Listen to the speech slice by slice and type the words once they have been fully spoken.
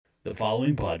The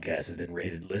following podcast has been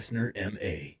rated Listener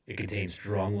MA. It contains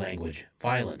strong language,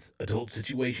 violence, adult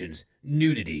situations,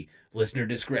 nudity. Listener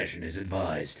discretion is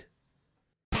advised.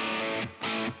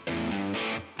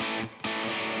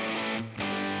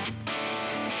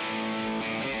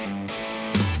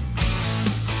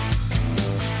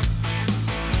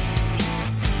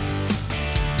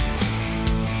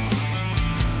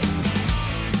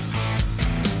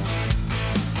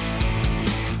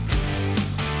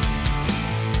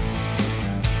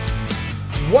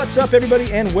 What's up,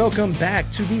 everybody, and welcome back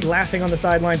to the Laughing on the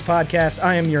Sidelines podcast.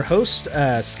 I am your host,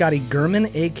 Scotty Gurman,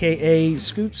 a.k.a.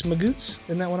 Scoots Magoots.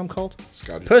 Isn't that what I'm called?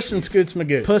 Puss and Scoots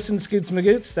Magoots. Puss and Scoots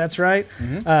Magoots, that's right.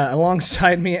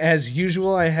 Alongside me, as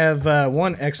usual, I have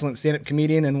one excellent stand-up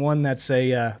comedian and one that's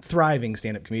a thriving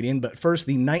stand-up comedian. But first,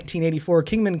 the 1984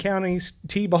 Kingman County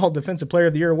T-Ball Defensive Player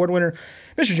of the Year award winner,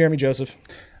 Mr. Jeremy Joseph.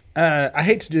 I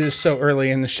hate to do this so early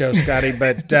in the show, Scotty,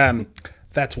 but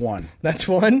that's one. That's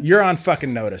one? You're on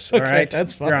fucking notice, all right?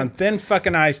 That's fine. You're on thin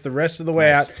fucking ice the rest of the way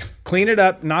out. Clean it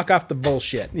up. Knock off the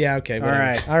bullshit. Yeah, okay. All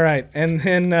right. All right. And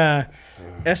then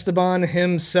Esteban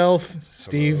himself,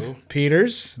 Steve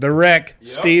Peters. The wreck,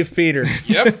 Steve Peters.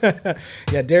 Yep.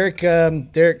 Yeah,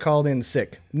 Derek called in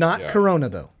sick. Not Corona,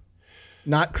 though.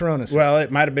 Not Corona sick. Well, it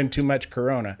might have been too much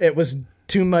Corona. It was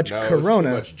too much No,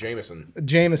 Corona. it's too much Jameson.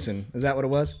 Jameson. Is that what it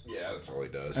was? Yeah, that's all he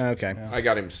does. Okay. I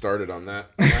got him started on that.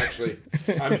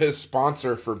 I'm his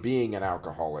sponsor for being an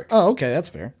alcoholic Oh, okay. That's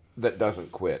fair. that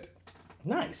doesn't quit.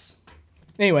 Nice.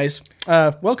 Anyways,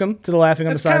 welcome to the Laughing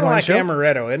on It's the kind of Sideline like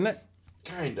show. amaretto, isn't it?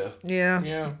 Kinda. Yeah.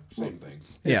 Yeah, same thing.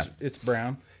 Yeah. It's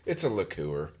brown. It's a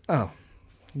liqueur. Oh.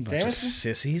 Bunch of Jameson?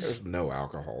 sissies. There's no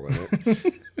alcohol in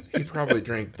it. He probably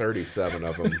drank 37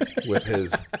 of them with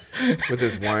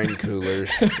his wine coolers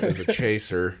as a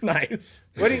chaser. Nice.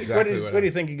 What do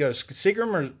you think he goes?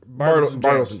 Seagram or Bartles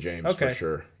Bartles and James, Okay. for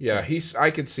sure. Yeah,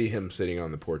 I could see him sitting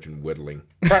on the porch and whittling.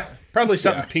 Probably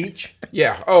something peach.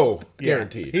 Yeah. Oh,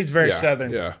 guaranteed. He's very Yeah,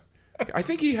 southern. Yeah. I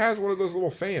think he has one of those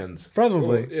little fans.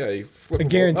 Probably. Yeah, he flip I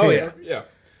guarantee Oh, it. Yeah.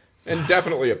 And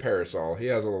definitely a parasol. He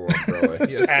has a little umbrella.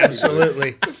 He has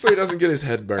Absolutely. just so he doesn't get his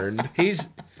head burned.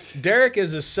 Derek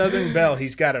is a Southern belle.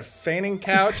 He's got a fainting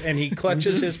couch and he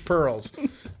clutches his pearls.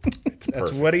 That's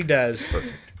perfect. what he does.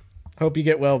 Perfect. Hope you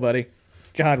get well, buddy.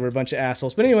 God, we're a bunch of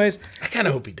assholes. But anyways, I kind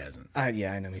of hope he doesn't.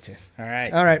 yeah, I know, me too. All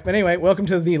right. All right. But anyway, welcome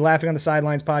to the Laughing on the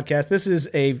Sidelines podcast. This is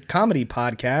a comedy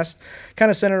podcast,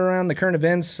 kind of centered around the current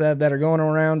events that are going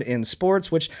around in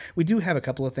sports, which we do have a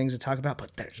couple of things to talk about, but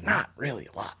there's not really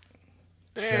a lot.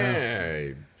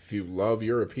 Hey, if you love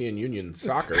European Union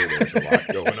soccer, there's a lot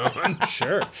going on.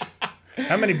 Sure.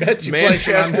 How many bets you placed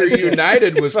on Manchester that?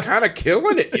 United was kind of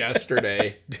killing it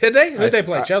yesterday. Did they? Who'd they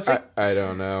play? Chelsea? I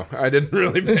don't know. I didn't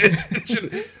really pay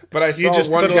attention, but I saw You just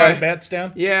one put a guy. lot of bets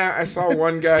down? Yeah, I saw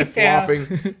one guy Yeah.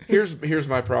 flopping. Here's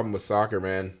my problem with soccer,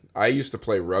 man. I used to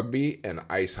play rugby and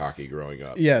ice hockey growing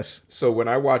up. Yes. So when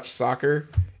I watch soccer,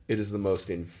 it is the most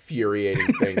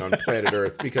infuriating thing on planet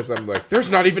Earth because I'm like, there's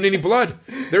not even any blood.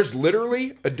 There's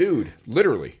literally a dude.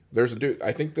 Literally, there's a dude.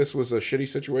 I think this was a shitty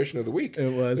situation of the week. It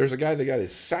was. There's a guy that got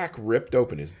his sack ripped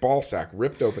open, his ball sack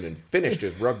ripped open, and finished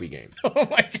his rugby game. Oh,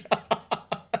 my God.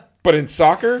 But in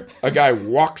soccer, a guy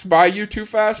walks by you too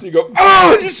fast and you go,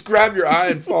 oh, and just grab your eye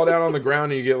and fall down on the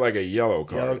ground and you get like a yellow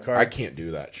card. Yellow card. I can't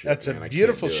do that shit. That's man. a I can't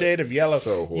beautiful do it. shade of yellow.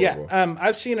 So horrible. Yeah,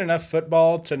 I've seen enough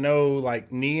football to know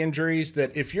like knee injuries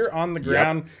that if you're on the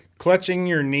ground clutching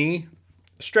your knee,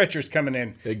 stretcher's coming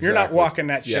in. You're not Exactly. walking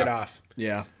that shit Yeah. off.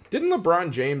 Yeah. Didn't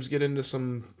LeBron James get into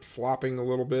some flopping a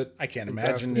little bit? I can't in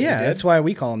imagine. basketball? Yeah, did. that's why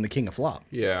we call him the King of Flop.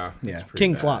 Yeah. Yeah. that's pretty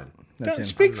King bad. Flop. That's Don't him.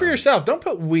 speak for yourself. Don't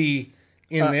put we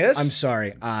in this. I'm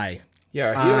sorry. I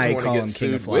Yeah, he I doesn't want call to him get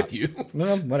King of sued Flop. with you.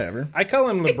 Well, whatever. I call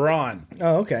him LeBron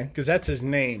Oh, okay. because that's his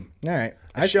name. All right.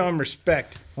 I show him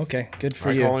respect. Okay. Good for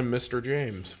I you. call him Mr.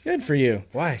 James. Good for you.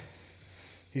 Why?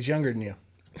 He's younger than you.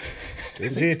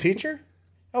 Is he a teacher?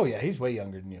 Oh, yeah, he's way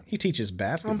younger than you. He teaches I'm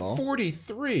basketball.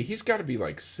 43. He's got to be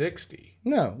like 60.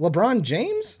 No, LeBron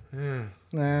James? No.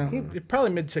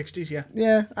 Probably mid-60s, yeah.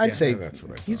 Yeah, I'd say that's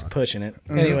what I he's thought. pushing it.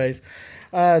 Anyways,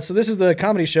 so this is the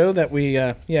comedy show that we,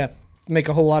 make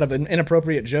a whole lot of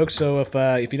inappropriate jokes. So if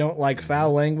you don't like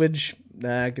foul language,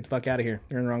 get the fuck out of here.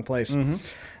 You're in the wrong place.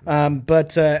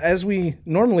 But as we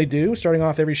normally do, starting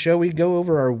off every show, we go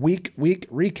over our week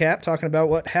recap, talking about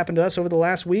what happened to us over the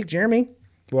last week. Jeremy,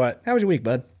 What? how was your week,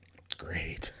 bud?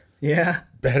 Great. Yeah,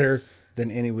 Better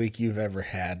than any week you've ever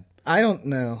had, I don't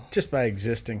know. just by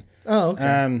existing. Oh,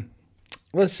 okay.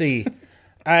 Let's see.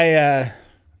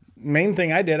 Main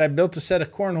thing I did, I built a set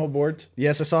of cornhole boards.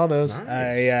 Yes, I saw those.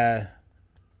 I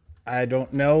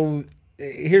don't know.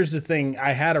 Here's the thing.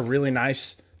 I had a really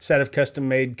nice set of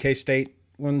custom-made K-State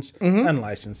ones,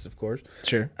 unlicensed, of course.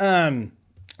 Sure.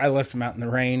 I left them out in the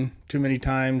rain too many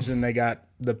times, and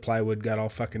the plywood got all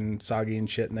fucking soggy and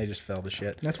shit, and they just fell to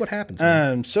shit. That's what happens.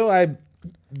 Man. So I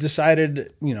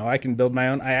decided, I can build my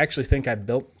own. I actually think I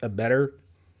built a better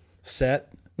set,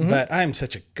 but I'm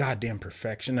such a goddamn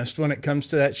perfectionist when it comes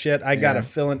to that shit. I got to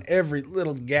fill in every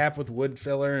little gap with wood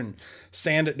filler and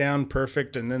sand it down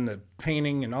perfect, and then the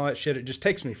painting and all that shit. It just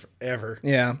takes me forever.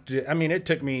 Yeah. I mean, it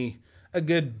took me a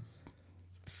good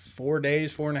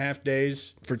 4.5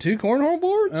 days. For 2 cornhole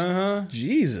boards? Uh-huh.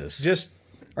 Jesus.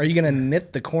 Are you going to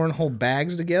knit the cornhole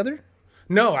bags together?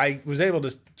 No, I was able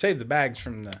to save the bags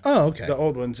from the the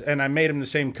old ones, and I made them the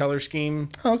same color scheme.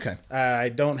 Oh, okay. I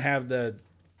don't have the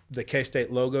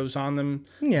K-State logos on them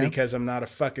because I'm not a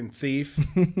fucking thief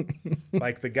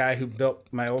like the guy who built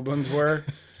my old ones were.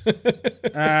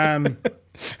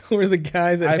 Or the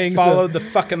guy that I followed the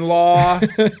fucking law.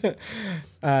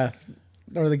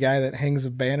 Or the guy that hangs a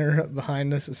banner up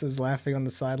behind us that says "laughing on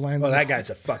the sidelines." Well, that guy's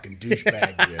a fucking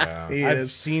douchebag. Yeah,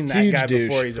 I've seen that Huge guy douche.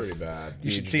 before. He's pretty bad.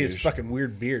 You should Huge see his douche. fucking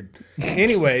weird beard.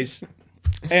 Anyways,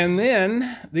 and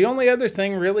then the only other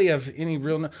thing really of any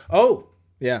real...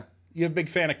 Yeah. you're a big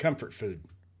fan of comfort food.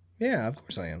 Yeah, of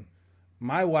course I am.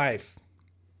 My wife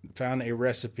found a new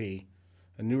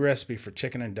recipe for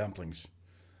chicken and dumplings.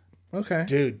 Okay.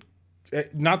 Dude,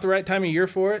 not the right time of year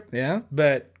for it. Yeah.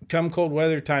 But come cold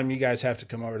weather time, you guys have to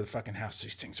come over to the fucking house.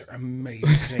 These things are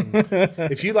amazing.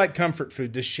 If you like comfort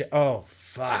food, this shit, oh,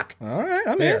 fuck. All right,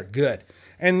 I'm They're here. good.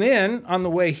 And then on the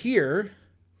way here,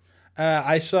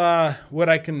 I saw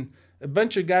a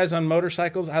bunch of guys on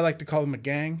motorcycles. I like to call them a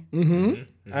gang.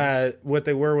 What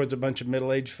they were was a bunch of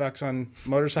middle-aged fucks on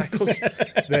motorcycles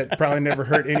that probably never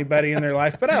hurt anybody in their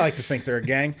life, but I like to think they're a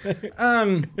gang.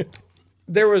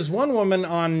 There was one woman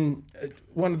on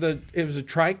it was a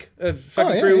trike, a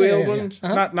fucking three-wheeled one,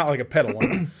 not like a pedal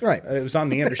one. Right. It was on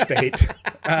the interstate.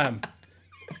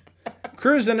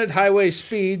 Cruising at highway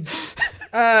speeds,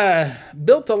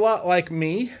 built a lot like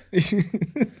me,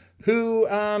 who,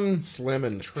 Slim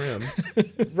and trim.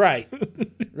 right,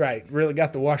 really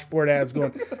got the washboard abs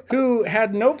going, who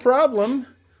had no problem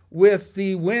with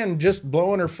the wind just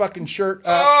blowing her fucking shirt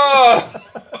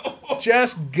up,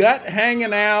 just gut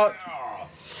hanging out.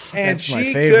 And That's my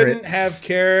she favorite. couldn't have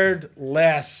cared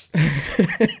less.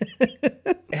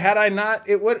 Had I not,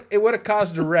 it would have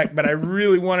caused a wreck. But I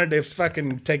really wanted to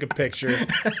fucking take a picture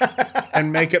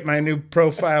and make it my new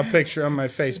profile picture on my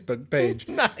Facebook page.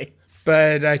 Nice.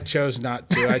 But I chose not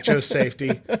to. I chose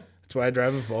safety. That's why I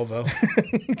drive a Volvo.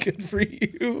 Good for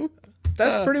you.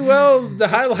 That's pretty well the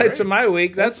highlights of my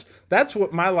week. That's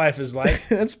what my life is like.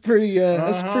 That's pretty.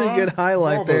 That's a pretty good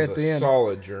highlight there Volvo's at the a end.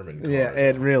 solid German car. Yeah,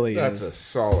 it really That's is. a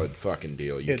solid fucking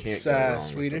deal. You It's, can't go wrong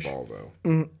Swedish. with the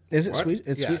Volvo. Is it What? Swedish?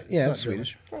 It's Yeah, Swedish. Yeah, it's it's not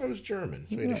Swedish. I thought it was German.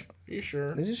 Swedish. Are you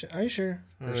sure? Are you sure?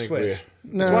 I think Swiss.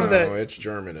 No, It's one of the- No, it's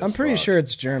German. as I'm pretty fuck. sure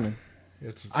it's German.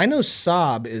 It's. I know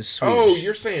Saab is Swedish. Oh,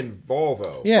 you're saying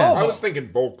Volvo. Yeah. I was thinking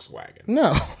Volkswagen.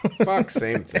 No. Fuck,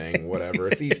 same thing. Whatever.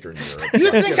 It's Eastern Europe. You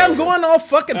think I'm going all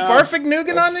fucking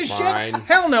Farfignugan on this fine. shit?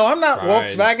 Hell no, I'm not Fine.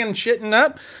 Volkswagen shitting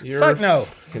up. You're Fuck no.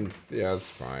 Yeah, it's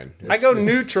fine. I go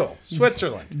neutral.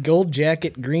 Switzerland. Gold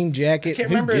jacket, green jacket. can't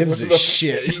Who remember gives it. a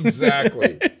shit?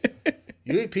 Exactly.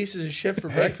 You eat pieces of shit for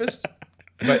breakfast?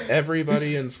 But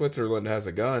everybody in Switzerland has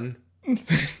a gun.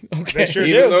 They sure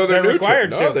Even do. though they're neutral.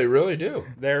 required No, to. they really do.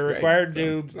 They're It's required great.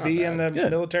 to It's not be in the bad.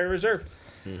 military reserve.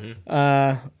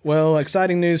 Well,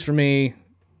 exciting news for me.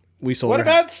 We sold. What our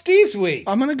about Steve's week?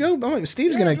 I'm gonna go.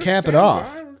 Steve's gonna just cap it stand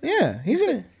off. by. Yeah, he's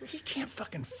gonna. He can't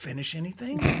fucking finish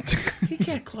anything. He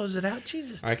can't close it out.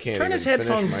 Jesus. I can't Turn even his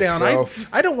headphones finish down. myself.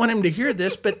 I don't want him to hear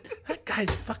this, but that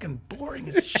guy's fucking boring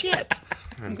as shit.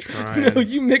 I'm trying. No,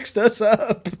 you mixed us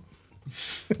up.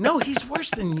 No, he's worse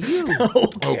than you.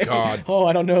 Oh, God. Oh,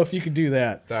 I don't know if you could do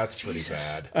that. That's pretty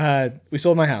bad. We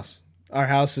sold my house. Our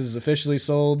house is officially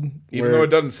sold. Even though it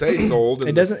doesn't say sold.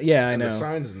 It doesn't. Yeah, I The know.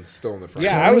 sign's still in the front.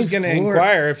 Yeah, I was going to 24.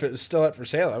 inquire if it was still up for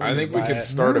sale. I think we could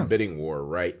start a bidding war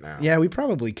right now. Yeah, we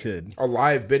probably could. A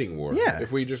live bidding war. Yeah.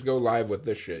 If we just go live with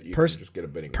this shit, you can just get a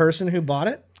bidding war. Person who bought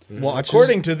it watches.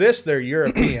 According to this, they're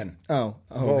European. Oh,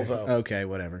 Volvo. Okay,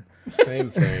 whatever. Same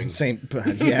thing. Same.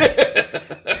 Yeah.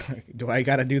 Do I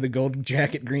got to do the gold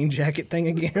jacket, green jacket thing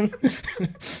again?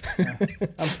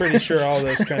 I'm pretty sure all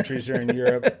those countries are in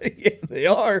Europe. Yeah, they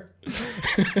are.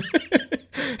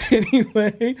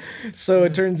 Anyway, so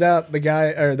it turns out the guy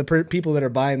or the people that are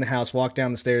buying the house walk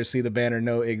down the stairs, see the banner,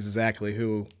 know exactly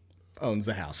who owns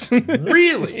the house.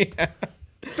 Really?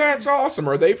 That's awesome.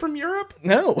 Are they from Europe?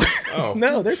 No, Oh.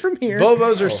 no, they're from here.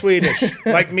 Volvos are Swedish,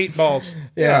 like meatballs.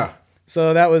 Yeah.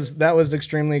 So that was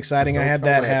extremely exciting. I had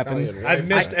that happen. I've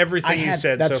missed everything you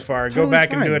said so that's far. Go totally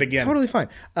back and fine. do it again. Totally fine.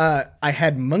 I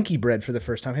had monkey bread for the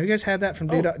first time. Have you guys had that from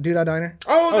Doodah Diner?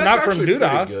 Oh, that's not from actually pretty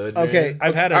Doodah. good, man. Okay.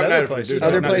 I've had it I've other had it from places. Doodah.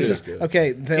 Other Not places? Doodah.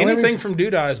 Okay. The only Anything reason- from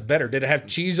Doodah is better. Did it have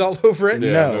cheese all over it?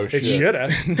 Yeah, No, no It shit. should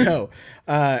have. No.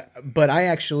 But I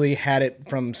actually had it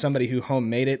from somebody who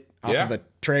homemade it off Yeah. of a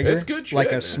Traeger. It's good shit, like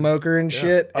a man. smoker and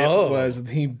shit. It Oh. was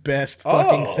the best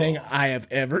fucking Oh. thing I have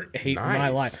ever ate in my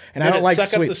Nice. life. And Did I don't it like suck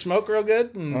up the sweet. smoke real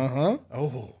good? Uh-huh. Oh.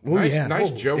 Oh, Nice, yeah.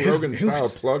 nice Oh, Joe it- Rogan it style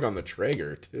was- plug on the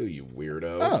Traeger too, you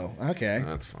weirdo. Oh, okay.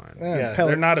 That's fine. Yeah, Pellet-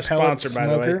 they're not a pellet sponsor, by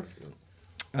the way.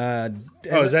 smoker.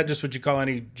 Oh, is that just what you call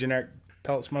any generic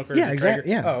pellet smoker? Yeah, The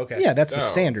exactly. Traeger? Yeah. Oh, okay. Yeah, that's the Oh.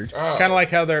 standard. Oh. Kind of like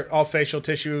how they're all facial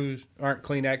tissues aren't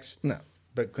Kleenex, No.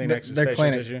 but Kleenex is They're facial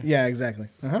Kleenex. tissue. Yeah, exactly.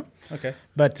 Uh-huh. Okay.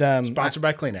 But Sponsored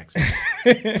by Kleenex.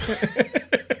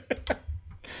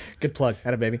 good plug.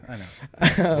 Had a baby. I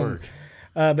know. Work.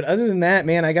 But other than that,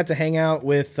 man, I got to hang out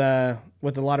with a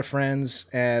lot of friends.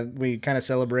 We kind of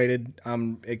celebrated.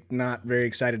 I'm not very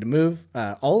excited to move.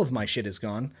 All of my shit is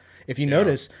gone. If you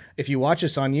notice, if you watch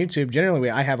us on YouTube, generally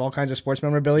I have all kinds of sports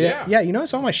memorabilia. Yeah. You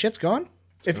notice all my shit's gone?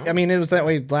 I mean, it was that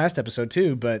way last episode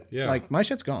too, but Yeah. like my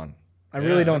shit's gone. I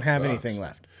really don't that have sucks. anything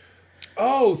left.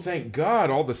 Oh, thank God!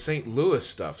 All the St. Louis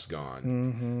stuff's gone.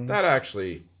 Mm-hmm. That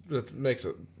actually that makes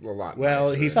it a lot. Well,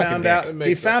 nicer. he Suck a found dick. out. It He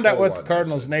makes found a out whole what the lot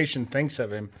Cardinals nicer. Nation thinks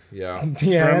of him Yeah.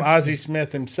 Yeah, from that's- Ozzie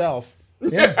Smith himself.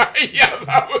 yeah, Yeah,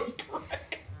 that was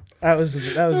great. that was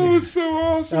That was so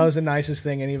awesome. that was the nicest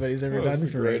thing anybody's ever That was done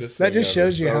the for me. greatest That thing just ever.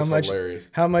 shows you That how was much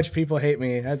hilarious. people hate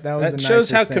me. That was That the shows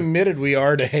how nicest thing. committed we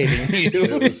are to hating you.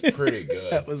 It was pretty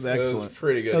good. That was It was excellent.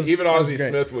 pretty good. That was- Even that was Ozzie great.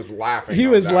 Smith was laughing. He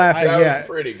on was that. laughing, That yeah. was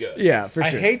pretty good. Yeah, for I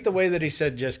sure. hate the way that he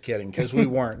said "just kidding" because we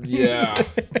weren't. Yeah.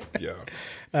 Yeah.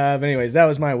 But anyways, that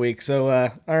was my week. So,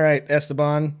 all right,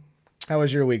 Esteban, how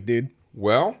was your week, dude?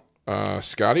 Well,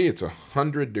 Scotty, it's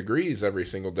 100 degrees every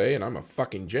single day, and I'm a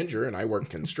fucking ginger, and I work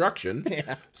construction.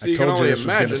 Yeah. So you can Told you only this was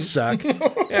imagine.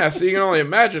 gonna suck. Yeah, so you can only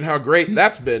imagine how great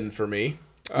that's been for me.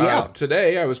 Yeah.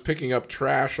 Today, I was picking up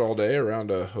trash all day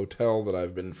around a hotel that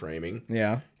I've been framing.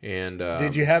 Yeah. And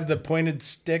Did you have the pointed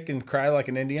stick and cry like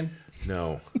an Indian?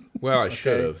 No. Well, I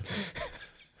should have.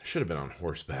 I should have been on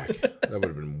horseback. That would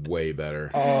have been way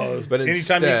better. Oh, But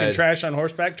anytime you can instead- trash on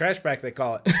horseback, trash back they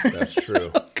call it. That's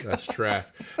true. That's trash.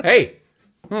 Hey,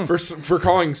 for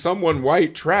calling someone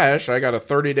white trash, I got a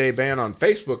 30-day ban on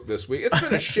Facebook this week. It's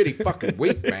been a shitty fucking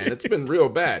week, man. It's been real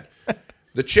bad.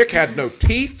 The chick had no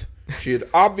teeth. She had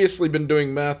obviously been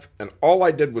doing meth, and all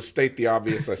I did was state the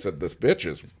obvious. I said, this bitch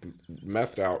is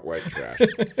methed out white trash.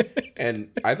 And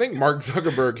I think Mark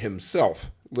Zuckerberg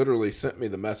himself literally sent me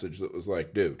the message that was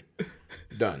like, dude,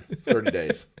 done. 30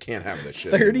 days. Can't have this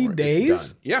shit 30 anymore. It's days?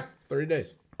 done. Yeah, 30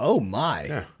 days. Oh my.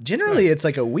 Yeah. Generally, it's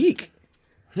like a week.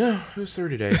 No, it was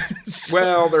 30 days.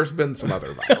 Well, there's been some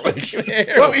other violations.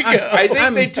 I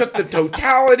think they took the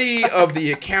totality of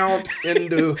the account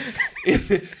into.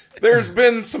 There's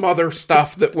been some other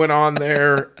stuff that went on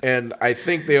there, and I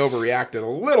think they overreacted a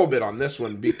little bit on this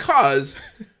one because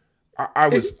I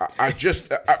was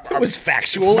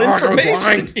factual I was information.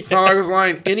 lying. I was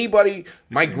lying. Anybody,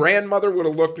 my grandmother would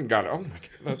have looked and gone, "Oh my god,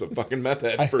 that's a fucking meth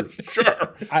head for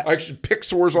sure." Like she pick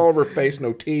sores all over her face,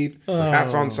 no teeth, her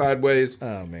hat's on sideways.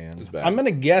 Oh man. It's bad. I'm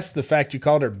gonna guess the fact you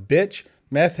called her bitch,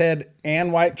 meth head,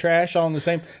 and white trash all in the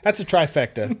same. That's a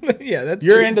trifecta. Yeah, that's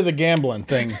You're into the gambling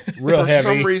thing, real For heavy.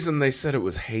 some reason, they said it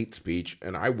was hate speech,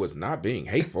 and I was not being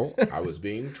hateful. I was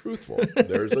being truthful.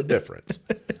 There's a difference.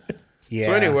 Yeah.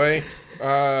 So anyway,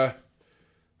 I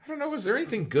don't know. Is there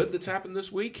anything good that's happened this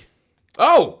week?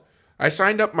 Oh, I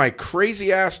signed up my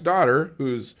crazy ass daughter,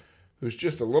 who's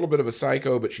just a little bit of a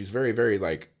psycho, but she's very, very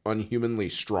like unhumanly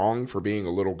strong for being a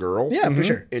little girl. Yeah, for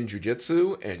sure. In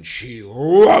jiu-jitsu, and she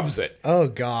loves it. Oh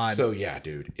god. So yeah,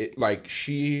 dude, it like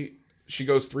she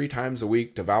goes 3 times a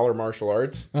week to Valor Martial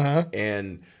Arts,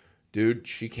 and dude,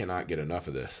 she cannot get enough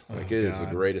of this. Like it is the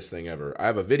greatest thing ever. I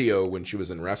have a video when she was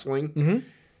in wrestling,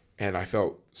 and I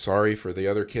felt sorry for the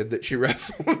other kid that she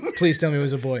wrestled. Please tell me it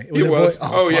was a boy. It He a was. boy.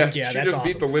 Oh, yeah, fuck yeah, she that's just awesome.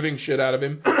 beat the living shit out of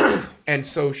him, and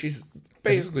so she's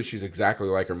exactly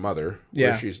like her mother.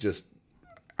 Yeah. Where she's just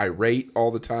irate all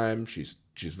the time. She's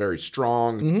very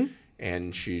strong.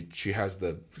 And she has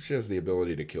the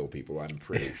ability to kill people. I'm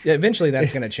pretty sure. Yeah, eventually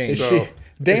that's going to change. So- It's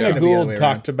Dana gonna be the other Gould way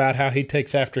talked about how he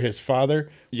takes after his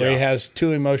father, where he Yeah. has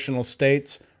 2 emotional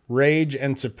states: rage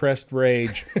and suppressed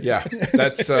rage. Yeah,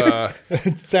 that's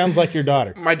It sounds like your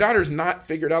daughter. my daughter's not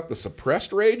figured out the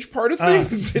suppressed rage part of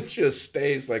things. It just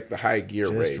stays like the high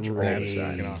gear rage. all the rage.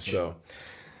 time. So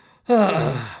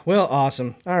Well,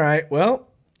 awesome. All right. Well,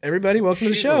 everybody, welcome to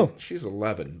the show. She's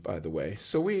 11, by the way,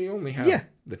 so we only have Yeah.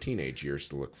 the teenage years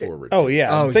to look forward Oh to. yeah,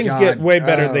 Oh, things God. get way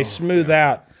better. Oh, They smooth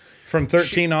out from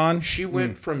 13 on. She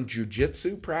went from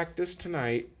jujitsu practice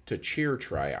tonight to cheer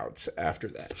tryouts after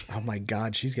that. Oh my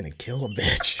God, she's gonna kill a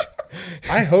bitch.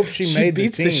 I hope she She made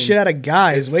beats the the team. shit out of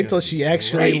guys. Wait till she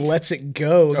actually great. lets it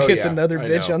go. Oh, Gets yeah, another I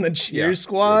bitch know. on the cheer Yeah,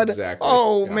 squad. exactly.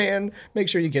 Oh Yeah. man, make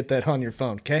sure you get that on your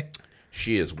phone, okay?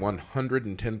 She is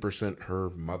 110% her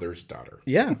mother's daughter.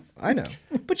 Yeah, I know.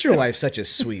 But your wife's such a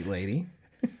sweet lady.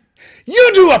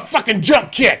 You do a fucking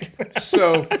jump kick.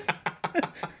 So,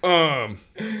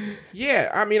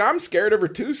 yeah, I mean, I'm scared of her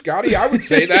too, Scotty. I would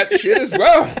say that shit as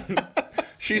well.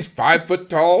 She's 5 foot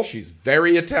tall. She's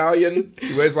very Italian.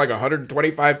 She weighs like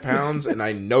 125 pounds, and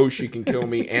I know she can kill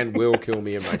me and will kill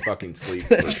me in my fucking sleep.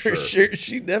 That's for for sure.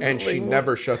 She definitely And she will.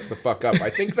 never shuts the fuck up. I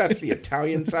think that's the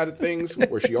Italian side of things,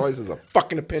 where she always has a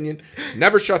fucking opinion,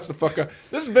 never shuts the fuck up.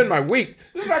 This has been my week.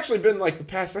 This has actually been like the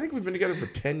past, I think we've been together for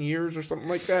 10 years or something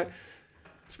like that.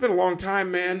 It's been a long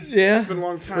time, man. Yeah. It's been a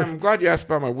long time. I'm glad you asked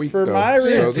about my week, For though. my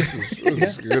So this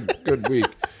is a good week.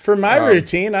 For my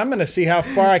routine, I'm going to see how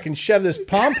far I can shove this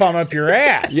pom pom up your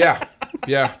ass.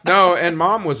 Yeah. No, and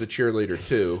Mom was a cheerleader,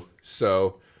 too.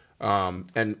 So,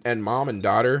 and Mom and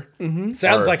daughter.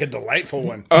 Sounds like a delightful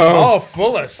one. All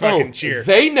full of fucking cheer.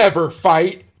 They never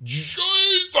fight.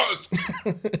 Jesus!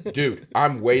 Dude,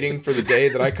 I'm waiting for the day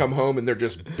that I come home and they're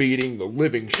just beating the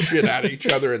living shit out of each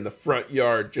other in the front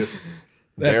yard. Just,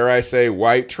 dare I say,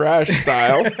 white trash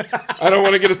style. I don't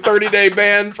want to get a 30-day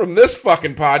ban from this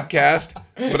fucking podcast,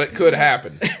 but it could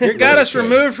happen. You got us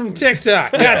removed from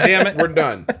TikTok. God damn it.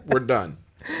 We're done.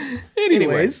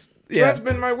 Anyways, So yeah. that's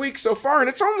been my week so far, and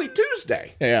it's only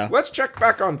Tuesday. Yeah. Let's check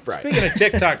back on Friday. Speaking of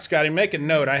TikTok, Scotty, make a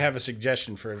note. I have a a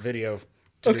suggestion for a video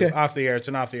to do Okay. off the air. It's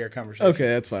an off the air conversation. Okay,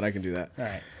 that's fine. I can do that. All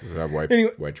right. Does it have white,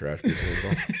 Anyway. white trash people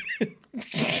involved?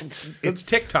 It's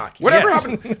TikTok. Whatever Yes.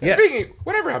 happened? Yes.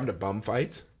 Whatever happened to bum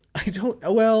fights? I don't.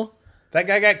 Well, That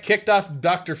guy got kicked off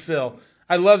Dr. Phil.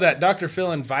 I love that. Dr.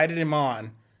 Phil invited him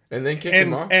on And then kicked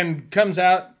him off? and comes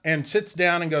out and sits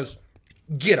down and goes,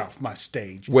 "Get off my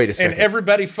stage." Wait a second. And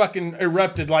everybody fucking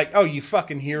erupted like, "Oh, you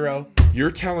fucking hero."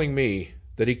 You're telling me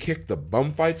that he kicked the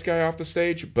bum fights guy off the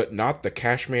stage, but not the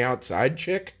cash me outside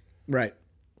chick? right.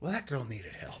 Well, that girl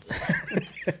needed help.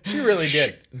 She really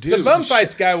did. Dude, The bum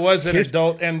fights guy was an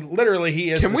adult, and literally he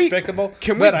is Can we- despicable,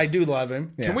 can we- but I do love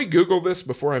him. Can we Google this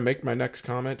before I make my next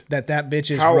comment? That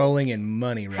bitch is How- rolling in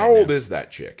money right How old now. is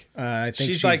that chick? I think She's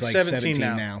she's like like 17 17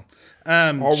 now.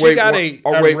 now. She got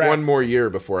I'll wait rap one more year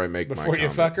before I make my before you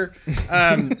comment. fuck her.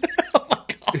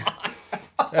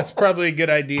 That's probably a good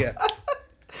idea.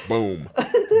 Boom.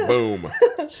 Boom.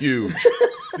 Huge.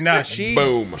 No,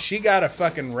 Boom. she got a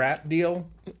fucking rap deal.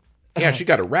 Yeah, she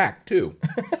got a rack, too.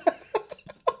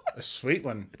 A sweet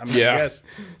one. I mean, Yeah. yes.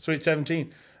 Sweet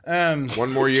 17.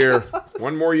 One more year.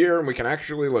 One more year, and we can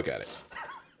actually look at it.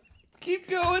 Keep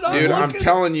going. Dude, I'm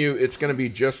telling you, it's going to be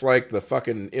just like the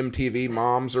fucking MTV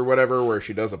Moms or whatever, where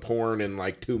she does a porn in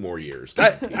like 2 more years. I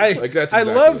Like, that's I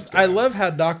exactly love what's gonna I love how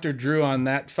Dr. Drew on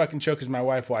that fucking show, because my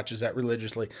wife watches that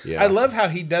religiously. Yeah. I love how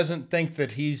he doesn't think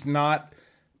that he's not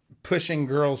pushing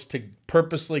girls to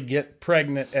purposely get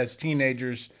pregnant as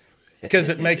teenagers because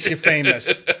it makes you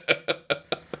famous.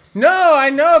 No, I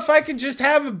know if I could just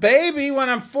have a baby when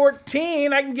I'm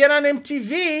 14, I can get on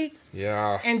MTV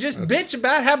Yeah. and just bitch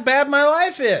about how bad my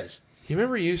life is. You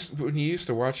remember when you used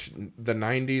to watch the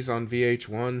 90s on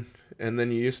VH1, and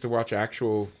then you used to watch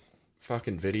actual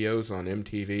fucking videos on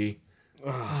MTV?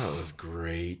 Oh, that was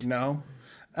great. No.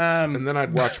 And then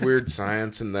I'd watch Weird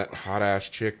Science, and that hot-ass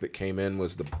chick that came in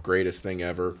was the greatest thing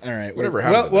ever. All right, Whatever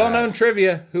happened to that? Well-known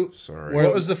trivia. Sorry.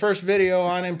 What was the first video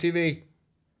on MTV?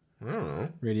 I don't know.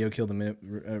 Radio killed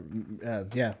the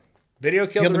yeah. Video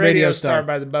Killed the Radio Star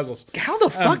by the Buggles. How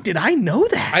the fuck did I know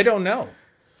that? I don't know.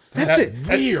 That's it.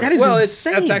 weird. That is Well,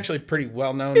 insane. that's actually pretty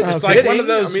well known. It's It's like one fitting. of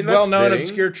those I mean, that's well-known fitting.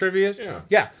 obscure trivias.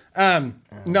 Yeah.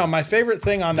 No, my favorite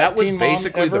thing on That was Teen Mom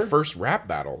basically the ever- first rap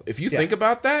battle. If you think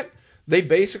about that, they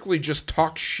basically just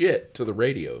talk shit to the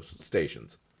radio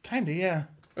stations. Kinda, yeah.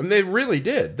 I mean, they really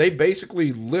did. They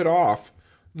basically lit off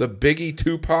the Biggie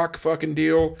Tupac fucking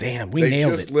deal. Damn, we they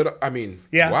nailed just it. Lit up, I mean,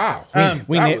 Yeah. wow.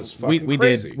 we that na- was fucking we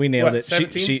crazy. did. We nailed What, it.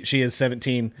 17? She is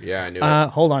 17. Yeah, I knew it.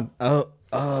 Hold on.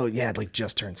 Oh yeah, like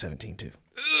just turned 17 too.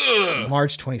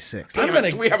 March 26th. Damn it,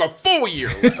 gonna- so we have a full year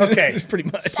left. Okay. Pretty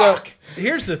much. So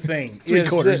here's the thing: is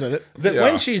Three-quarters that- of it. That Yeah.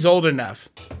 when she's old enough,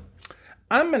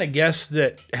 I'm gonna guess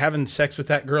that having sex with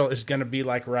that girl is gonna be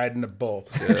like riding a bull.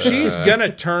 She's gonna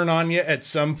turn on you at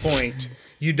some point.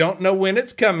 You don't know when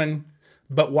it's coming,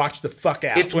 but watch the fuck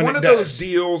out. It's when one it of does. those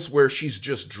deals where she's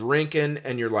just drinking,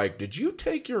 and you're like, "Did you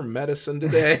take your medicine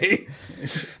today?"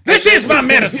 This is my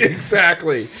medicine.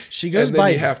 Exactly. She goes and then by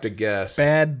you have to guess.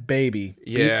 Bad Baby.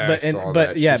 Yeah, but I saw but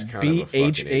that. yeah, She's kind of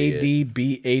a fucking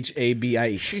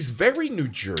BHADBHABIE. She's very New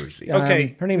Jersey.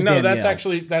 Okay, her name's no, Danielle.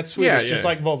 that's Swedish, Yeah, just yeah.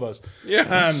 like Volvos.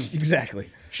 Yeah, Exactly.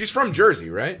 she's from Jersey,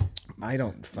 right? I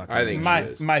don't fucking. I think she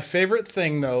is. My favorite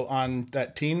thing though on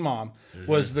that Teen Mom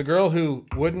was the girl who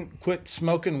wouldn't quit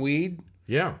smoking weed.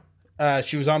 Yeah.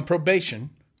 She was on probation,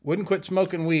 wouldn't quit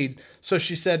smoking weed, so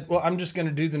she said, "Well, I'm just going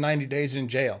to do the 90 days in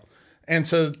jail." And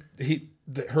so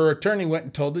her attorney went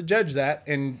and told the judge that,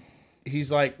 and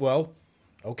he's like, "Well,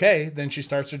 okay." Then she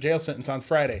starts her jail sentence on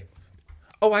Friday.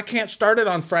 Oh, I can't start it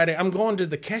on Friday. I'm going to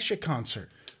the Kesha concert.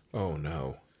 Oh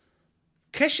no.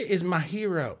 Kesha is my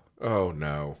hero. Oh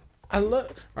no. I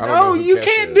love. I don't No, know who you Kesha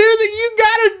can't is. do that. You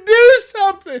gotta do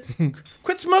something.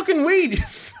 Quit smoking weed, you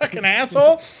fucking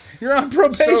asshole. You're on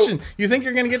probation. So- You think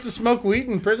you're gonna get to smoke weed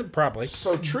in prison? Probably.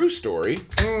 So true story.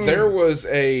 There was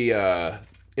a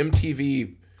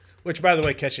MTV. Which, by the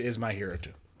way, Kesha is my hero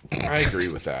too. I agree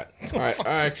with that.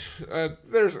 I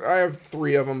have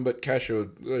 3 of them, but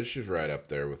Kesha, she's right up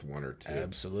there with 1 or 2.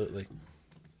 Absolutely.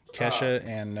 Kesha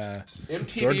and George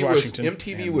MTV Washington.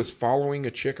 MTV was following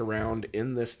a chick around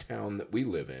in this town that we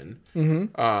live in.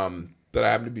 That I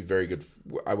happened to be very good.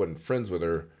 I wasn't friends with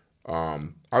her. I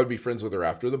would be friends with her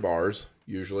after the bars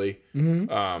usually,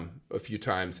 a few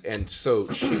times, and so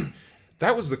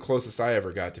that was the closest I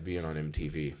ever got to being on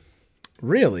MTV.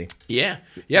 Really? Yeah.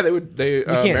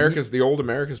 The old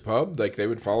America's Pub. Like they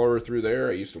would follow her through there.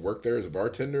 I used to work there as a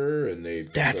bartender, and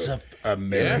That's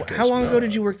America. How long ago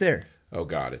did you work there? Oh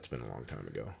God, it's been a long time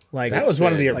ago. Like That was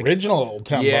one of the like- original Old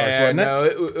Town bars, Yeah, wasn't it? no,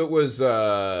 it was.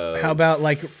 How about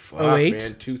like 08?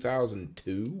 Man,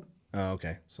 2002, Oh,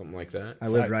 okay. something like that. I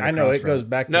lived right. I know across it from goes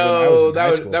back to when I was No, in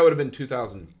high school. that would have been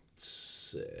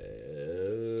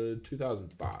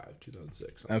 2005,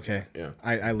 2006. something. Okay. Yeah.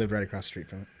 I lived right across the street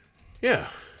from it. Yeah.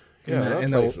 Yeah, that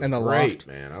in place the- was in the great, loft.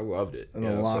 man. I loved it. In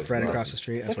the loft right across the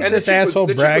street. That's Look at this the chick asshole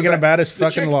the chick bragging about his the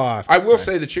fucking chick- loft. I will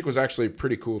say the chick was actually a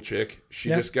pretty cool chick. She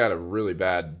Yeah. just got a really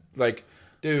bad, like,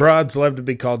 dude. Broads love to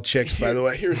be called chicks, by the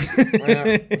way.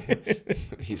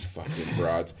 He's fucking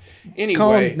broads.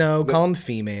 Anyway, call them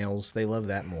females. They love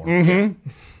that more. I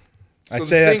so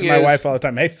say the that to thing my is- wife all the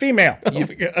time. Hey, female,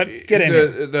 get in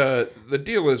here. the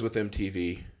deal is with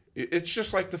MTV. It's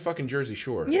just like the fucking Jersey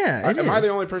Shore. Yeah, it Am I is. the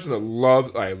only person that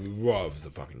loves the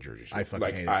fucking Jersey Shore? I fucking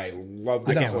like hate it. I loved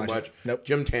I it can't so watch it. much. Nope.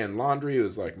 Jim Tan Laundry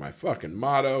was like my fucking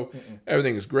motto.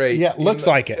 Everything is great. Yeah, looks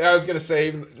like it. I was gonna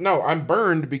say no. I'm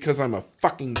burned because I'm a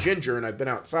fucking ginger and I've been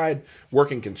outside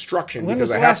working construction. When because was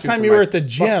the I have last to time for you my were at the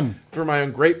gym? for my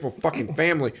ungrateful fucking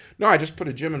family? No, I just put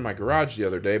a gym in my garage the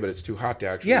other day, but it's too hot to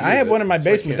actually. Yeah, I use have it, one in my so I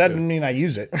basement. can't Doesn't do it. mean I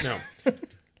use it. No.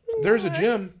 There's a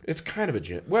gym. It's kind of a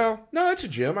gym. Well, no, it's a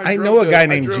gym. I drove know a guy I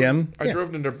named drove- Jim. I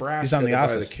drove to Nebraska He's on The to buy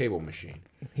Office. the cable machine.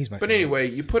 He's my. But favorite.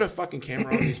 anyway, you put a fucking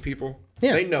camera on these people.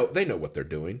 Yeah. They know what they're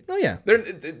doing. Oh yeah. They're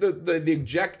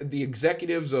the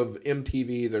executives of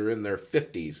MTV. They're in their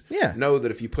 50s. Yeah. Know that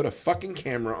if you put a fucking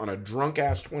camera on a drunk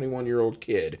ass 21-year-old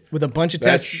kid, With a bunch of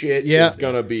that tests. shit Yeah. is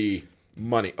gonna be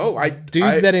money. Oh,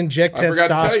 Dudes that inject I forgot to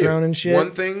tell you, testosterone and shit.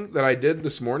 One thing that I did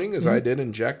this morning is I did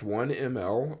inject 1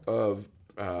 ml of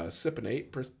Cypionate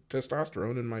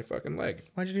testosterone in my fucking leg.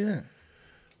 Why'd you do that?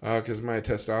 Because my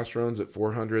testosterone's at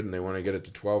 400 and they want to get it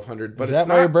to 1200. But Is it's that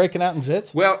why not, you're breaking out in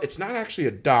zits? well, it's not actually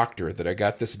a doctor that I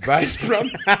got this advice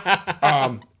from.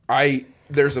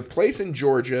 There's a place in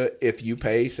Georgia. If you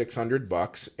pay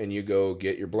 $600 and you go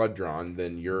get your blood drawn,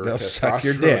 then your They'll suck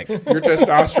your testosterone, dick. your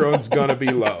testosterone's gonna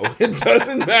be low. It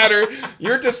doesn't matter.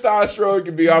 Your testosterone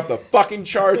can be off the fucking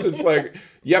charts. It's like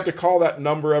you have to call that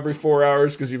number every 4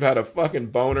 hours because you've had a fucking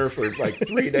boner for like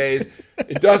 3 days.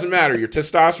 It doesn't matter. Your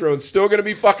testosterone's still gonna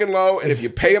be fucking low, and if you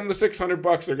pay them the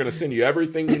 $600, they're gonna send you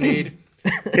everything you need.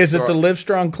 Is it the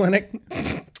Livestrong Clinic?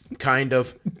 Kind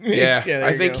of. Yeah. there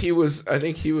I you think go. he was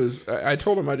I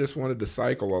told him I just wanted to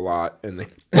cycle a lot and they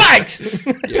Bikes!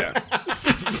 yeah.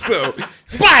 So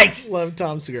Bikes! Love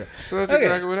Tom Segura. that's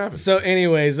exactly what happened. So,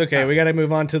 anyways, okay, we got to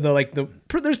move on to the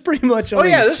there's pretty much. Oh,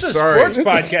 yeah, this is a Sorry. sports This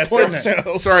podcast, sports isn't it?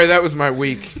 show. Sorry, that was my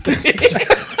week.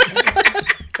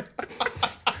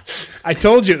 I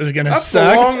told you it was going to That's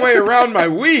suck. a long way around my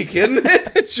week, isn't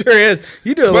it? It sure is.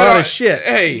 You do a lot of shit.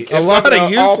 Hey, a lot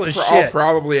of useless I'll shit.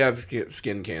 probably have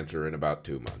skin cancer in about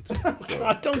 2 months.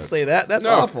 So Don't say that. That's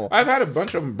no, awful. I've had a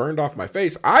bunch of them burned off my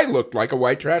face. I looked like a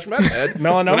white trash meth head.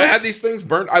 Melanoma? When I had these things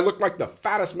burned, I looked like the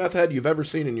fattest meth head you've ever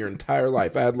seen in your entire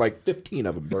life. I had like 15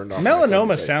 of them burned off. my Melanoma fucking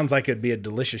face. sounds like it'd be a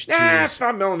delicious cheese. Nah, it's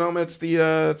not melanoma. It's the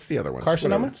other one.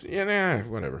 Carcinoma? Whatever. Yeah, nah,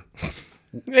 whatever.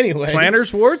 Anyway,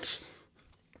 Plantar's warts?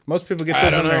 Most people get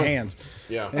those don't on their know. hands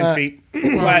Yeah. and feet.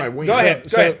 my But wings. go ahead.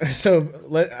 Go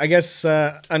ahead. I guess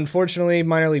unfortunately,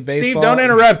 minor league baseball. Steve, don't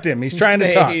interrupt him. He's trying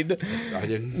to talk. I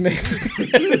didn't.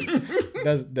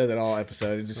 does it all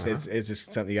episode. It's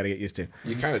just something you got to get used to.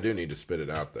 You kind of do need to spit it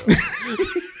out, though.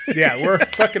 Yeah, we're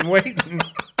fucking waiting.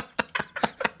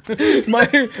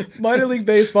 Minor league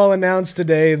baseball announced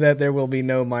today that there will be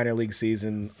no minor league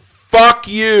season. Fuck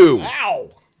you.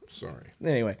 Ow. Sorry.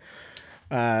 Anyway,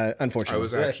 I unfortunately,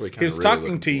 was actually He kind was of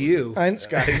talking to you.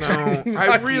 Scotty. No, I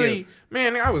Fuck really, you.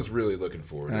 man, I was really looking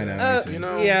forward to I know, that. me too. You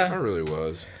know, Yeah. I really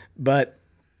was. But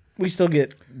we still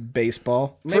get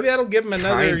baseball. Maybe that'll give him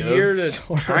another Kind of. year to.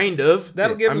 Kind of.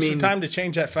 That'll give I him some mean, time to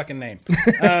change that fucking name.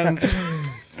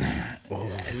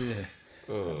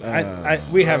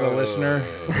 We have a listener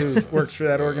who works for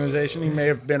that organization. He may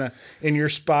have been in your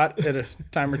spot at a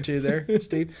time or two there,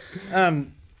 Steve.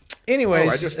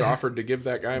 Anyways, I just offered to give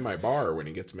that guy my bar when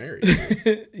he gets married.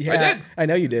 Yeah, I did. I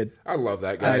know you did. I love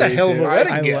that guy. That's a hell of a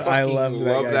wedding I gift. I fucking love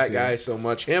love that that guy, guy too. so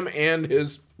much. Him and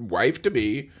his wife to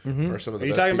be are some of the are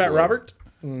you best talking about people Robert?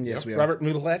 Yes, we are. Robert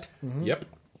Moulet? ever. Yep.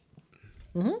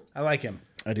 I like him.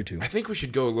 I do too. I think we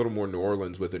should go a little more New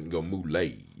Orleans with it and go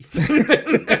Moulet.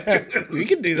 We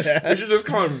can do We that. should just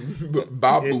call him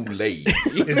Bob Moulet.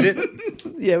 Is it?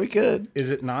 Yeah, we could.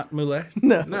 Is it not Moulet?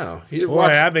 No, he Boy,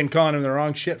 walks. I've been calling him the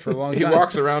wrong shit for a long He time.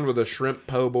 walks around with a shrimp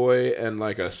po' boy and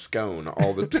like a scone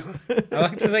all the time. I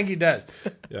like to think he does.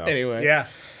 Yeah. Anyway. Yeah.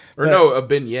 Or no, a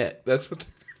beignet. That's what.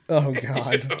 Oh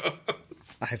God.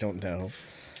 I don't know.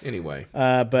 Anyway,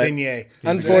 But Beignet.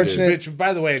 unfortunate. Which,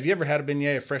 by the way, have you ever had a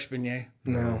beignet, a fresh beignet?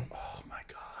 No. Oh my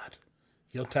God.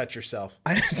 You'll touch yourself.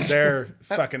 They're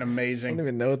fucking I don't amazing.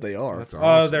 even know what they are. that's Oh,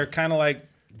 awesome. they're kind of like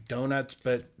donuts,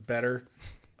 but better.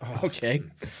 Okay.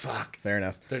 Fuck. Fair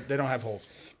enough. They don't have holes.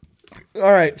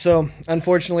 All right. So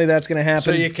unfortunately, that's going to happen.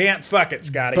 So you can't fuck it,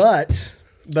 Scotty.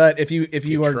 But if you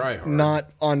try are hard.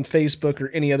 not on Facebook or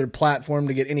any other platform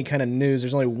to get any kind of news,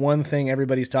 there's only one thing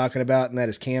everybody's talking about, and that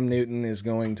is Cam Newton is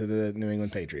going to the New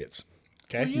England Patriots.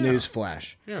 Okay. News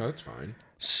flash. Yeah, that's fine.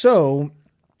 So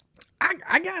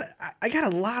I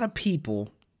got a lot of people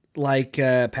like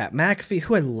Pat McAfee,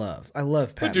 who I love. I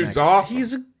love Pat. dude's McAfee. awesome.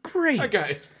 He's a great. That guy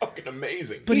is fucking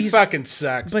amazing. But He he's fucking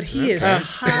sucks. but he is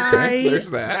high There's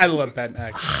that. I love Pat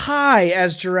McAfee. high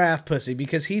as giraffe pussy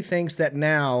because he thinks that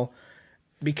now,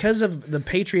 because of the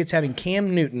Patriots having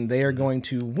Cam Newton, they are going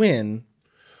to win.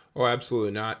 Oh,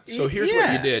 absolutely not. So here's what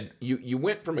Yeah. you did. You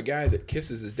went from a guy that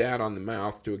kisses his dad on the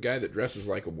mouth to a guy that dresses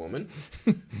like a woman.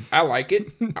 I like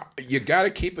it. You got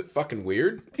to keep it fucking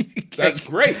weird. That's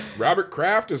great. Robert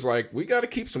Kraft is like, we got to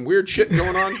keep some weird shit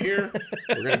going on here.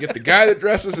 We're going to get the guy that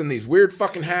dresses in these weird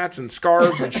fucking hats and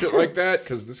scarves and shit like that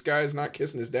because this guy's not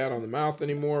kissing his dad on the mouth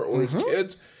anymore or his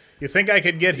kids. You think I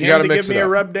could get him gotta to mix give me it a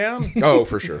up. rub down? Oh,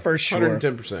 for sure. For sure.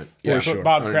 110%. Yeah, That's what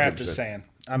Bob Kraft is saying.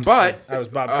 But I was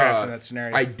Bob Kraft in that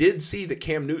scenario. I did see that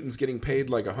Cam Newton's getting paid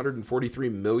like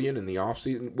 $143 million in the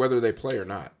offseason, whether they play or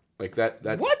not. Like that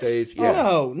stays.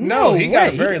 Yeah. No, he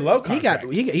got a very low He got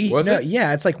contract. he Was no, it?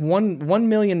 yeah, it's like $1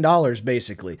 million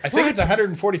basically. I think it's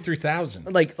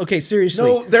 143,000. Like, okay, seriously.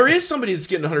 No, there is somebody that's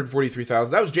getting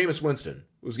 143,000. That was Jameis Winston,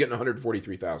 who was getting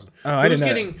 143,000. Oh, I didn't know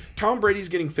getting Tom Brady's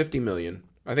getting 50 million.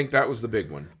 I think that was the big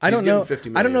one. I don't He's know. getting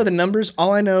 50 I don't know the million. numbers.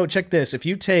 All I know, check this. If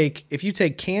you take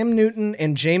Cam Newton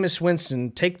and Jameis Winston,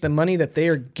 take the money that they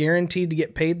are guaranteed to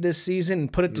get paid this season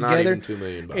and put it Not together. even $2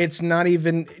 million. It's not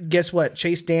even. Guess what?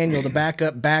 Chase Daniel, the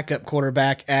backup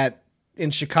quarterback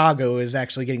in Chicago, is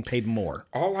actually getting paid more.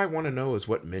 All I want to know is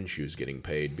what Minshew's getting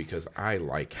paid because I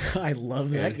like him. I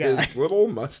love that And guy. his little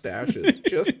mustache is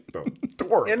just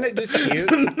adorable. Isn't it just cute?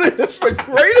 It's the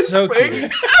greatest So thing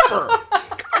cute. ever.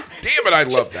 God damn it, I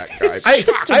love that guy.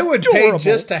 I would pay adorable.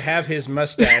 just to have his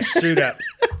mustache suit up.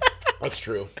 That's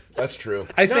true. That's true.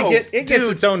 I think it gets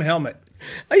its own helmet.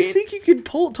 I think you could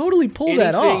totally pull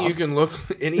that Anything off. you can look,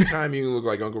 anytime you can look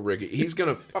like Uncle Ricky, he's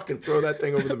gonna fucking throw that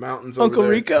thing over the mountains. Uncle over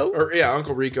there. Rico? Or yeah,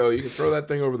 Uncle Rico. You can throw that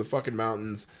thing over the fucking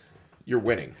mountains. You're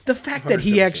winning. The fact that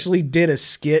he 110%. actually did a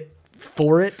skit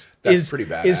for it That's is pretty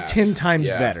badass. is 10 times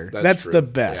Yeah, better. That's true. the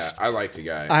best. Yeah, I like the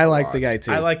guy. I a like lot. the guy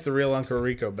too. I like the real Uncle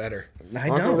Rico better. I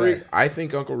Uncle know. Rico. I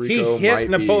think Uncle He Rico hit might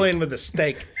Napoleon with a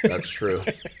steak. be. That's true.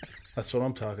 That's what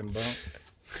I'm talking about.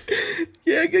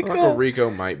 Yeah, good Uncle call. Rico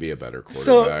might be a better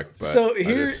So, quarterback. but so I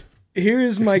here, just-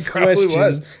 here's my Probably question.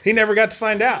 was. He never got to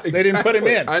find out. They didn't put him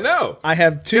in. I know. I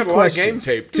have two have a lot of game questions.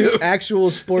 tape, Two too.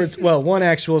 actual sports. Well, one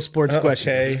actual sports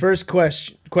question. Okay. First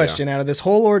question out of this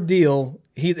whole ordeal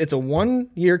It's a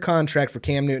 1-year contract for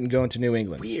Cam Newton going to New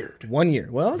England. Weird. 1 year.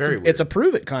 Well, Very it's a weird.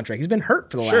 prove it contract. He's been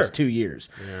hurt for the last 2 years.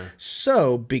 Yeah.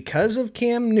 So, because of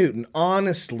Cam Newton,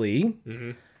 honestly,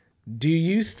 do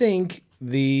you think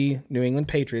the New England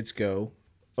Patriots go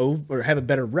over or have a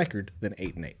better record than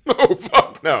 8-8? Oh,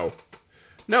 fuck no.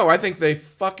 No, I think they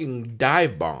fucking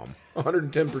dive bomb.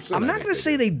 110%. I'm not going to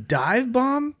say they dive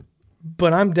bomb,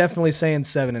 but I'm definitely saying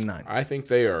 7-9. I think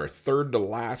they are third to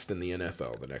last in the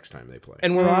NFL the next time they play.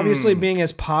 And we're obviously being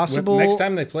as possible. Next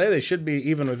time they play, they should be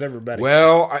even with everybody.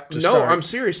 Well, no, start. I'm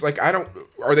serious. Like, I don't.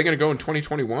 Are they going to go in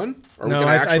 2021? Are we No, going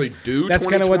to actually do that's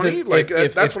 2020? Kinda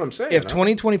what That's what I'm saying. If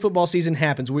 2020 football season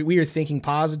happens, we are thinking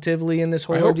positively in this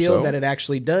whole hope ordeal so. that it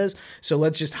actually does. So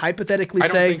let's just hypothetically I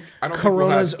don't say think we'll have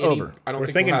Corona's any- over. I don't We're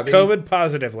think thinking we'll have COVID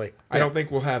positively. I don't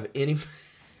think we'll have any.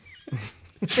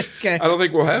 Okay. I don't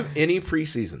think we'll have any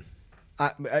preseason.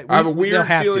 I have a weird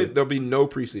feeling there'll be no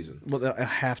preseason. Well, they'll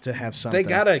have to have something. They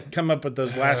got to come up with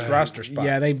those last roster spots.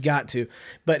 Yeah, they've got to.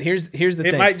 But here's the It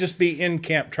thing. might just be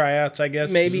in-camp tryouts, I guess.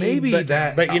 Maybe but-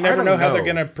 that. But you I never don't know how they're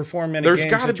going to perform in a There's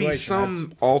game got to be situation.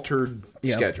 some altered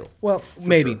Yeah. schedule. Well,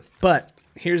 maybe. sure. But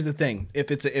here's the thing: if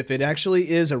it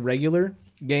actually is a regular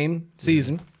game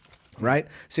season, right?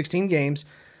 16 games,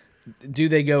 do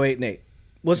they go 8-8?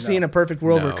 Let's see in a perfect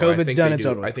world where No, I COVID's think done, they it's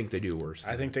do- over. I think they do worse.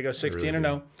 I think they go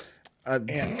 16-0.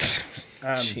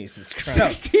 Jesus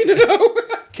Christ.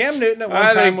 Cam Newton at one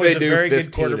I time think was they a do very good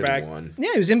 15-1. quarterback.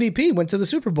 Yeah, he was MVP, went to the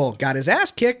Super Bowl, got his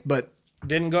ass kicked, but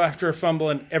Didn't go after a fumble,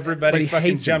 and he everybody fucking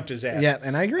hates him. jumped his ass. Yeah,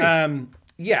 and I agree.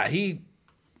 Yeah,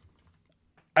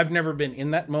 I've never been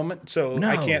in that moment, so No.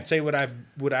 I can't say what I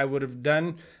would have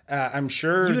done. I'm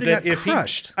sure You would've that got if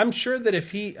crushed. I'm sure that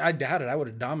if I doubt it, I would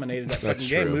have dominated that That's fucking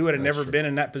game. true. We would have That's never true. been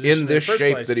in that position In this the first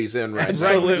shape place. that he's in right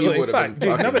Absolutely. now, he would have Fuck, been dude,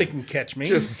 fucking nobody can catch me.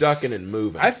 just ducking and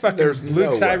moving. I fucking There's blew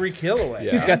no way. Tyreek Hill away.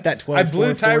 Yeah. He's got that 12. I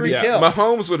blew Tyreek Yeah, Hill.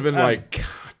 Mahomes would have been like,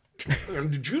 God damn,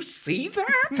 did you see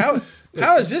that?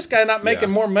 How is this guy not making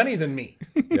Yeah. more money than me?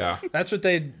 Yeah. That's what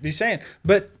they'd be saying.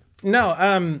 But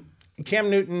no, Cam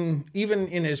Newton, even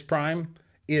in his prime,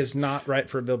 is not right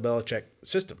for a Bill Belichick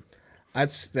system.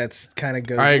 That's kind of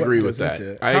goes. I agree goes with that.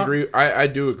 into it. I agree. I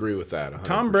do agree with that. 100%.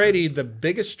 Tom Brady, the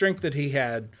biggest strength that he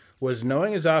had was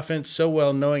knowing his offense so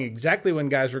well, knowing exactly when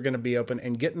guys were going to be open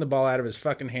and getting the ball out of his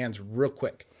fucking hands real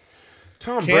quick.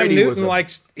 Tom Cam Brady Newton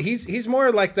was he's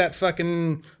more like that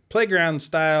fucking playground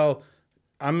style.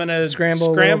 I'm gonna Scramble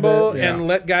a little bit, and yeah.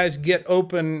 let guys get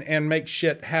open and make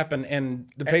shit happen. And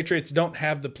the Patriots don't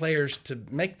have the players to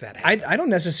make that happen. I don't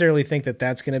necessarily think that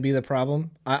that's going to be the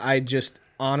problem. I just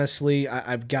honestly,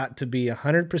 I've got to be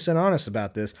 100% honest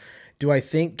about this. Do I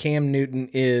think Cam Newton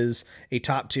is a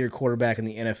top tier quarterback in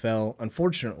the NFL?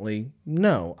 Unfortunately,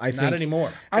 no. I think Not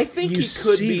anymore. I think You he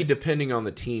could see- be depending on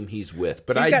the team he's with,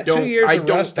 but He's I got 2 don't. years I of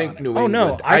don't rust think on it. New Oh England.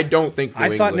 no! I don't think.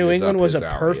 I thought New England was a is up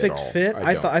his perfect alley at fit.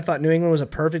 all. I thought New England was a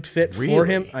perfect fit for Really?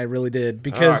 him. I really did I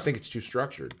because think it's too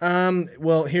structured.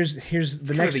 well, here's the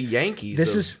kind next. of the Yankees.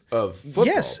 This of, is of football.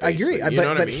 yes, I agree. basically. You know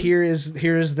what But I mean? here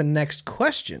is the next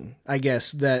question. I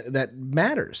guess that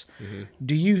matters. Mm-hmm.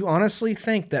 Do you honestly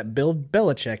think that Bill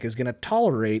Belichick is going to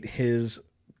tolerate his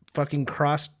fucking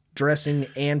cross-dressing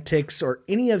antics or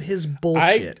any of his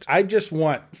bullshit? I just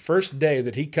want first day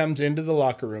that he comes into the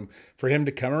locker room for him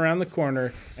to come around the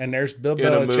corner and there's Bill In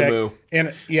a Belichick. muumuu.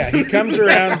 And yeah, he comes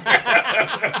around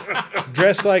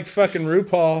dressed like fucking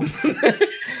RuPaul.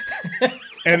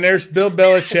 And there's Bill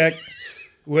Belichick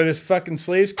with his fucking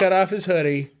sleeves cut off his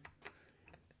hoodie.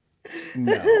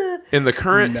 No. In the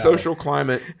current social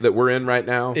climate that we're in right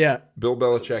now, Yeah. Bill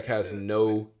Belichick has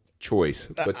no choice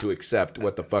but to accept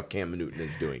what the fuck Cam Newton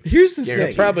is doing. Here's the Guaranteed.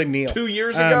 thing. Probably Neil. 2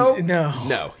 years ago,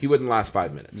 no. he wouldn't last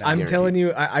 5 minutes. I'm telling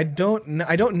you, I don't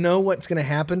know what's going to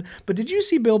happen. But did you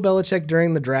see Bill Belichick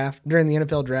during the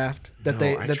NFL draft?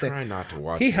 I try not to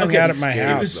watch. He hung Okay, out at my scares It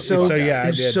house. was the so, fuck out of yeah, it I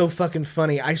was did. so fucking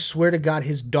funny. I swear to God,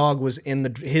 his dog was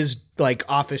in his like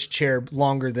office chair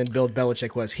longer than Bill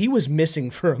Belichick was. He was missing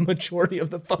for a majority of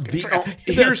the fucking draft.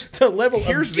 Here's the level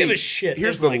here's of the, give a shit.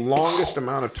 Here's is the like, longest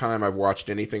amount of time I've watched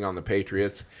anything on the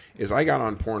Patriots is I got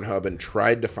on Pornhub and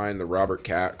tried to find the Robert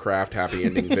Kraft happy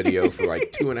ending video for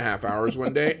like 2.5 hours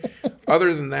one day.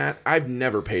 Other than that, I've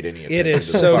never paid any attention. It is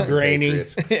to the so fucking grainy.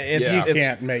 Patriots. It's- You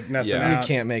can't make nothing Yeah. out. You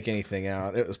can't make anything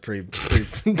out. It was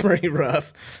pretty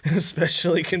rough,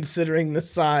 especially considering the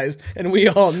size. And we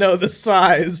all know the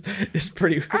size is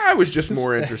pretty. I was just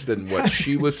more interested in what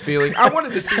she was feeling. I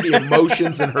wanted to see the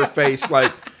emotions in her face,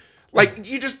 like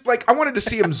you just like I wanted to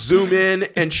see him zoom in,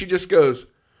 and she just goes,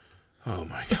 "Oh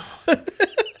my god."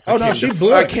 Oh no, she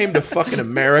blew I it. came to fucking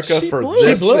America for blew it.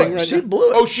 this She blew thing it. right She now. blew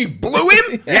it. Oh, she blew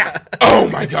him? Yeah. Oh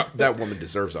my god, that woman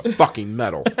deserves a fucking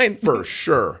medal for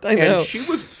sure. I know. And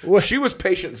she was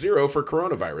patient zero for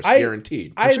coronavirus,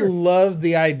 guaranteed. I love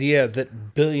the idea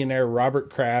that billionaire Robert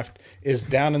Kraft is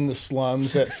down in the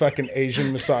slums at fucking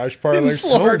Asian massage parlors.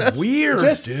 so weird,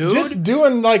 just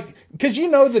doing like, because you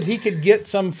know that he could get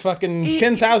some fucking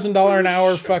 $10,000 an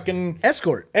hour fucking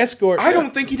Escort. I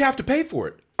don't think he'd have to pay for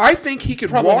it. I think he could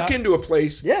Probably walk not. into a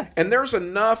place, Yeah. and there's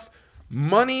enough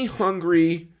money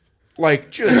hungry, like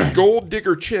just gold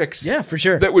digger chicks, Yeah, for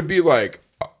sure. that would be like,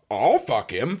 I'll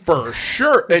fuck him for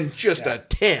sure, and just a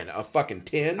fucking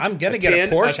 10. I'm gonna a get a 10,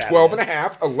 Porsche a out of 12 this. and a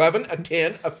half, 11, a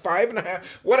 10, a 5 and a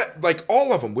half. Like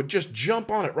all of them would just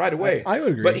jump on it right away. I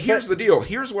would agree. But here's the deal.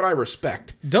 Here's what I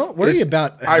respect. Don't worry is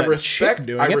about I the respect. chick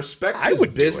doing I it. respect I his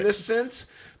would do it. business sense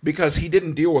because he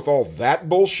didn't deal with all that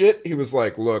bullshit. He was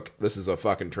like, "Look, this is a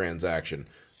fucking transaction.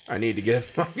 I need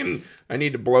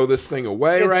to blow this thing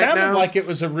away It right sounded now. like it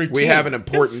was a routine. We have an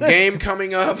important game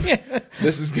coming up.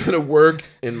 This is gonna work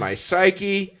in my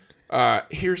psyche."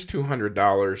 Here's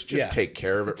 $200. Just take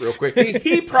care of it real quick.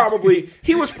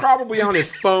 He was probably on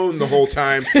his phone the whole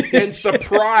time and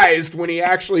surprised when he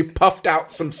actually puffed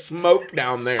out some smoke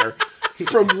down there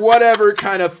from whatever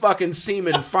kind of fucking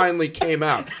semen finally came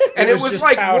out. And it was just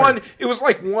like powder.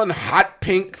 one hot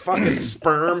pink fucking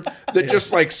sperm that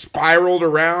just like spiraled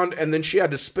around, and then she had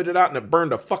to spit it out, and it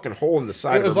burned a fucking hole in the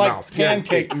side It of was her like mouth.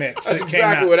 pancake mix. That's that came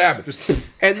exactly out. what happened.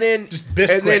 And then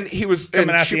Bisquick and then he was coming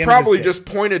and out she the end of his probably dick. just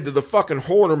pointed to the fucking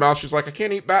hole in her mouth. She's like, I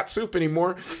can't eat bat soup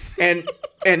anymore.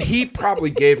 And he probably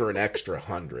gave her an extra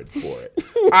 100 for it.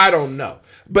 I don't know.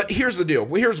 But here's the deal.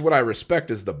 Here's what I respect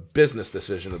is the business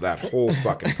decision of that whole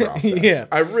fucking process. Yeah.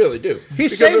 I really do. He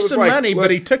Because it saved was some like, money, look,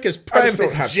 but he took his I just private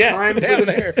don't have jet time for down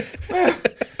this. there.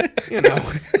 You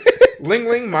know, Ling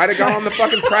Ling might have gone on the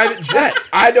fucking private jet.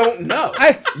 I don't know.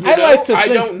 I You like to I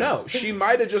think- don't know. She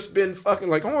might have just been fucking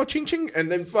like, oh, ching ching,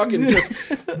 and then fucking just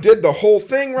did the whole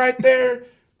thing right there.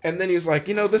 And then he's like,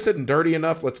 this isn't dirty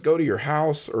enough. Let's go to your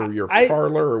house or your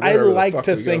parlor or I wherever like the fuck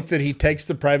to we think go. that he takes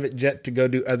the private jet to go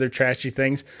do other trashy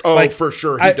things. Oh, Like, for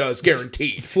sure he does,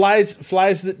 guaranteed.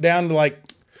 Flies it down to like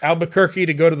Albuquerque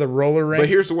to go to the roller rink. But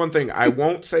here's the one thing. I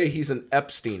won't say he's an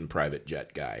Epstein private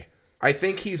jet guy. I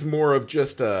think he's more of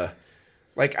just a...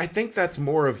 Like, I think that's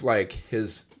more of like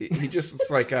his... He just,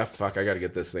 it's like, fuck, I got to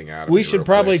get this thing out of we me should real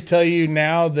probably quick. tell you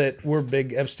now that we're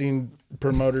big Epstein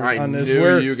promoters I on this.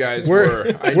 knew you guys we're-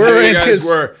 were. I we're knew you in guys his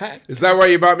were. Is that why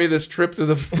you bought me this trip to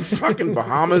the fucking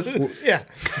Bahamas? Yeah.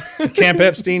 Camp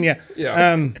Epstein. Yeah.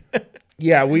 Yeah.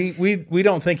 Yeah, we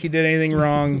don't think he did anything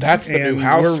wrong. That's the new and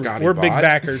house Scotty We're big bought.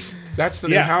 backers. That's the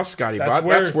new Yeah. house Scotty That's bought.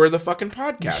 where- That's where the fucking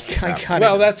podcast is I happening. got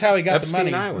Well, it. that's how he got Epstein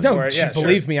the money. Island. No, for it. Yeah,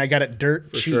 believe sure. me, I got it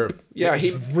dirt cheap. Sure. Yeah, It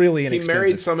he was really he inexpensive.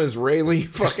 married some Israeli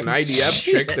fucking IDF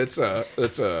chick that's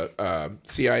a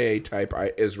CIA type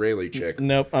Israeli chick.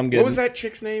 Nope, I'm good. What was that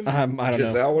chick's name? I don't know.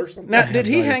 Giselle or something? Now, did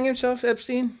he no idea. hang himself,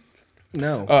 Epstein?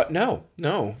 No.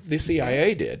 No. The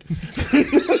CIA did.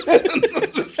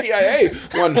 The CIA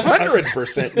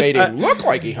 100% made him look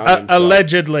like he hung himself.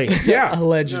 Allegedly. Yeah.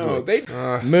 Allegedly. No, they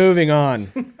Moving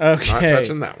on. Okay. not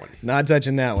touching that one. Not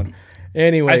touching that one.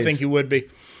 Anyways. I think he would be.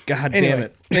 God Anyway. damn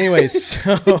it. Anyways,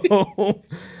 so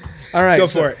all right, Go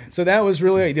so, for it. So that was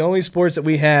really the only sports that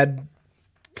we had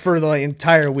for the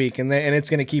entire week, and it's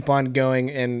going to keep on going.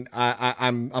 And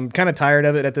I'm kind of tired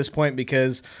of it at this point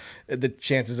because the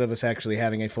chances of us actually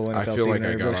having a full NFL I feel season like I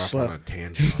are got really off slow. on a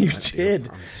tangent. You on that, did.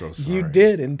 dude. I'm so sorry. You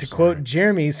did. And to quote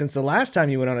Jeremy, since the last time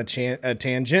you went on a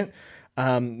tangent,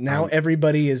 now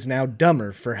everybody is now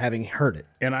dumber for having heard it.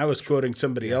 And I was quoting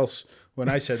somebody else when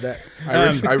I said that.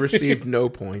 I received no You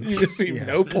points. receive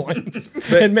no points.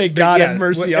 And may God yeah, have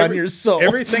mercy well, on your soul.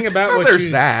 Everything about Well, what there's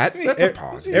you that. That's a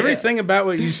positive. Everything about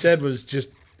what you said was just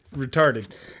retarded.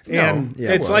 And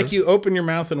yeah, it's it like was. you open your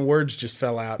mouth and words just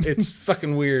fell out. It's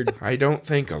fucking weird. I don't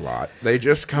think a lot. They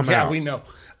just come Yeah, out. we know.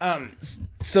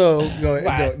 So go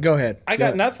ahead. I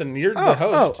got Go. nothing. You're the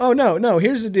host. No.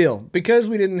 Here's the deal. Because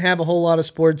we didn't have a whole lot of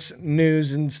sports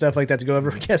news and stuff like that to go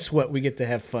over, guess what? We get to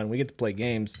have fun. We get to play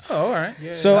games. Oh, all right.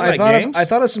 So I like games. I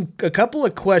thought of a couple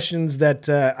of questions that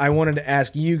I wanted to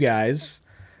ask you guys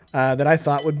that I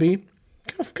thought would be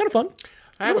kind of fun.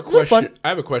 I have a Little fun. question. I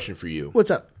have a question for you. What's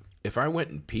up? If I went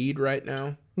and peed right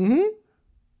now,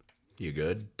 you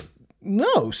good?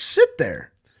 No, sit there.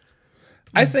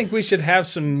 I think we should have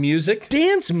some music.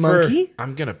 Dance, monkey.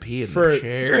 I'm gonna pee in For- the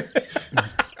chair.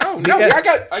 Oh no! I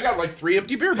got like 3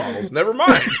 empty beer bottles. Never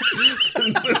mind.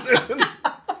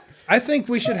 I think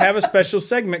we should have a special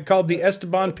segment called the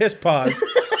Esteban Piss Pause,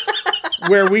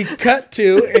 where we cut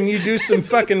to and you do some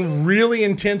fucking really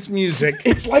intense music.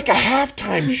 It's like a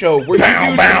halftime show where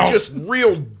you do some just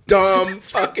real dumb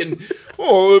fucking.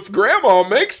 Oh, if Grandma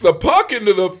makes the puck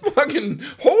into the fucking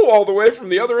hole all the way from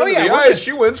the other end of the ice,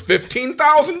 she wins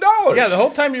 $15,000. Yeah, the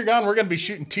whole time you're gone, we're gonna be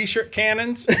shooting T-shirt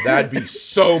cannons. That'd be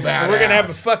so bad. We're gonna have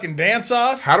a fucking dance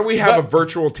off. How do we have a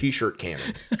virtual T-shirt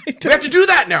cannon? We have to do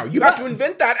that now. You have to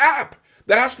invent that app.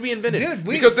 That has to be invented. Dude,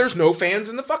 because there's no fans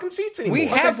in the fucking seats anymore. We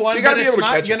have one, you but gotta be it's able to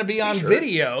not catch going to be on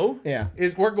video. Yeah.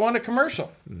 We're going to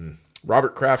commercial.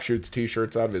 Robert Kraft shoots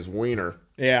T-shirts out of his wiener.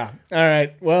 Yeah. All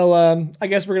right. Well, I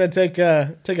guess we're gonna take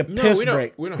a piss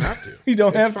break. We don't have to. You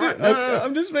don't It's have fine. to. No.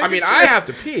 I'm just making. I mean, sure. I have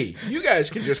to pee. You guys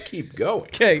can just keep going.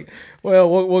 Okay. Well,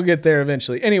 we'll get there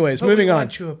eventually. Anyways, moving we on.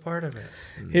 want you a part of it.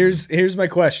 Here's my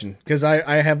question, because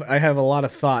I have a lot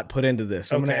of thought put into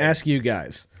this. I'm going to Okay. ask you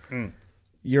guys.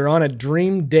 You're on a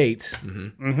dream date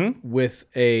with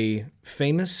a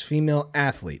famous female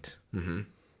athlete.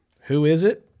 Who is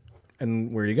it,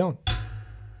 and where are you going?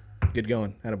 Good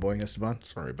going, attaboy, Esteban.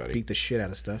 Sorry, buddy. Beat the shit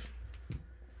out of stuff.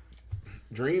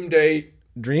 Dream date,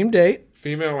 Dream date.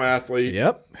 female athlete.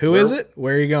 Yep. Who is it?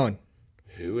 Where are you going?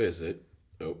 Who is it?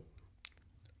 Oh,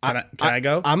 Can I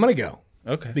go? I'm gonna go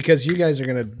Okay. because you guys are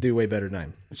gonna do way better than I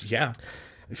am. Yeah.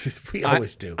 We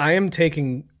always do. I am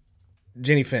taking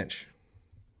Jenny Finch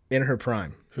in her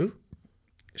prime. Who?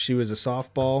 She was a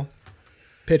softball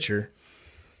pitcher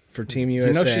for Team USA.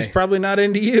 You know she's probably not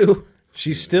into you.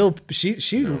 She's still she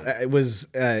was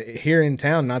here in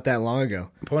town not that long ago.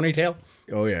 Ponytail?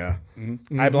 Oh yeah,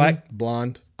 Eye black?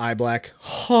 blonde, eye black,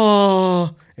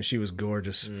 and she was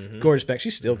gorgeous, gorgeous back.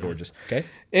 She's still gorgeous. Okay.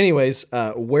 Anyways,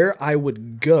 where I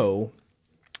would go,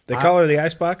 They call her the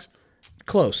icebox?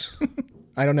 close.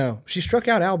 I don't know. She struck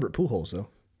out Albert Pujols though,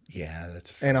 Yeah,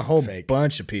 that's and a whole fake.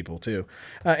 bunch of people too.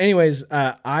 Anyways,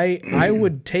 I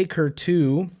would take her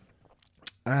to,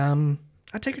 I'd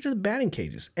take her to the batting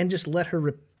cages and just let her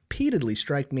repeatedly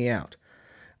strike me out.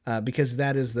 Because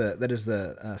that is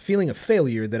the feeling of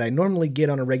failure that I normally get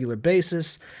on a regular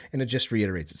basis, and it just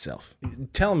reiterates itself.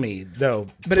 Tell me, though.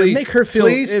 But it'd make her feel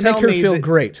great.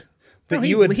 that No,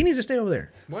 you would. He needs to stay over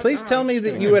there. Please tell me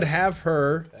that you would have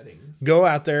her go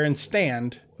out there and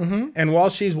stand, and while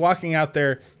she's walking out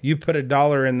there, you put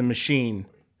 $1 in the machine,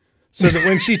 so that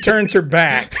when she turns her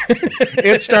back,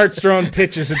 it starts throwing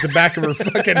pitches at the back of her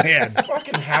fucking head.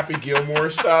 fucking Happy Gilmore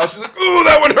style. She's like, "Ooh,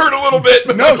 that one hurt a little bit."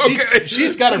 But No, okay.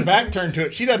 she's got her back turned to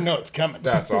it. She doesn't know it's coming.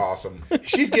 That's awesome.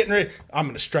 She's getting ready. I'm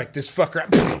going to strike this fucker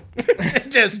up.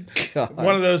 Just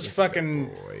one of those fucking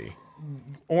Boy.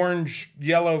 orange,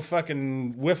 yellow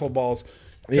fucking wiffle balls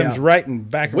comes Yeah. right in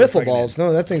back of her Wiffle fucking balls.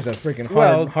 No, that thing's a freaking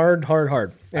Well, hard.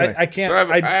 Anyway, head. I can't. So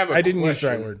I have a I didn't use the question.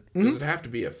 right word. Does it have to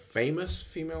be a famous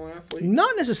female athlete?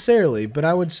 not necessarily, but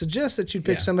I would suggest that you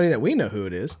pick somebody that we know who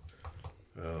it is.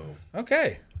 Oh.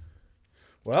 Okay.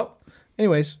 Well,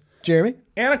 Anyways, Jeremy.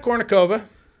 Anna Kournikova.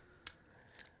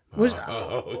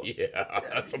 Oh, yeah.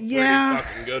 That's a pretty Yeah.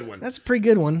 fucking good one. That's a pretty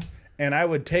good one. And I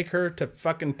would take her to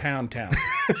fucking Pound Town.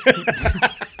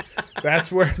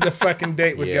 That's where the fucking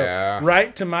date would Yeah. go.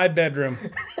 Right to my bedroom.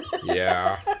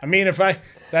 Yeah. I mean,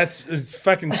 it's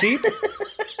fucking cheap.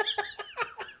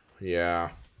 Yeah.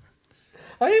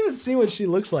 I didn't even see what she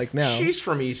looks like now. She's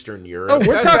from Eastern Europe. Oh,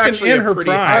 we're That's talking actually in a her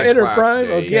pretty prime. high In her class prime?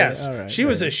 date. Okay. Yes. all right, She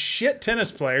was a shit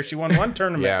tennis player. She won one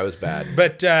tournament. Yeah, it was bad.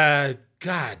 But,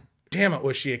 God damn it,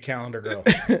 was she a calendar girl.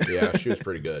 Yeah, she was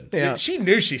pretty good. Yeah. She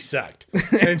knew she sucked.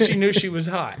 And she knew she was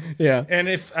hot. Yeah. And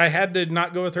if I had to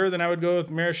not go with her, then I would go with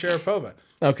Mira Sharapova.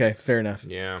 Okay, fair enough.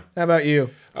 Yeah. How about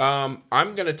you? I'm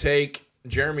going to take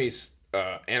Jeremy's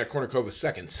Anna Kournikova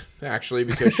seconds, actually,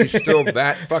 because she's still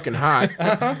that fucking hot.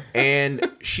 And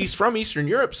she's from Eastern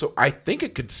Europe, so I think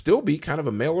it could still be kind of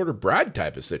a mail order bride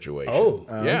type of situation. Oh.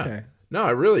 Yeah. okay. No,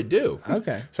 I really do.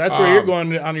 Okay. So that's where you're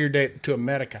going on your date to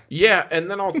America. Yeah, and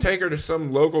then I'll take her to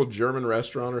some local German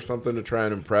restaurant or something to try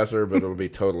and impress her, but it'll be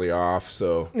totally off,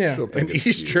 so Yeah. she'll think An it's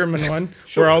East cute. German one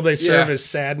where all they serve Yeah. is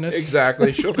sadness.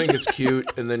 Exactly. She'll think it's cute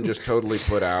and then just totally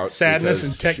put out. Sadness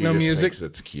because and techno she just music. thinks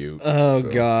it's cute. Oh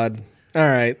God. All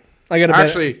right. I got to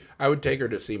Actually, I would take her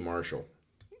to see Marshall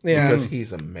yeah. because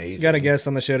he's amazing. Got a guest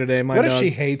on the show today. My What dog. if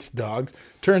she hates dogs?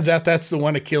 Turns out that's the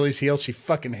one Achilles heel she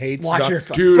fucking hates. Watch dogs.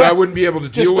 her. Dude, I wouldn't be able to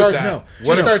deal with start- that. no.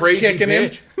 What Just a starts crazy kicking him.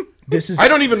 bitch. This is. I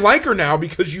don't even like her now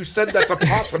because you said that's a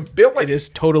possibility. It is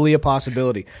totally a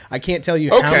possibility. I can't tell you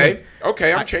how. Okay,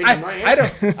 okay, I'm changing my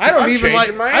answer. I don't I'm even like.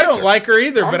 changing my I don't answer. like her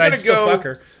either, I'm but gonna I'd still fuck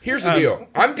her. Here's the deal.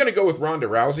 I'm gonna go with Ronda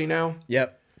Rousey now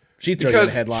Yep. She threw you in a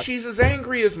because headlock. she's as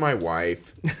angry as my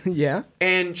wife, Yeah.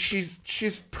 and she's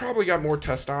probably got more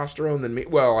testosterone than me.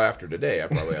 Well, after today, I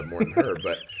probably have more than her,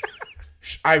 but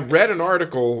I read an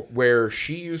article where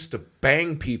she used to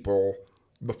bang people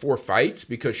before fights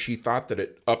because she thought that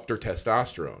it upped her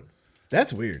testosterone.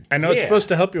 That's weird. I know it's Yeah. supposed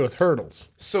to help you with hurdles.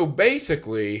 So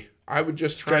basically, I would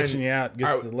just try Stretching you out,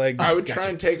 gets the legs. I would try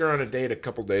and take her on a date a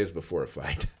couple days before a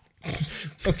fight.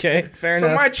 Okay, fair So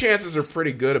enough. my chances are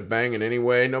pretty good of banging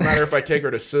anyway, no matter if I take her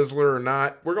to Sizzler or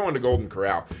not. We're going to Golden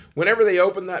Corral. Whenever they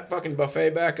open that fucking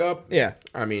buffet back up, Yeah,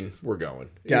 I mean, we're going.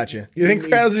 gotcha. You think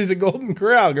Rousey's a Golden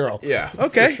Corral girl? Yeah.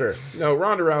 Okay. For sure. No,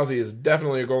 Ronda Rousey is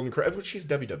definitely a Golden Corral. But she's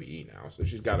WWE now, so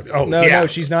she's got to be. Oh, No, Yeah. no,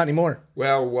 she's not anymore.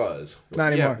 Well, was.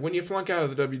 Not Yeah, anymore. when you flunk out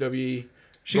of the WWE,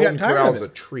 She Golden got tired Corral's of it.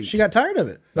 a treat. She got tired of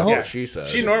it. The whole yeah, she says.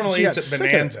 She normally she got eats at sick of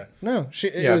it. Bonanza. No,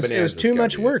 it was Bonanza's too gotta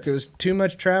much be work. It was too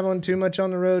much traveling, too much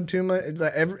on the road, too much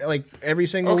every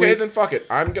single Okay, week. then fuck it.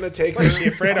 I'm gonna take her. Is she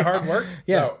afraid of hard work?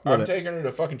 Yeah, No, love I'm it. taking her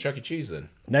to fucking Chuck E. Cheese then.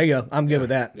 There you go. I'm good with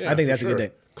that. Yeah, I think for that's a sure. good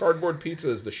date. Cardboard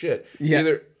pizza is the shit. Yeah.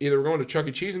 Either we're going to Chuck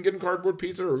E. Cheese and getting cardboard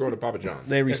pizza, or we're going to Papa John's.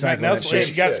 They recycle Nothing that else. shit.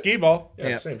 She got Shit. skee ball. yeah,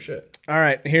 Yeah. same shit. All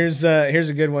right, here's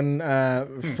a good one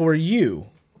for you.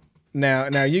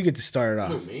 Now you get to start it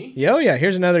off. Who, me? Yeah, oh yeah.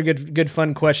 Here's another good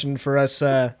fun question for us.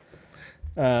 Your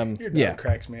dog Yeah.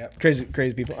 cracks me up. Crazy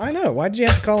people. I know. Why did you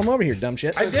have to call him over here, dumb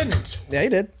shit? I didn't. Yeah, he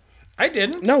did. I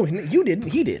didn't. No, you didn't.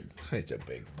 He did. It's a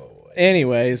big boy.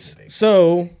 Anyways,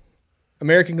 so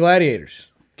American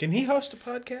Gladiators. Can he host a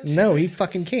podcast? No, he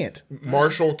fucking can't.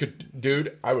 Marshall could,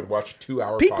 dude. I would watch a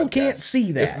 2-hour. People podcast. can't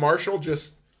see that. If Marshall,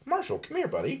 come here,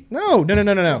 buddy. No. Don't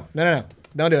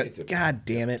do it. God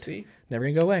damn it. See? Never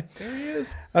gonna go away. There he is.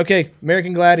 Okay,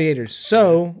 American Gladiators.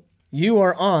 So you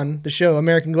are on the show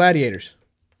American Gladiators.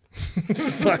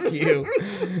 Fuck you.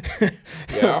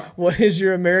 Yeah, What is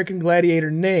your American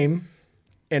Gladiator name,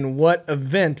 and what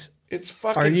event? it's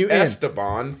fucking Are you in?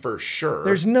 Esteban for sure.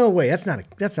 There's no way. That's not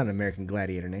an American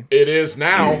Gladiator name. It is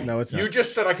now. No, it's not. You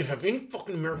just said I could have any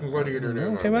fucking American Gladiator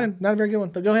name. Okay, fine. Not a very good one,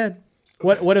 but go ahead.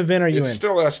 What event are you It's in?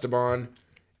 still Esteban,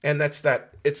 and it's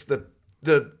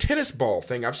the tennis ball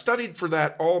thing. I've studied for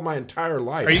that all my entire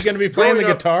life. Are you going to be playing the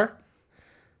Growing up- guitar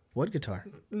What guitar?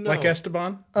 like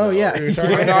Esteban? Oh yeah.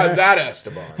 I'm not that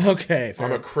Esteban. Okay, fair.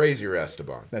 I'm a crazier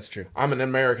Esteban. That's true. I'm an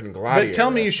American Gladiator. But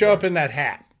tell me you show Esteban. up in that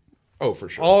hat, Oh, for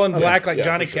sure. all in black like Yeah,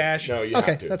 Johnny for sure. Cash. No, you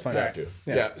Okay, have to. that's fine. You have to.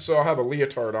 Yeah. Yeah. So I'll have a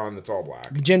leotard on that's all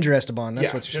black. Ginger Esteban. That's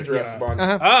Yeah, what you should. Ginger Esteban.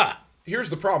 Ah,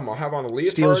 Here's the problem. I'll have on a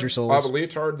leotard. Steals your souls. I'll have a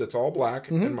leotard that's all black,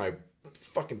 and my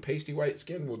fucking pasty white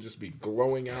skin will just be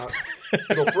glowing out.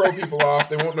 It'll throw people off.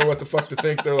 They won't know what the fuck to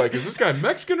think. They're like, is this guy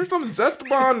Mexican or something? It's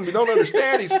Esteban. We don't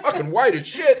understand. He's fucking white as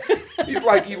shit.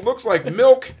 He looks like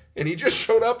milk, and he just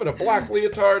showed up in a black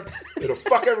leotard. It'll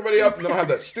fuck everybody up, and they'll have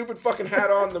that stupid fucking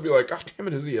hat on. They'll be like, God damn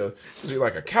it, is he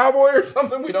like a cowboy or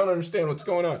something? We don't understand what's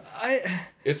going on.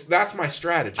 That's my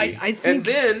strategy. I think-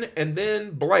 and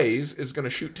then Blaze is gonna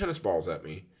shoot tennis balls at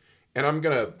me, and I'm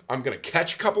gonna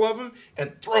catch a couple of them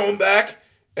and throw them back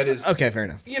at his. Okay, fair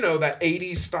enough. You know, that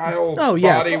 80s style Oh,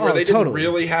 yeah. body where Oh, they didn't totally.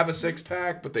 really have a six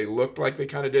pack, but they looked like they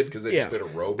kind of did because they Yeah. just did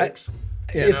aerobics.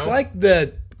 it's know? like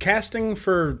the casting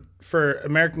for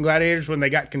American Gladiators when they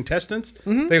got contestants.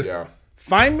 They Yeah.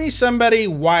 find me somebody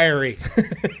wiry.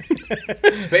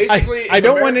 Basically, I if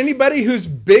don't want anybody who's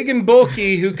big and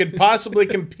bulky who could possibly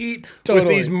compete with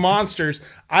Totally. these monsters.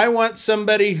 I want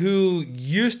somebody who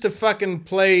used to fucking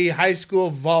play high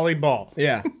school volleyball.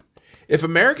 Yeah. If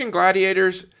American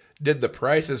Gladiators did the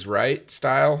Price is Right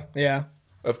style Yeah.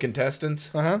 of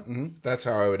contestants, that's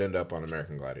how I would end up on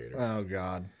American Gladiators. Oh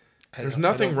God. There's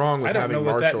nothing wrong with I don't having know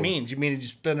what Marshall. that means. You mean you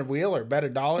spin a wheel or bet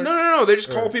 $1? No. They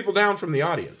just call people down from the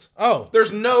audience. Oh.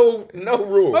 There's no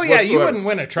rules. Oh, yeah, you whatsoever. wouldn't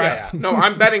win a Yeah. tryout. No,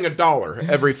 I'm betting $1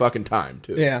 every fucking time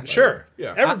too. Yeah. Sure.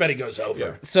 Yeah. Everybody goes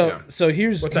over. Yeah. So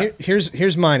here's that?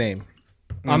 here's my name.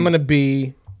 I'm gonna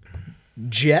be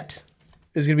Jet.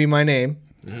 Is gonna be my name.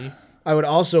 I would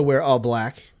also wear all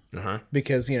black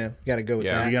because got to go with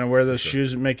Yeah. that. You gonna wear those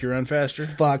shoes that make you run faster?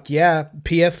 Fuck yeah.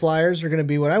 PF flyers are gonna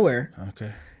be what I wear,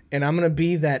 Okay. and I'm gonna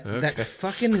be that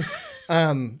fucking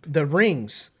the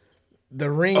rings. The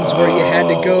rings where you had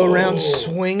to go around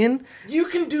swinging. You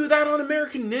can do that on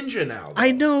American Ninja now.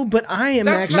 I know, but I am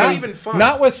That's actually not even fun.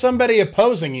 Not with somebody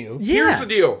opposing you. Here's the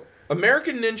deal.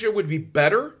 American Ninja would be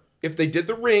better if they did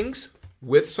the rings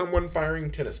with someone firing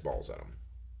tennis balls at them.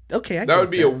 Okay, I That would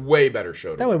be a way better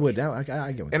show. that would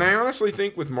I get with And that. I honestly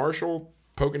think with Marshall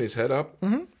poking his head up,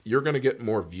 you're going to get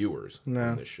more viewers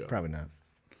on this show. Probably not.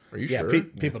 Are you Yeah, sure?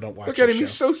 people don't watch Look at this him.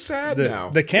 He's show. so sad now.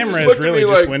 The He camera just is looked at really me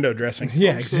just like, window dressing.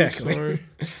 Yeah, "So exactly. sorry."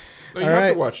 No, you All have right.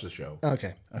 to watch the show.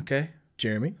 Okay, Okay.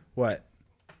 Jeremy, What?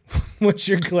 What's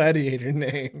your gladiator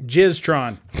name?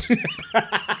 Jizztron.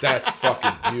 That's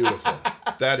fucking beautiful.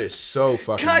 That is so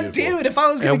fucking God beautiful. damn it! If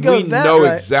I was gonna And go we that know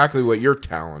right. exactly what your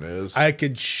talent is. I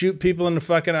could shoot people in the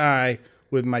fucking eye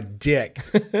with my dick.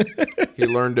 He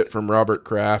learned it from Robert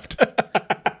Kraft.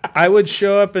 I would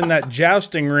show up in that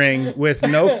jousting ring with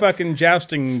no fucking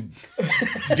jousting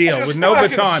deal, with no Fucking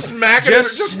baton. Smacking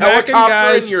Just just smacking helicopter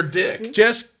guys. in your dick.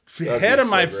 Just That'd head be of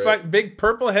my so great. big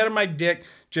purple head of my dick,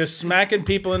 just smacking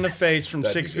people in the face from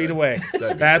That'd 6 be feet good. away. That'd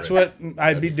be That's great. what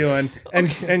I'd be doing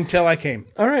until I came.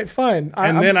 All right, fine.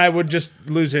 And then I would just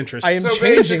lose interest. I am So changing.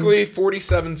 basically,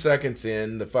 47 seconds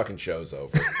in, the fucking show's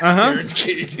over.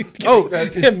 oh,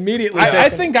 Immediately. I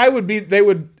think I would be. They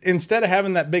would, instead of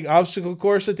having that big obstacle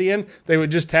course at the end, they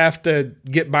would just have to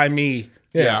get by me.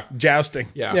 Yeah. Jousting.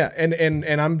 Yeah. Yeah,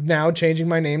 and I'm now changing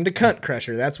my name to Cunt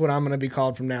Crusher. That's what I'm going to be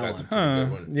called from now That's a on. pretty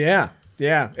good one.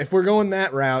 Yeah. If we're going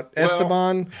that route,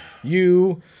 Esteban,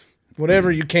 you,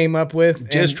 whatever you came up with, and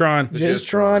Jizztron.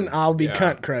 Jizztron, I'll be Yeah.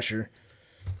 Cunt Crusher.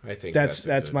 I think That's a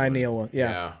good my one. Neil.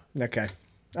 Yeah. Okay.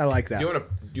 I like that. Do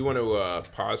you want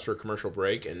to pause for a commercial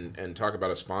break and talk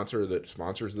about a sponsor that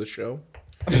sponsors this show?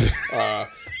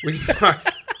 We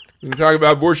can talk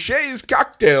about Vorshay's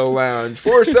Cocktail Lounge,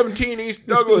 417 East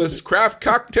Douglas, craft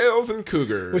cocktails and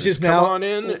cougars. Which is Come now- on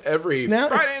in every now-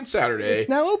 Friday and Saturday. It's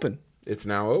now open. It's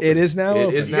now open. It is now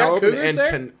open. It is You now got open. cougars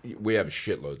And there? we have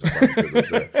shitloads of fucking cougars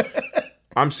there.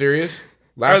 I'm serious.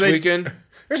 Last they- weekend.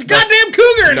 There's a goddamn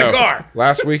cougar in the car.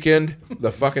 Last weekend,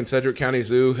 the fucking Sedgwick County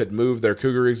Zoo had moved their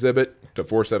cougar exhibit to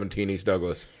 417 East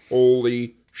Douglas.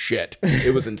 Holy shit.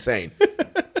 It was insane.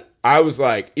 I was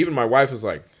like, even my wife was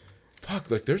like,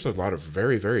 fuck, like there's a lot of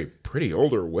very, very pretty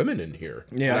older women in here.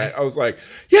 Yeah. And I was like,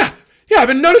 yeah, I've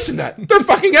been noticing that. They're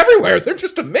fucking everywhere. They're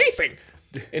just amazing.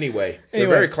 Anyway, they're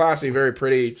very classy, very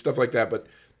pretty, stuff like that, but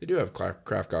they do have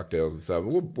craft cocktails and stuff.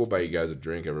 We'll buy you guys a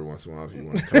drink every once in a while if you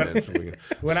want to come in so we can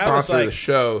When I was sponsor the like-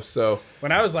 show. So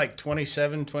When I was like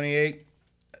 27, 28,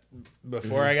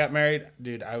 before I got married,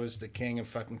 dude, I was the king of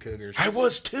fucking cougars. I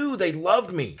was too. They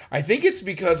loved me. I think it's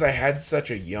because I had such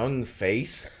a young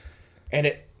face, and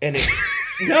it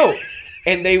no,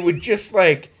 and they would just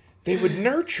like they would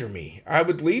nurture me. I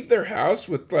would leave their house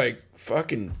with like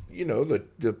fucking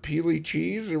the peely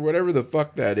cheese or whatever the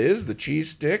fuck that is, the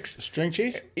cheese sticks. String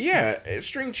cheese? Yeah,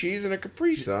 string cheese and a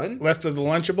Capri Sun. Left with the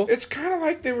Lunchable? It's kind of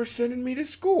like they were sending me to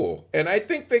school, and I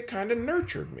think they kind of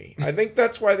nurtured me. I think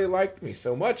that's why they liked me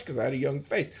so much, because I had a young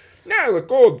face. Now I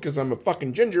look old because I'm a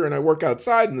fucking ginger and I work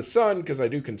outside in the sun because I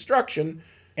do construction.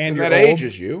 And that you're old?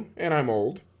 ages you, and I'm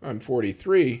old. I'm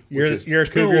 43. You're which is a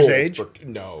too cougar's old age?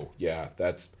 no, yeah,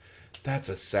 that's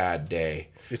a sad day.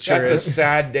 It sure That's is. a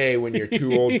sad day when you're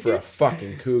too old for a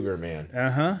fucking cougar, man.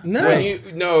 Uh-huh.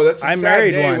 No. That's a I sad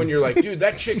married day one. when you're like, dude,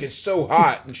 that chick is so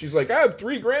hot, and she's like, I have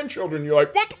 3 grandchildren. You're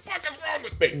like, what the fuck is wrong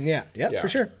with me? Yeah, for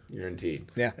sure. You're indeed.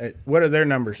 Yeah. What are their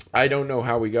numbers? I don't know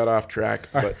how we got off track,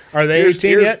 but are they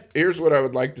 18 yet? Here's what I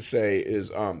would like to say is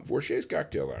Vorshay's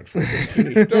Cocktail Lounge.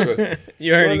 You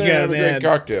You already got have a great that.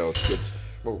 cocktail. It's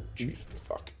oh, jeez,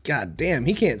 fuck. God damn,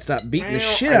 he can't stop beating the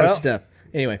Well, shit out of well- stuff.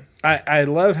 Anyway. I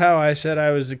love how I said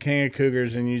I was the king of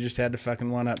cougars and you just had to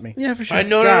fucking one-up me. Yeah, for sure.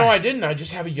 No, I didn't. I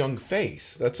just have a young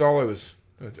face. That's all I was.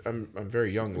 I'm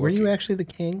very young. Were you actually the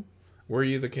king? Were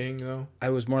you the king though? I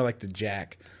was more like the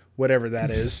jack, whatever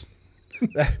that is.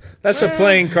 That's a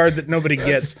playing card that nobody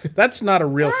gets. That's not a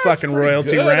real fucking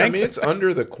royalty Good. rank. I mean, it's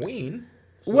under the queen.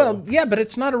 Well, yeah, but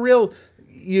it's not a real.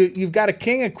 You've got a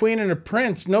king, a queen, and a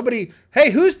prince. Nobody.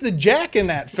 Hey, who's the jack in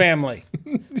that family?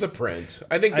 The prince.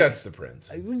 I think that's the prince.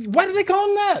 Why do they call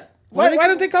him that? Why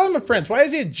don't they call him a prince? Why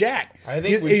is he a jack? I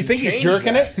think we you should think he's change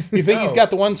jerking that. it? You think he's No. got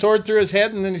the one sword through his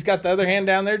head and then he's got the other hand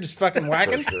down there just fucking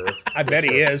whacking? sure. I bet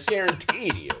he is.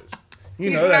 Guaranteed he is. You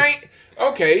He's know that's-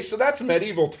 Okay, so that's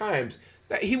medieval times.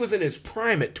 That he was in his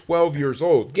prime at 12 years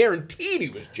old. Guaranteed he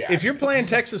was jack. If you're playing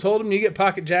Texas Hold'em, you get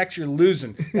pocket jacks, you're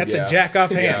losing. That's Yeah. a jack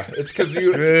off hand. Yeah, it's because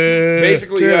you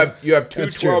basically you have two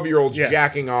That's true. 12-year-olds Yeah.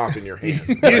 jacking off in your hand.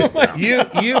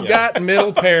 You've got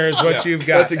middle pairs, what you've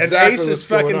got. That's exactly An ace is what's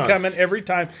going fucking on. coming every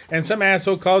time. And some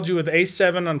asshole called you with ace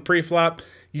 7 on pre-flop.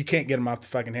 You can't get him off the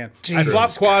fucking hand. I Jesus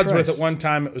flopped quads with Christ. it one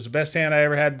time. It was the best hand I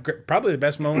ever had. Probably the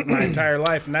best moment in my entire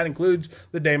life. And that includes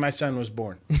the day my son was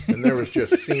born. And there was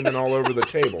just semen all over the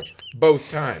table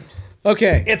both times.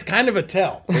 Okay. It's kind of a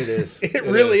tell. It is. It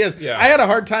really is. Yeah. I had a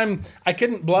hard time. I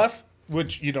couldn't bluff,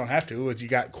 which you don't have to, as you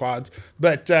got quads.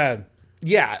 But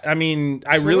yeah, I mean,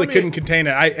 I really let me- couldn't contain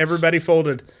it. Everybody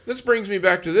folded. This brings me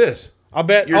back to this. I'll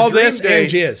bet Your all dream this date- and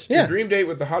jizz. Yeah. Your dream date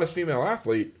with the hottest female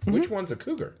athlete. Which one's a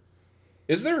cougar?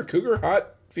 Is there a cougar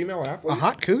hot female athlete? A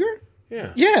hot cougar?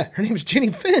 Yeah. Yeah, her name's Jenny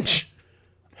Finch.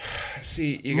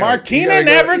 See, Martina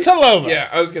Navratilova. Yeah,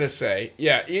 I was gonna say.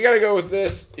 Yeah, you gotta go with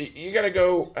this. You gotta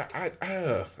go.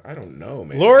 I don't know,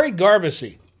 man. Lori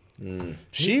Garbisi.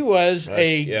 She was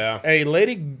yeah. a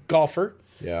lady golfer.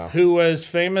 Yeah. Who was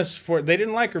famous for? They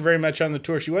didn't like her very much on the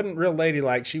tour. She wasn't real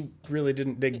ladylike. She really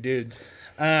didn't dig dudes.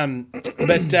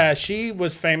 But she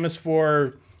was famous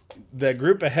for the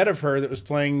group ahead of her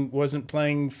that wasn't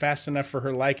playing fast enough for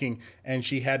her liking, and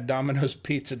she had Domino's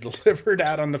pizza delivered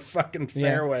out on the fucking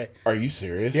fairway. Are you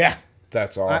serious? Yeah.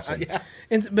 That's awesome.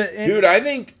 Dude, I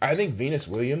think Venus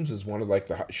Williams is one of like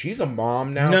she's a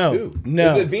mom now too.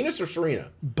 No. Is it Venus or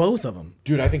Serena? Both of them.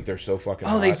 Dude, I think they're so fucking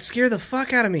hot. They scare the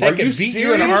fuck out of me. They could beat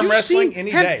you in arm wrestling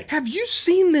any day. Have you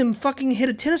seen them fucking hit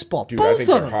a tennis ball? Dude, both I think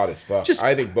of they're them. hot as fuck. Just-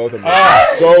 I think both of them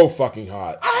are so fucking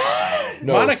hot.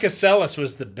 No, Monica Seles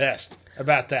was the best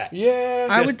about that. yeah.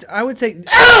 I would say.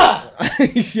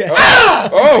 Yeah.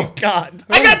 Oh, God.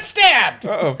 I got stabbed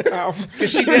oh, ow.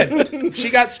 because she did. She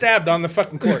got stabbed on the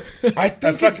fucking court. I A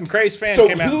think fucking crazy fan so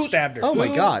came out and who's- stabbed her. Oh my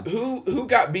God. Who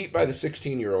got beat by the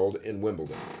 16-year-old in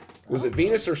Wimbledon? Was it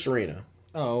Venus or Serena?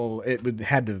 Oh,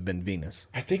 had to have been Venus.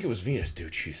 I think it was Venus.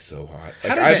 Dude, she's so hot. How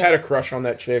Like, did I've they- had a crush on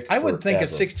that chick. I would think a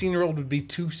forever. 16-year-old would be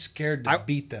too scared to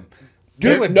beat them.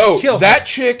 They Dude, would no, kill that her.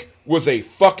 chick was a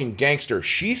fucking gangster.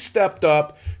 She stepped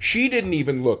up. She didn't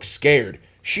even look scared.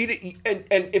 She did,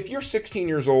 and if you're 16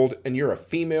 years old and you're a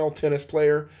female tennis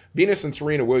player, Venus and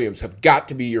Serena Williams have got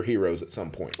to be your heroes at some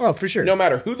point. Oh, for sure. No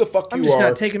matter who the fuck I'm you just are,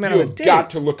 not taking them out you on a have date. got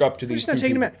to look up to I'm these just two not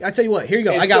taking people. them out. I tell you what. Here you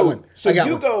go. And I got one. So I got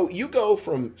you one. you go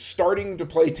from starting to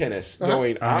play tennis,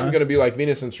 going, I'm going to be like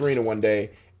Venus and Serena one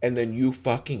day, and then you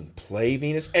fucking play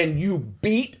Venus and you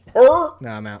beat her. No,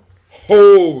 I'm out.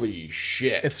 Holy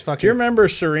shit! It's fucking. Do you remember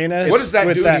Serena? What does that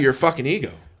with do to your fucking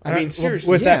ego? I mean, seriously.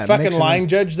 with Yeah, that it fucking makes him- line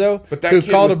judge though? But that who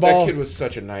kid, called was, a ball? that kid was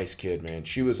such a nice kid, man.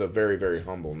 She was a very, very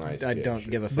humble, nice I kid. don't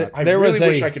give a fuck. I There really was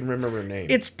wish a- I could remember her name.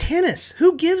 It's tennis.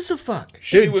 Who gives a fuck?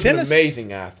 She Dude, was tennis- an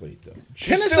amazing athlete, though.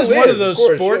 She Tennis still is one of those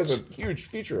course. sports- She has a huge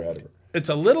future ahead of her. It's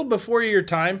a little before your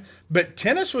time, but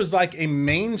tennis was like a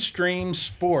mainstream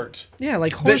sport. Yeah,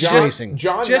 like horse just- racing.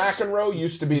 John Just- McEnroe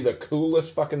used to be the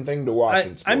coolest fucking thing to watch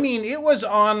in sports. I mean, it was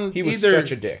on He was either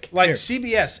such a dick. like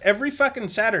CBS every fucking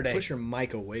Saturday. Push your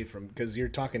mic away from because you're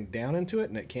talking down into it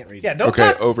and it can't reach. Yeah, it. don't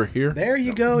talk. over here. There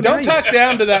you go. Don't now talk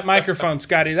down to that microphone,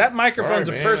 Scotty. That microphone's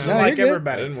Sorry, a man. person No, like you're good. I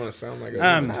everybody. didn't want to sound like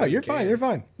No, you're fine. You're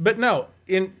fine. But no,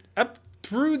 in up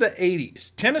through the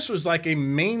 80s, tennis was like a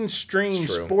mainstream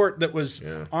It's true. sport that was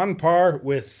Yeah. on par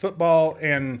with football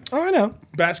and Oh, I know.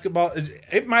 basketball.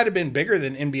 It might have been bigger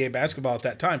than NBA basketball at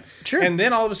that time. Sure. And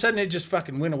then all of a sudden it just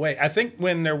fucking went away. I think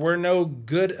when there were no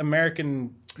good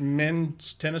American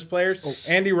men's tennis players,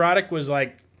 Andy Roddick was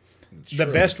like the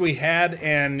best we had,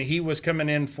 and he was coming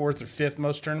in 4th or 5th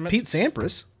most tournaments. Pete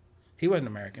Sampras. He wasn't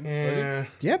American, was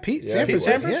Yeah, Pete Yeah, Sampras. he was.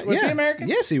 Sampras? Was he American?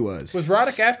 Yes, he was. he? Was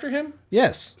Roddick after him?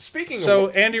 Yes. Speaking So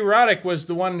of, Andy Roddick was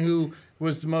the one who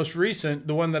was the most recent,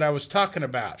 the one that I was talking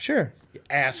about. Sure.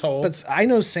 Asshole. But I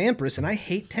know Sampras and I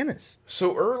hate tennis.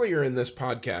 so earlier in this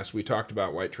podcast, we talked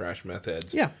about white trash meth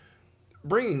heads. Yeah.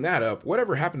 Bringing that up,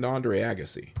 whatever happened to Andre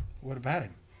Agassi? what about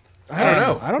him? I don't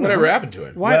know. I don't know. Whatever happened to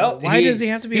him? Why? Well, why he- does he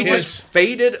have to be? He a just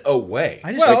faded away.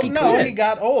 I just Well, think he no, quit. he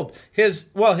got old. His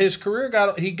career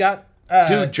got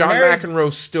Dude, John married-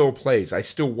 McEnroe still plays. I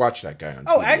still watch that guy on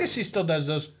Oh, TV. Agassi still does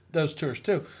those tours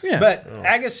too. Yeah. But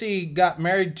Agassi got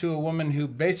married to a woman who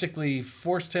basically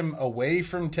forced him away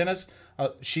from tennis.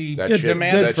 She That shit,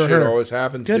 demanded that for shit her. always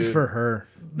happens, Good dude. for her.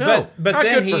 No, but not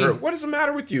then good for he- her. What is the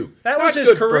matter with you? that Not was his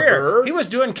good for career. her. He was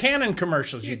doing Canon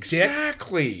commercials. You dick.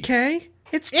 Exactly. Okay.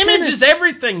 It's Image tennis. is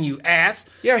everything, you ass.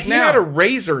 Yeah, he Now- had a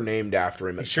razor named after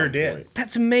him. At sure some did. point.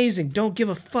 That's amazing. Don't give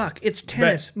a fuck. It's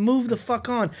tennis. Move the fuck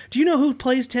on. Do you know who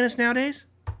plays tennis nowadays?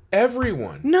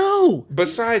 Everyone No.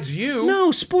 besides you.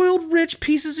 No. Spoiled rich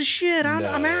pieces of shit.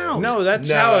 I'm out. No,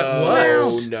 that's how it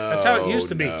was. No, That's how it used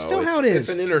to be. no. Still how It's- it It's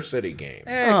is. an inner city game.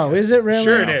 Oh, is it really?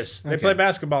 Sure it is. They play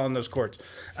basketball in those courts.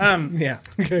 Yeah.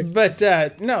 Okay. But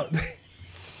no.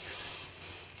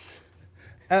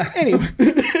 Anyway.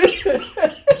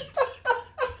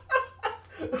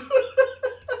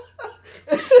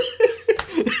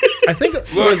 I think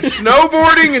Look,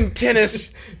 snowboarding and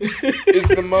tennis is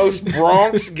the most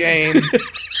Bronx game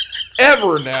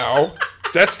ever now.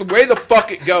 That's the way the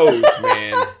fuck it goes,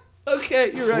 man. Okay,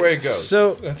 you're That's the way it goes.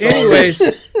 so. That's all. Anyways,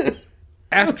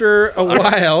 after a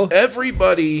while,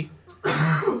 Everybody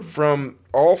from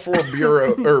all four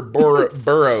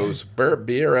boroughs,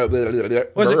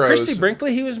 was it Christy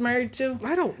Brinkley he was married to?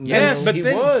 I don't know. Yes, But he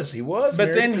then- was. He was. But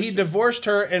married then to he Christy- divorced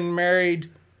her and married,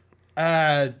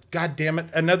 God damn it,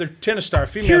 another tennis star,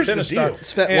 female Here's the tennis deal.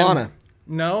 star. Svetlana. And-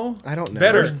 no, I don't know.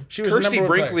 Better. She was the Kirsty number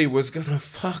one Brinkley player. was gonna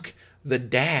fuck the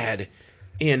dad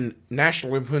in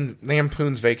National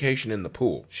Lampoon's Vacation in the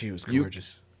Pool. She was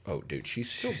gorgeous. Oh, dude, she's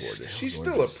still gorgeous. She's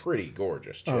still a pretty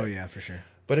gorgeous chick. Oh yeah, for sure.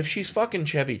 But if she's fucking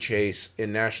Chevy Chase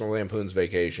in National Lampoon's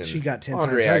Vacation, She got 10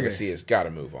 Andre times uglier. Agassi has got to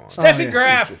move on. Steffi yeah.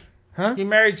 Graf. Huh? He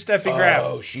married Steffi Graf.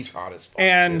 Oh, she's hot as fuck.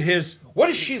 And too. his What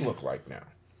does she look like now?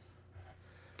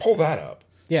 Pull that up.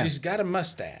 Yeah, she's got a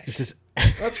mustache. this is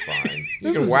That's fine.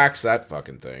 You can wax that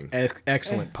fucking thing.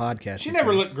 excellent podcast. She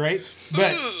never looked great,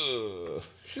 but Ugh,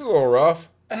 she's a little rough.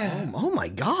 Oh my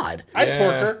god! I'd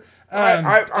pork her.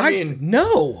 I mean,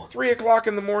 No. 3 o'clock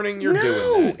in the morning, you're No,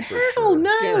 doing that. For hell sure.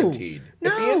 no. Guaranteed.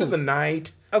 At the end No. of the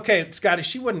night, Okay, Scotty,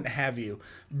 she wouldn't have you,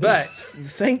 but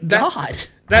Thank God.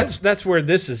 that's where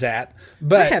this is at.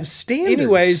 But I have standards,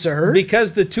 anyways, sir.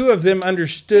 because the two of them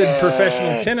understood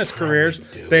professional tennis careers,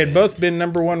 they had both been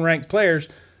number one ranked players.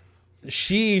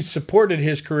 She supported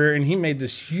his career, and he made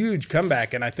this huge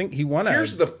comeback. And I think he won.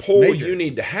 here's the poll major. you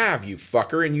need to have, you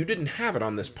fucker, and you didn't have it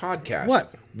on this podcast.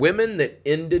 What? Women that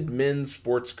ended men's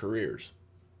sports careers.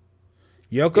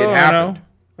 Yoko It Ono. happened.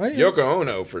 Oh, yeah. Yoko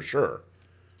Ono, for sure.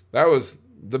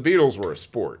 The Beatles were a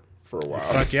sport for a while.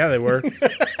 Fuck yeah, they were. Here's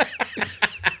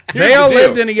They all the deal.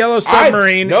 lived in a yellow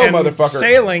submarine. No, and motherfucker.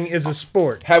 sailing is a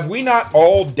sport. Have we not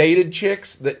all dated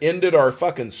chicks that ended our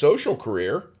fucking social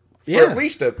career for Yeah. at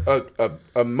least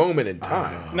a moment in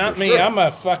time? Not For me. sure. I'm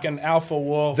a fucking alpha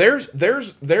wolf. There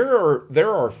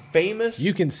are famous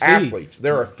You can see. athletes.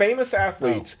 There are famous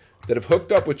athletes that have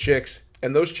hooked up with chicks,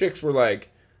 and those chicks were like,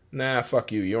 "Nah,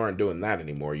 fuck you. You aren't doing that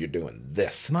anymore. You're doing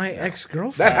this." My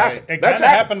ex-girlfriend. That happened. It That's kind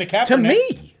of happened to Kaepernick. To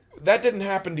me. That didn't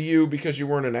happen to you because you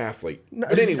weren't an athlete.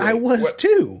 But anyway, I was what-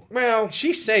 too. Well,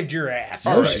 She saved your ass.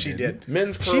 all That's right. what she did.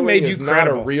 Men's She curling made you is not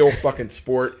credible. a real fucking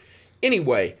sport.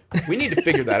 Anyway, we need to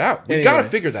figure that out. We Anyway. got to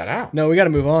figure that out. No, we got to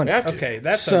move on. We have to. Okay,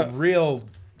 that's So-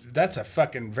 that's a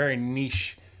fucking very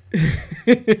niche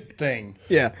thing.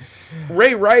 Yeah.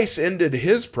 Ray Rice ended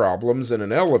his problems in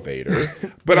an elevator,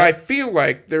 but I feel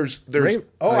like there's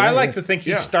Oh, I like to think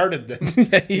he Yeah. started them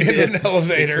in an could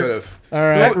elevator. have. All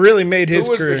right. That really made his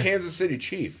Who was career. the Kansas City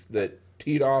Chief that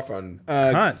teed off on?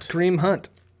 Hunt. Kareem Hunt.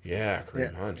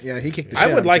 Kareem Hunt. Yeah, he kicked the shit I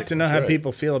out would of like chick. to know how right.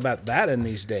 people feel about that in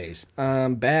these days.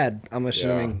 Bad, I'm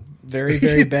assuming. Very,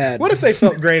 very bad. What if they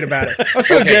felt great about it? I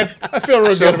feel good. I feel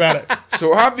real good about it.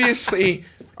 So obviously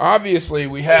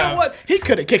we have. What? He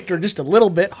could have kicked her just a little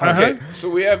bit harder. Okay, so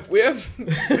we have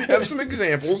some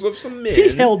examples of some men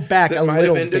He held back that a might have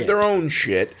little ended bit. their own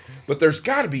shit, but there's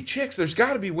got to be chicks. There's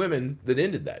got to be women that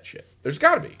ended that shit. There's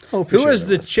got to be. Oh, for Who sure is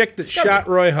there the chick that shot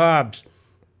Roy Hobbs?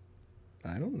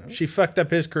 I don't know. She fucked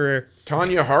up his career.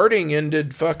 Tanya Harding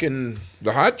ended fucking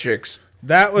the hot chicks.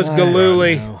 That was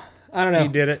Galooly. I don't know. He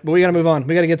did it. But we got to move on.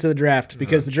 We got to get to the draft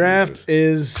because the draft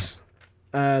is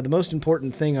the most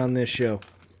important thing on this show.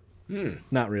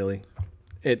 Not really.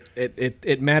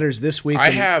 It matters this week. I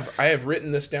and have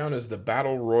written this down as the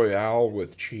battle royale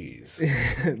with cheese.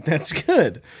 That's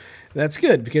good. That's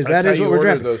good because That's that is how what you we're order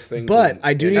drafting. those things But in-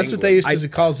 I do in need. That's what they used to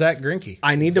call Zach Greinke.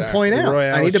 I need to Exactly. point The out.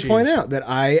 Royale I need to point cheese. out that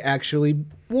I actually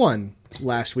won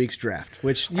last week's draft,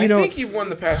 which I think you've won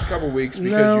the past couple weeks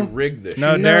because No. you rigged this.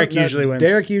 No, shit. Derek usually wins.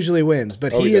 Derek usually wins,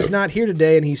 but Oh, he he is does? not here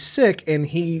today, and he's sick, and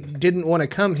he didn't want to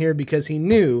come here because he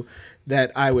knew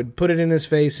that I would put it in his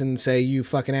face and say, "You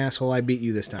fucking asshole, I beat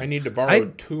you this time." I need to borrow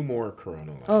 2 more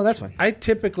Corona Lights. Oh, that's fine. I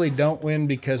typically don't win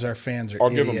because our fans are I'll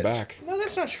idiots. give them back. No,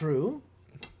 that's not true.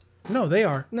 No, they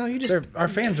are. No, you just- Our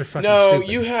fans are fucking No, stupid.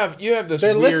 you have this.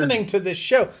 They're weird, listening to this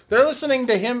show. They're listening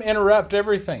to him interrupt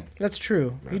everything. That's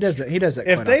true. He does that. He does that.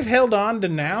 If quite they've often. held on to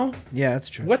now, yeah, that's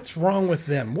true. what's wrong with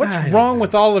them? I What's don't wrong know.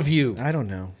 with all of you? I don't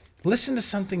know. Listen to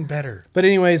something better. But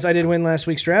anyways, I did win last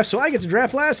week's draft, so I get to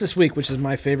draft last this week, which is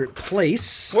my favorite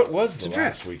place. What was the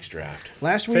last week's draft?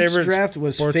 Last week's Favorite draft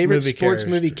was sports favorite movie sports characters.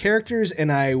 movie characters,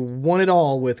 and I won it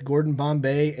all with Gordon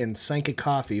Bombay and Sanka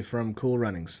Coffee from Cool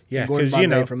Runnings. Yeah, And Gordon 'cause you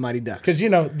Bombay know- from Mighty Ducks. Because,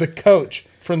 the coach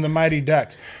from the Mighty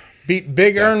Ducks beat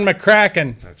Big Ern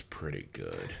McCracken. That's pretty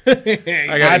good.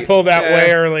 I pulled out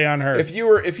way early on her. If you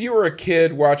were a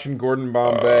kid watching Gordon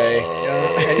Bombay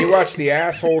and you watched the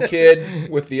asshole kid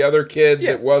with the other kid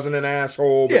that wasn't an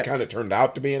asshole but Yeah. kind of turned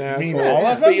out to be an asshole, mean all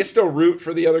of but them? you still root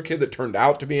for the other kid that turned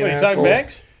out to be an Wait, you asshole. talking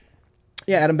Banks?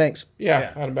 Yeah, Adam Banks.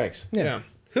 Yeah, Adam Banks. Yeah.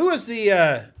 Who was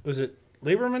the, was it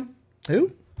Lieberman?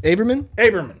 Who? Aberman?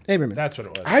 Aberman. That's what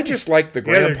it was. I just like the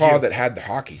other grandpa Jew. that had the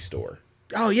hockey store.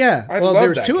 Oh yeah. I well, love there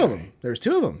was that two of guy. them. There was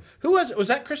two of them. Who was it? Was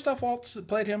that Christoph Waltz that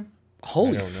played him?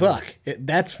 Holy fuck!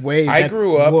 That's way. I that-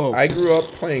 grew up Whoa. I grew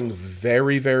up playing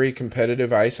very, very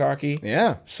competitive ice hockey.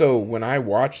 Yeah. So when I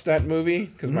watched that movie,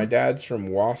 because Mm-hmm. my dad's from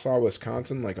Wausau,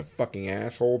 Wisconsin, like a fucking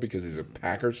asshole because he's a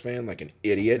Packers fan, like an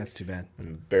idiot. That's too bad. I'm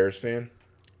a Bears fan.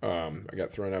 I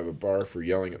got thrown out of a bar for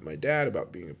yelling at my dad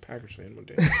about being a Packers fan one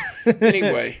day.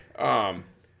 Anyway,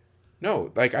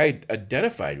 no, like I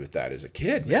identified with that as a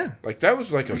kid. Yeah. Like that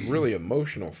was like a really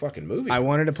emotional fucking movie. I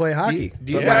wanted to play hockey,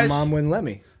 do you but guys- my mom wouldn't let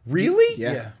me. Really?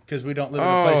 Yeah. because we don't live in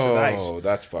a place with ice. Oh,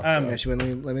 that's fucked Yeah, up. she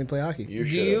wouldn't let me play hockey. You Do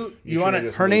should. you- you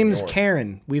wanna- Her name is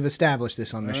Karen. We've established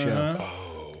this on the show.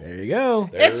 Oh, There you go.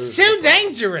 It's so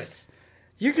dangerous.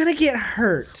 You're gonna get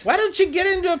hurt. Why don't you get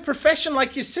into a profession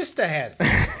like your sister has?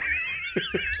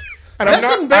 I'm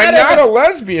Nothing not. bad I'm not ever- a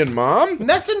lesbian, Mom.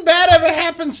 Nothing bad ever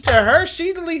happens to her.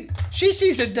 She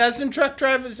sees a dozen truck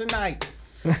drivers a night.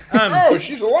 Oh,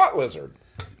 she's a lot lizard.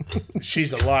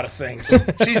 She's a lot of things.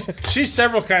 She's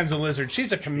several kinds of lizards.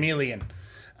 She's a chameleon.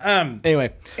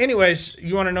 Anyway, Anyways,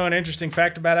 you want to know an interesting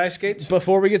fact about ice skates?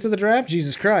 before we get to the draft,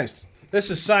 Jesus Christ. This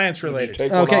is science related.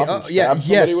 Take one Okay. off and Yeah. stab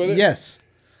Yes. somebody with it? Yes.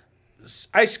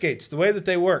 Ice skates, the way that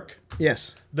they work,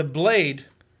 Yes. the blade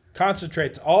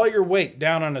concentrates all your weight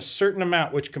down on a certain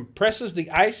amount, which compresses the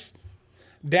ice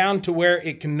down to where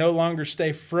it can no longer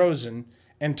stay frozen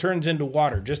and turns into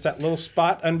water. Just that little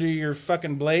spot under your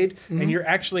fucking blade, and you're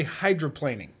actually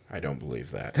hydroplaning. I don't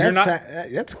believe that. You're not-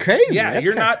 That's crazy. Yeah, That's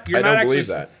you're kinda- not. You're I not don't actually. believe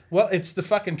that. Well, it's the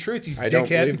fucking truth, you I don't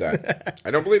dickhead. believe that.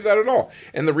 I don't believe that at all.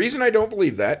 And the reason I don't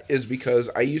believe that is because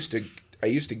I used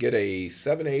to get a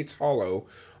 7/8 hollow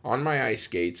on my ice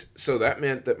skates, so that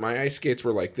meant that my ice skates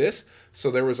were like this. So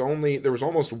there was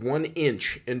almost 1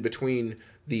 inch in between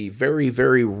the very,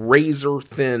 very razor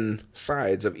thin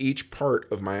sides of each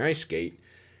part of my ice skate.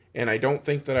 And I don't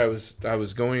think that I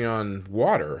was going on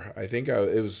water. I think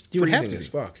it was You would have freezing to as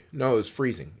be. fuck. No, it was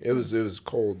freezing. It was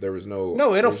cold. There was no. No,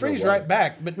 it'll there was freeze water. right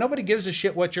back. But nobody gives a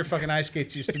shit what your fucking ice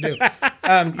skates used to do.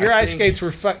 Your ice skates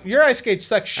were your ice skates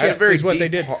suck I had shit. a very Is what deep, they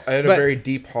did. I had But- a very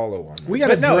deep hollow on. We Mine.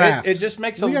 got a But no, draft. it just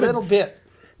makes a We gotta- little bit.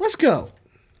 Let's go.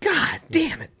 God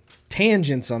damn it.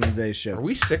 Tangents on today's show. Are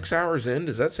we 6 hours in?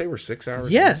 Does that say we're 6 hours?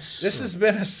 Yes. This has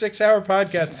been a 6-hour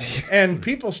podcast, and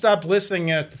people stopped listening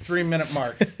at the 3-minute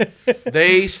mark. In?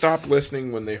 They stopped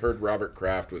listening when they heard Robert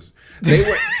Kraft was.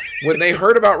 When they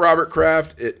heard about Robert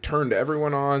Kraft, it turned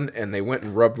everyone on, and they went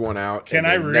and rubbed one out. Can and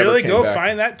I they never really came go back.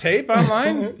 find that tape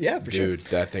online? Yeah, for sure. Dude,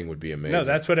 that thing would be amazing. No,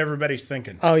 that's what everybody's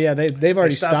thinking. Oh yeah, they've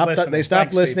already stopped stopped. listening. They stopped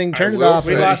Thanks, listening. Steve. Turned I it will off. say-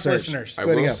 We and lost searched. listeners. I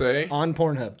Way to will go. say. On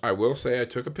Pornhub. I will say I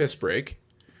took a piss break,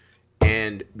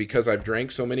 and because I've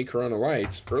drank so many Corona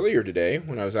Lights earlier today,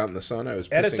 when I was out in the sun, I was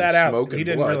Edit pissing that out. smoke and He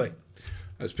didn't blood. really.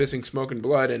 I was pissing smoke and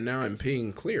blood, and now I'm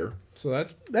peeing clear. So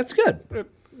That's good.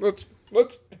 let's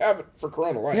have it for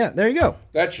Corona Light. Yeah, there you go.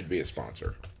 That should be a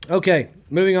sponsor. Okay,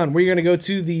 moving on. We're going to go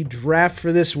to the draft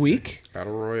for this week.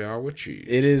 Battle Royale with cheese.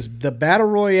 It is the Battle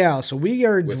Royale. So we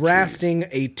are drafting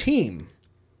a team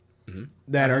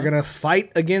that are going to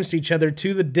fight against each other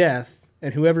to the death,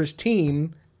 and whoever's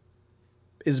team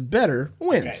is better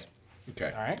wins.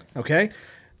 Okay. All right. Okay?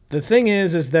 The thing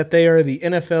is that they are the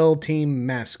NFL team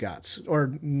mascots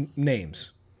or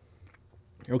names.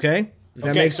 Okay?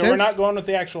 That Okay, makes so sense? we're not going with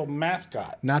the actual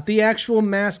mascot. Not the actual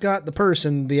mascot, the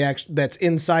person, that's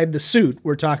inside the suit.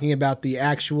 We're talking about the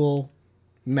actual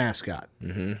mascot.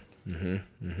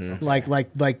 Like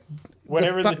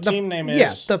Whatever the team name is.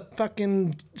 Yeah, the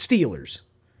fucking Steelers,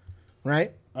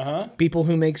 right? People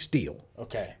who make steel.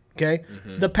 Okay. Okay,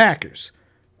 the Packers,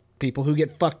 people who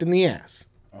get fucked in the ass.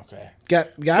 Okay.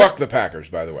 Got Fuck it? the Packers,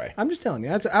 by the way. I'm just telling you.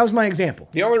 That was my example.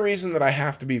 The only reason that I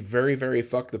have to be very, very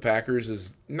fuck the Packers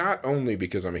is not only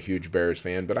because I'm a huge Bears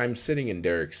fan, but I'm sitting in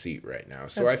Derek's seat right now.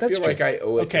 So I That's feel like true. I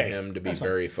owe it Okay, to him to be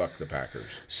very fuck the Packers.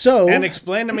 So And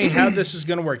explain to me how this is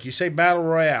going to work. You say battle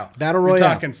royale. Battle You're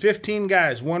royale. talking 15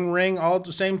 guys, one ring, all at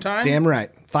the same time. damn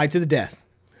right, fight to the death.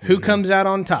 Who comes out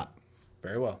on top?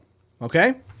 Very well.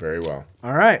 Okay. Very well.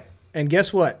 All right. And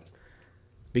guess what?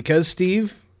 Because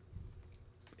Steve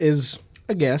is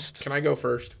a guest, Can I go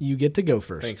first? you get to go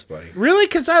first. Thanks, buddy. Really?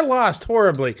 Because I lost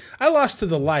horribly. I lost to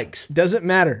the likes. Doesn't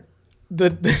matter.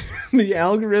 The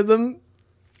algorithm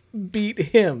beat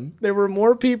him. There were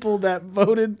more people that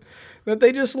voted that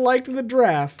they just liked the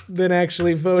draft than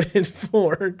actually voted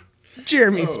for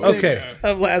Jeremy's picks okay.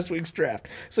 of last week's draft.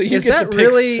 So you Is get that to pick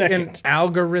really second. an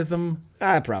algorithm?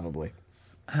 Probably.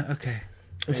 Okay.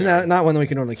 It's not one that we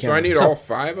can only count. So I need all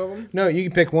 5 of them? No, you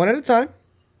can pick one at a time.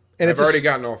 And I've already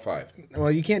gotten all 5.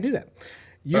 Well, you can't do that.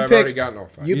 You But I've already gotten all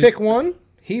 5. You pick one.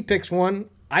 He picks one.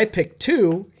 I pick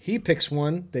 2. He picks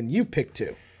 1. Then you pick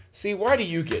 2. See, why do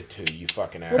you get 2, you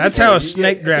fucking asshole? That's how a You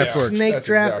snake get- draft works. Snake That's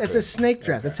draft. exactly It's a it. snake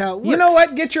draft. That's how it works. You know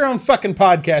what? Get your own fucking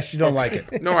podcast. You don't like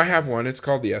it. No, I have one. It's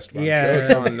called The Esteban Yeah. Show.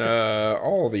 It's on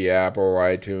all the Apple,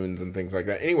 iTunes, and things like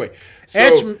that. Anyway, so...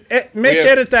 Mitch, we have-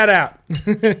 edit that out.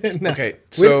 Okay,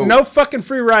 so... No fucking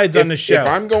free rides on this show. If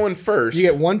I'm going first... You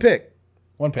get one pick.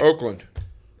 one pick. Oakland.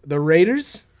 The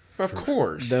Raiders. Of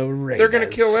course. The Raiders. They're going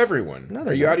to kill everyone. No, Are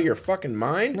they're you not. out of your fucking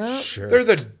mind? No. Sure. They're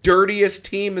the dirtiest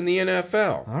team in the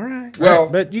NFL. All right. Well,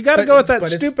 But you got to go with that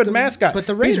but it's stupid the- mascot. but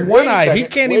the He's Raiders. one-eyed. Wait a He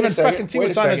second, can't wait a even second, fucking see wait a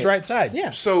what's on his second. right side. Yeah.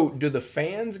 so do the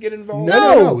fans get involved?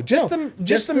 No, just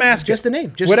the mascot. Just the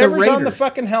name. Just Whatever's the on the Raider.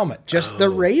 fucking helmet. Just the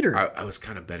Raider. I was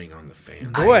kind of betting on the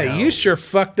fans. Boy, you sure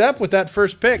fucked up with that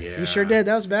first pick. Yeah. You sure did.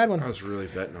 That was a bad I one. was really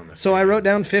betting on the So I wrote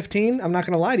down 15. I'm not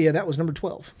going to lie to you. That was number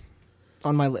 12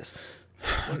 on my list.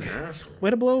 fans.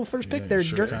 Way to blow first pick there,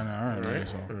 jerk. Kinda are,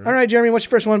 so. All right, Jeremy, what's your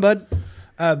first one, bud?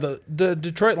 The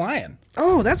Detroit Lion.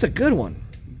 Oh, that's a good one.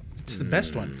 It's the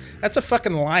best one. That's a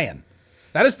fucking lion.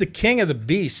 That is the king of the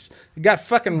beasts. He got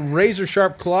fucking razor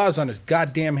sharp claws on his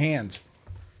goddamn hands.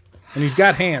 And he's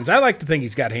got hands. I like to think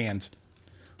he's got hands.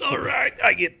 All right,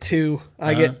 I get two.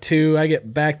 I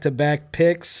get back-to-back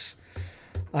picks.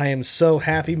 I am so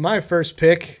happy. My first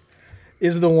pick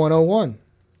is the 101.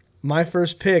 My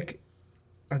first pick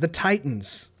are the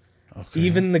Titans. Okay.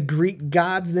 Even the Greek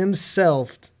gods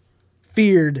themselves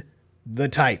feared the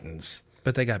Titans.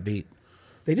 But they got beat.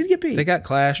 They did get beat. They got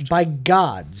clashed. by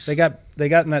gods. They got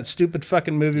in that stupid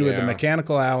fucking movie with the Yeah.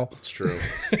 mechanical owl. It's true.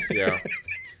 Yeah.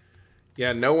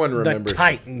 Yeah, no one remembers.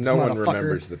 Titans, no one motherfucker.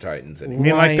 remembers the Titans anymore.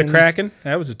 You mean like the Lions. Kraken?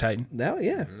 That was a Titan. That,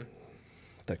 yeah.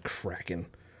 The Kraken.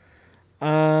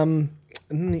 And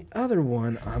then the other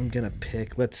one I'm going to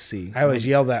pick, let's see. I always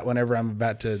yell that whenever I'm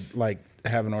about to like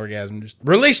have an orgasm. Just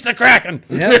release the Kraken.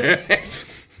 Yep.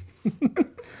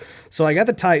 So I got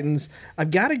the Titans.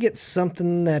 I've got to get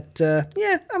something that,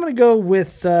 I'm going to go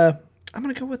with, I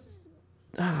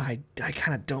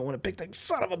kind of don't want to pick the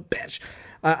son of a bitch.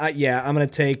 I'm going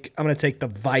to take the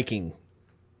Viking.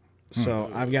 So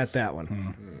I've got that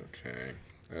one. Okay.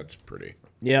 That's pretty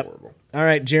Yep. horrible. All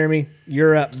right, Jeremy,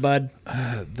 you're up, bud.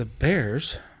 The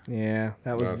Bears. Yeah,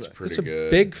 that was That's the, pretty It's a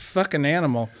good. big fucking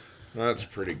animal. That's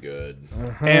pretty good.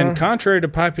 And contrary to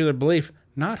popular belief,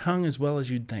 not hung as well as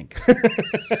you'd think.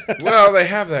 Well, they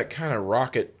have that kind of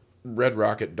red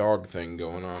rocket dog thing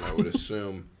going on, I would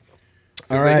assume.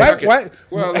 All They right. tuck it- Why?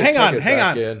 well, they hang tuck on, it hang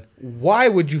back on. in. Why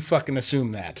would you fucking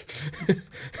assume that?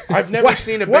 I've never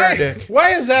seen a bear dick.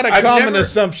 Why is that a I've common never-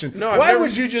 assumption? No, I've why never-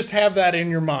 would you just have that in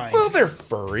your mind? Well, they're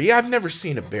furry. I've never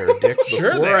seen a bear dick before.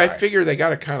 Sure they I are. figure they got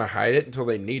to kind of hide it until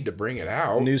they need to bring it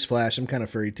out. Newsflash, I'm kind of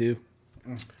furry too.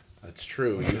 That's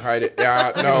true. You hide it.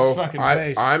 Yeah, no. his fucking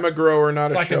face. I'm a grower,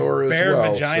 not a like a shower as bear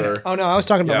well, vagina. sir. Oh no, I was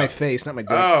talking about Yeah. my face, not my dick.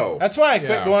 Oh, That's why I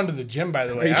quit Yeah. going to the gym. By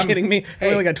the way, Are you I'm- kidding me? I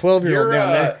only got 12-year-old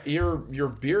down there. Your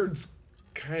beard's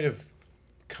kind of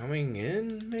coming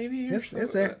in, maybe. Or It's something?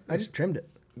 there. I just trimmed it.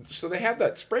 So they have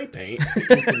that spray paint.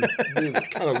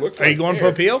 It kind of looks. Are you going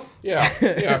hair. Popeil?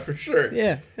 Yeah, for sure.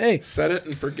 Yeah. Hey, Set it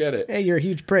and forget it. you're a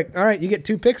huge prick. All right, you get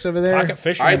 2 picks over there. Pocket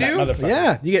fishing. I in that do? motherfucker.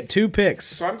 Yeah, you get 2 picks.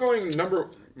 So I'm going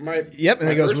my. Yep, and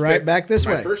my it goes first right back this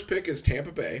way. My first pick is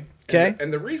Tampa Bay. Okay.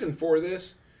 And the reason for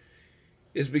this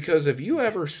is because have you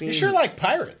ever seen? You sure like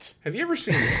pirates? Have you ever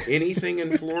seen anything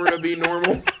in Florida be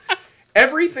normal?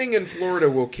 Everything in Florida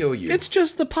will kill you. It's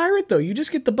just the pirate though. You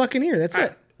just get the Buccaneer. That's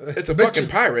it. It's a fucking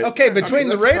pirate. Okay, between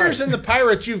the that's Raiders fine. and the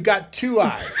Pirates, you've got 2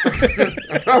 eyes.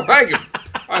 I like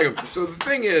him. So the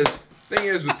thing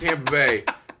is with Tampa Bay,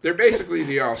 they're basically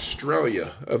the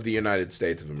Australia of the United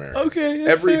States of America. Okay,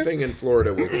 that's Everything in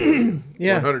Florida will kill you.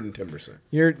 Yeah. 110%.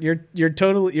 You're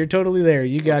totally there.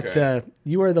 You got Okay.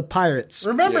 you are the pirates.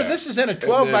 Remember, Yeah. this is in a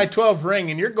 12 then- by 12 ring,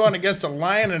 and you're going against a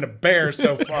lion and a bear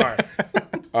so far.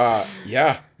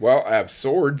 Yeah. Well, I have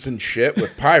swords and shit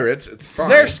with pirates. It's fine.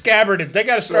 They're scabbarded. They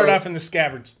got to start So- off in the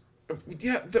scabbards.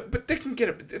 Yeah, but they can get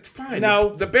it. It's fine.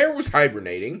 No. The bear was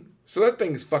hibernating, so that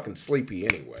thing's fucking sleepy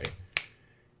anyway.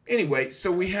 Anyway, so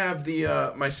we have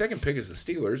the my second pick is the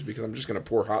Steelers because I'm just gonna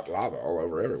pour hot lava all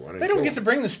over everyone. and They don't kill get to them.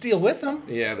 bring the steel with them.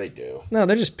 Yeah, they do. No,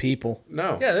 they're just people.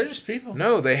 No. Yeah, they're just people.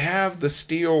 No, they have the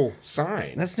steel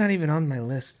sign. That's not even on my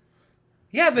list.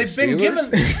 Yeah, they've been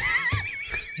Steelers? given.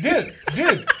 Dude,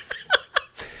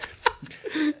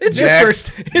 It's your Next.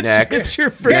 first. Next. It's your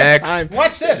first Next. time.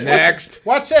 watch this. Next.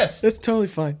 Watch this. That's totally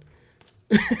fine.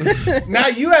 Now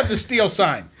you have the steel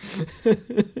sign.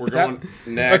 We're going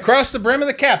next. Across the brim of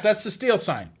the cap, that's the steel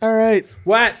sign. All right,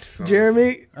 What?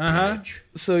 Jeremy. Uh-huh.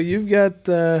 So you've got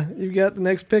the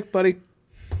next pick, buddy.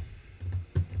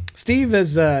 Steve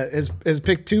has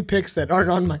picked 2 picks that aren't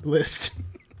on my list.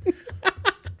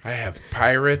 I have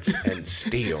pirates and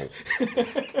steel.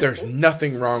 There's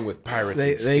nothing wrong with pirates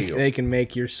They and steel. they can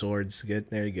make your swords good.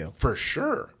 There you go. For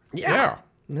sure. Yeah.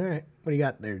 All right, what do you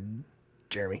got there,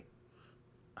 Jeremy?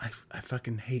 I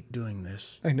fucking hate doing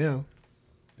this, I know.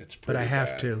 It's but I pretty have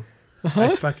bad. to.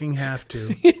 I fucking have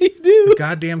to. You do. The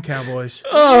goddamn Cowboys.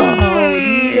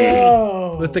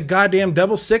 No. With the goddamn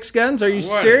double six guns? Are you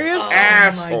serious?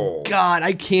 Asshole. God,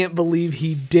 I can't believe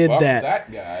he did Fuck that.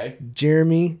 that guy.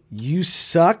 Jeremy, you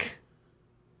suck.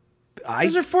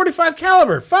 These are 45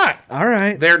 caliber. Fuck. All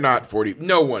right. They're not 40.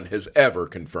 No one has ever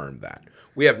confirmed that.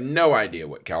 We have no idea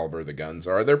what caliber the guns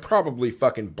are. They're probably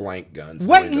fucking blank guns.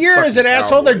 What year is it,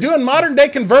 asshole? They're doing modern day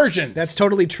conversions. That's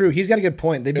totally true. He's got a good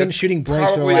point. They've been shooting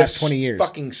blanks for the Probably last a 20 years.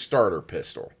 Fucking starter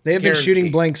pistol. They have been shooting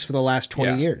Guaranteed. blanks for the last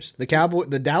 20 Yeah. years. The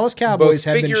Dallas Cowboys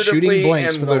have been shooting figuratively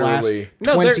blanks and for the last 20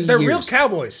 literally. no, they're years. real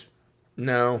Cowboys.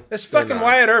 No. This they're fucking not.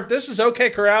 Wyatt Earp. This is OK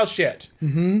Corral shit.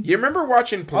 You remember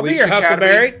watching Police I'll be your Academy?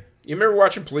 Huckleberry. You remember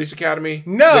watching Police Academy?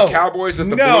 No. The Cowboys at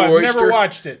the No, Blue I've Oyster. never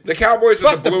watched it. The Cowboys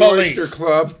Fuck at the the Blue police. Oyster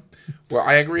Club. Well,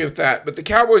 I agree with that. But the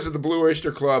Cowboys at the Blue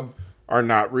Oyster Club are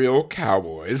not real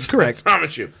Cowboys. Correct. I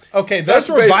promise you. Okay, That's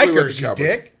those were basically what the bikers, you Cowboys-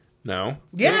 dick. No.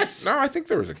 Yes. No, I think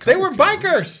there was a couple. They were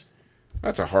bikers.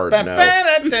 That's a hard All no.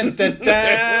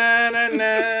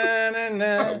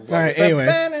 right,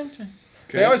 anyway.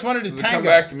 They always wanted to Does it come tango.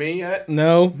 back to me yet?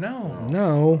 No. No.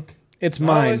 No. It's It's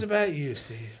mine. always about you,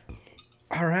 Steve.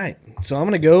 All right. So I'm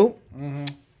going to go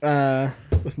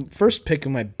with the first pick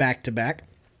of my back-to-back.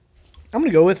 I'm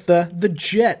going to go with the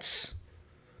Jets.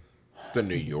 The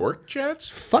New York Jets?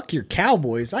 Fuck your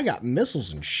Cowboys. I got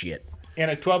missiles and shit. In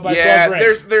a 12 by 12 Yeah,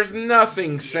 ring. there's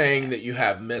nothing saying that you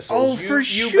have missiles. Oh, you, for you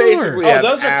sure. basically Oh, have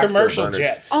those are commercial afterburners.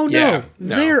 jets. Oh, no. Yeah,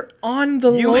 no. They're on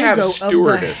the You logo have of the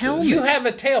stewardesses. helmet. You have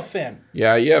a tail fin.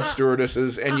 Yeah, you have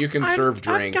stewardesses, and you can I've- serve I've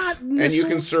drinks, got and you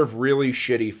can missiles serve really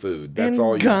shitty food. That's and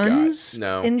all you've guns got.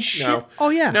 No, and shit. No. Oh,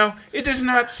 yeah. No, it does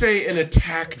not say an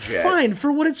attack jet. Fine,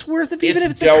 for what it's worth. Even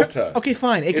if it's Delta. Okay,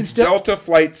 fine. It can It's still. Delta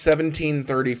Flight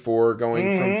 1734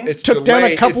 going from. It's Took down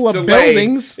a couple it's of delayed,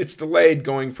 buildings. It's delayed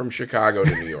going from Chicago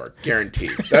to New York,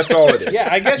 guaranteed. That's all it is. Yeah,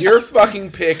 I guess- your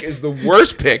fucking pick is the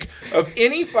worst pick of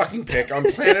any fucking pick on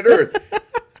planet Earth.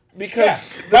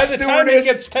 Because Yeah. By the time he stewardess-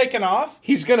 gets taken off,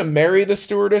 he's gonna marry the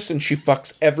stewardess and she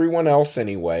fucks everyone else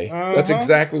anyway. That's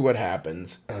exactly what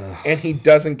happens. And he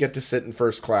doesn't get to sit in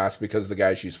first class because the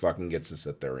guy she's fucking gets to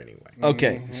sit there anyway.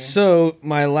 Okay, so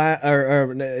my last.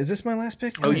 Or is this my last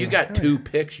pick? Oh, you got two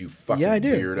picks, you fucking Yeah, I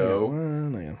do. weirdo.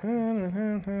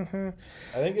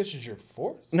 I think this is your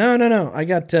fourth. No. I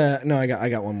got I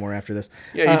got one more after this.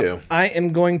 Yeah, you do. I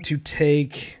am going to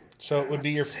take. So it would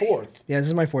be your fourth. Yeah, this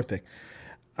is my fourth pick.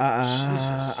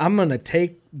 I'm gonna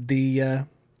take the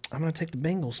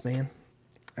Bengals, man.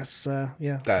 That's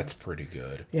yeah. That's pretty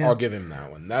good. Yeah. I'll give him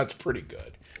that one. That's pretty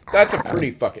good. That's a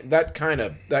pretty fucking that kind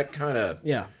of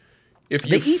Yeah. if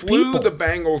They you eat flew people. the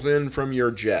Bengals in from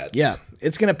your jets. Yeah.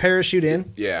 It's gonna parachute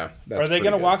in. Yeah. That's Are they pretty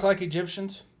going to good, walk like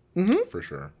Egyptians? for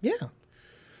sure? Yeah.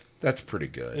 That's pretty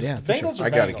good. Yeah, The for Bengals sure. or I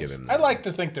gotta Bengals? give him I that. like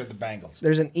to think they're the Bengals.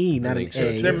 There's an E, not an think so,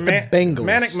 A. too. It's the Bengals.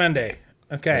 Manic Monday.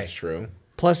 Okay. That's true.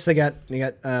 Plus they got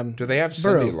Do they have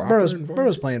Cindy Lauper Burrow's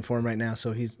involved? playing for him right now,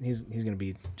 so he's gonna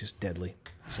be just deadly.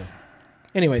 So,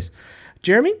 anyways,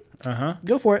 Jeremy,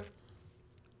 go for it.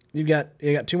 You got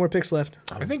two more picks left.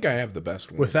 I think I have the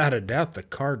best one. Without a doubt, the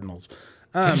Cardinals.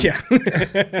 Yeah,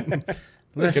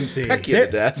 Let's Can see. peck you to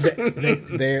death.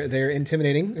 they're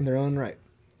intimidating in their own right.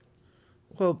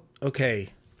 Well, okay.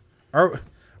 Are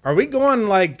we going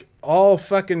like all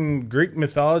fucking Greek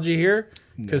mythology here?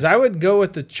 Because I would go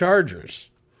with the Chargers.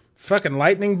 Fucking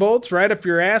lightning bolts right up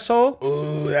your asshole.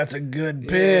 Ooh, that's a good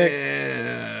pick.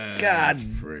 Yeah, God.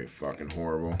 that's pretty fucking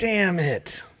horrible. Damn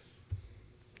it.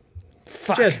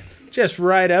 Fuck. Just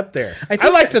right up there. I,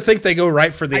 think like to think they go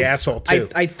right for the asshole too.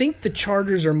 I think the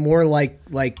Chargers are more like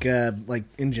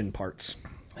engine parts.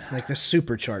 Like the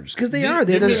superchargers, because they are.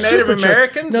 They're you the mean Native superchar-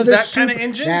 Americans? No, Is they're that kind of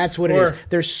engine? That's what it Or- is.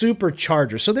 They're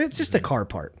superchargers, so it's just a car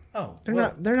part. oh, They're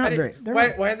well, not I didn't- very. They're why,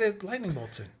 not, why are they lightning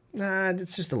bolts in? Nah,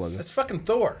 it's just a logo. That's fucking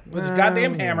Thor with his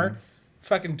goddamn hammer,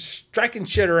 fucking striking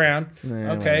shit around.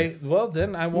 Okay, well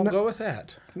then I won't go with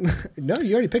that. No,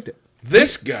 you already picked it.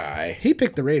 This guy, He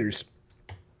picked the Raiders.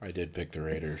 I did pick the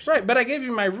Raiders. Right, but I gave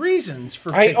you my reasons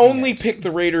for. I picking only it. picked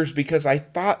the Raiders because I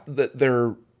thought that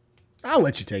they're I'll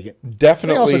let you take it.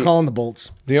 definitely. They also call them the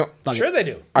Bolts. Sure, they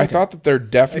do. I thought that they're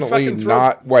definitely fucking throw-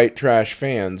 not white trash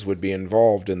fans would be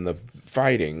involved in the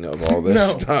fighting of all this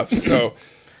No. stuff. So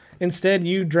Instead,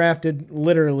 you drafted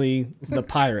literally the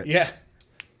Pirates. Yeah,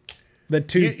 The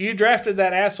two. you drafted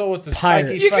that asshole with the Pirates.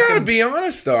 spiky you fucking. gotta be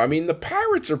honest, though. I mean, the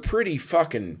Pirates are pretty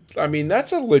fucking. I mean,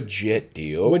 that's a legit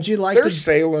deal. Would you like They're to-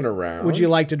 sailing around. Would you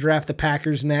like to draft the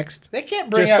Packers next? They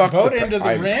can't bring Just that Fuck boat into the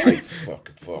I ring.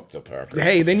 fuck the Packers.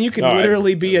 Hey, then you could No,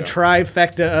 literally be a no.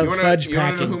 trifecta of You fudge wanna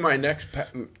know packing. who my next?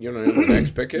 You wanna know who the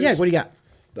next pick is? Yeah, what do you got?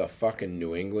 The fucking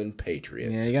New England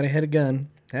Patriots. Yeah, you got to hit a gun.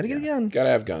 Had to get a gun. Gotta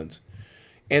have guns.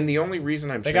 And the only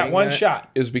reason I'm They saying got one that shot.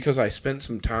 is because I spent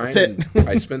some time. That's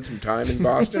I spent some time in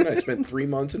Boston. I spent 3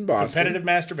 months in Boston. Competitive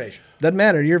masturbation. Doesn't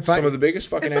matter. You're fine. Some of the biggest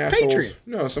fucking It's the assholes. Patriot.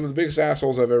 No, some of the biggest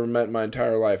assholes I've ever met in my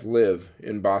entire life live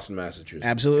in Boston, Massachusetts.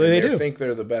 Absolutely, And they do. think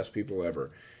they're the best people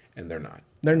ever, and they're not.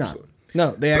 They're Absolutely. not.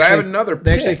 No, they But I actually. have another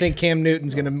They actually pick. think Cam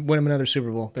Newton's going to win him another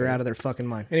Super Bowl. They're out of their fucking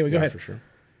mind. Anyway, go Yeah, ahead. for sure.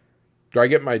 Do I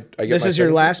get my? This is your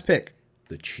second? last pick.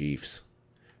 The Chiefs,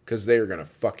 because they are gonna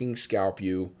fucking scalp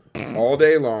you all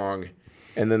day long,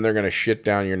 and then they're gonna shit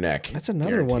down your neck. That's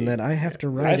another one that I have to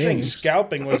write I think in.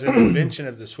 scalping was an invention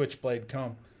of the switchblade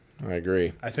comb. I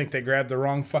agree. I think they grabbed the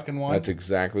wrong fucking one. That's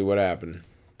exactly what happened.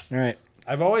 All right,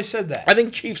 I've always said that. I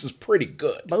think Chiefs is pretty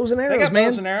good. bows and They arrows, got man.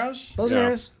 bows and arrows. Bows and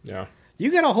arrows. Yeah.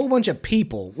 You got a whole bunch of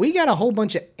people. We got a whole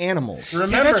bunch of animals.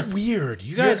 Remember, that's weird.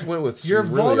 You guys went with some you're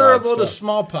really vulnerable odd to stuff.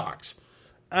 smallpox.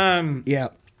 Yeah.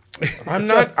 I'm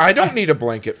not. I don't need a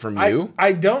blanket from you.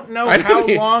 I don't know I don't how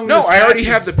need- long. No, this I already match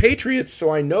have is- the Patriots,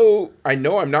 so I know. I'm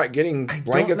not getting Don't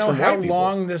blankets know from how white people.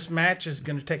 long this match is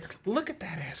going to take. Look at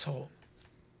that asshole.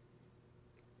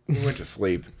 He went to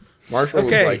sleep. Marshall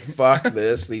Okay. was like, "Fuck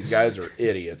this. These guys are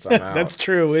idiots. I'm out." That's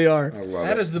true. We are. I love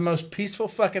That it. is the most peaceful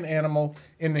fucking animal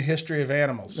in the history of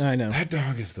animals. I know. That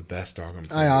dog is the best dog on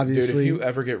planet. I obviously- Dude, if you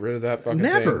ever get rid of that fucking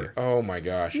Never. thing, oh my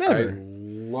gosh, Never. I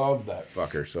love that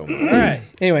fucker so much. All right,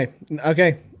 Anyway,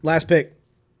 okay. Last pick.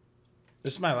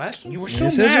 this is my last one. You were so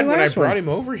This is your mad when I last brought one. him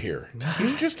over here.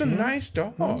 He's just a nice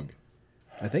dog,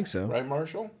 I think so. right,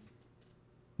 Marshall?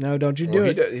 No, don't you Well, do he,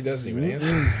 it. he doesn't even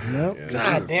answer. No. Yeah,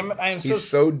 God this is- damn it! I am He's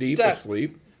so deep stuck.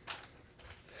 asleep.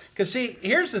 Because see,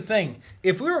 here's the thing: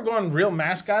 if we were going real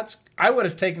mascots, I would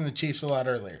have taken the Chiefs a lot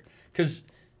earlier. Because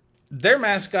their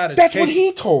mascot is That's what Casey,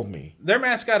 he told me. Their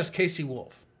mascot is Casey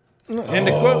Wolf. And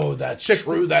to quote, that's to-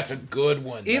 true. That's a good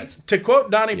one. to quote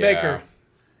Donnie Yeah. Baker,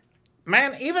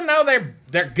 man, even though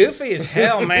they're goofy as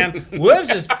hell, man,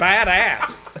 Wolves is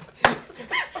badass.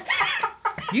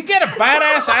 You get a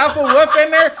badass alpha wolf in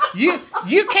there,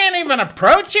 you can't even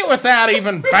approach it without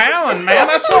even bowing, man.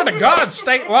 I swear to God,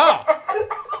 state law.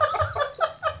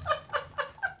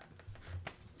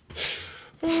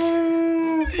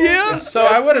 Yeah. So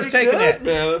I would have taken it.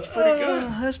 Man, that's pretty good.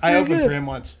 That's I pretty opened good. for him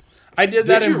once. I did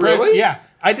that you impression. really? Yeah,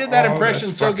 I did that Oh, impression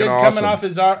that's so fucking good awesome. coming off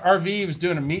his RV. He was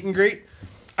doing a meet and greet.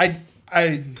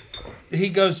 He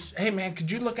goes, "Hey man,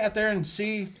 could you look out there and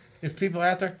see if people are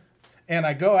out there?" And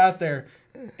I go out there,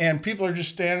 and people are just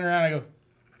standing around. I go,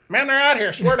 "Man, they're out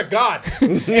here! Swear to God!"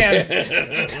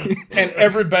 And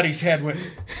everybody's head went.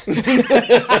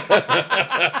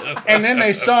 And then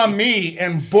they saw me,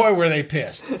 and boy, were they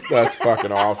pissed. That's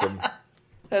fucking awesome.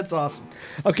 That's awesome.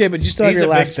 Okay, but you still have He's your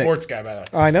a big last pick. sports guy, by the way.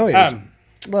 Oh, I know he is.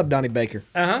 Love Donnie Baker.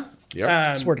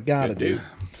 Yep. Swear to God, I Good do. dude.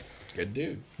 Good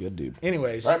dude. Good dude.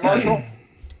 Anyways, Right, Marshall?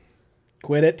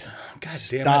 Quit it. God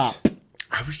damn Stop. it.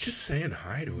 I was just saying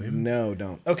hi to him. No,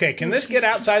 don't. Okay, can this get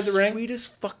outside the ring?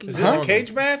 Sweetest fucking Is this a dog.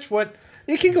 cage match? What?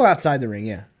 You can go outside the ring,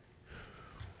 yeah.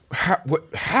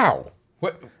 How?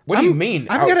 What do you mean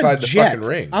I've got outside a the jet. fucking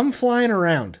ring? I'm flying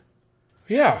around.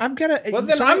 Yeah. I've got a. Well,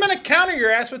 then I'm going to counter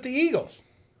your ass with the Eagles.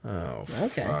 Oh,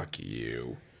 Okay. fuck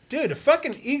you. Dude, a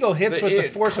fucking eagle hits with the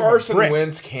force Carson of a brick.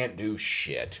 Wentz can't do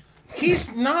shit.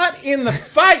 He's not in the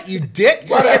fight, you dick.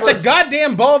 Whatever. It's a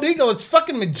goddamn bald eagle. It's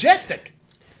fucking majestic.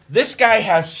 This guy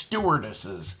has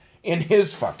stewardesses in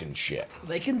his fucking shit.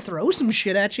 They can throw some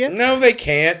shit at you. No, they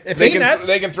can't. Peanuts?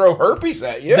 They can throw herpes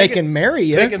at you. They can marry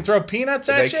you. They can throw peanuts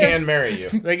at They you. can marry you.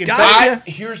 They can Gotcha.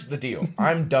 Here's the deal.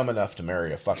 I'm dumb enough to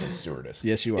marry a fucking stewardess.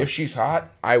 Yes, you are. If she's hot,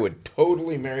 I would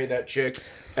totally marry that chick.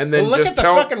 And then Well, look just at the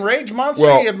tell, fucking rage monster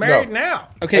Well, you're married no. now.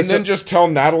 Okay, and so then just tell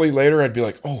Natalie later. I'd be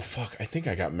like, "Oh fuck, I think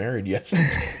I got married yesterday."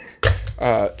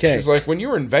 She's like, "When you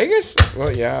were in Vegas?"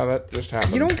 Well, yeah, that just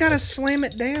happened. you don't gotta slam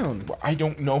it down. I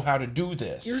don't know how to do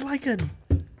this. You're like a.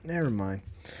 Never mind.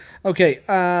 Okay,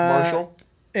 Marshall.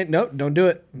 No, don't do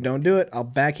it. Don't do it. I'll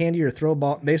backhand you or throw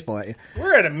a baseball at you.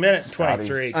 We're at a minute and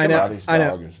 23. I know. Scotty's I know.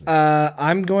 dog is-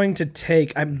 I'm going to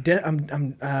take. I'm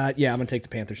gonna take the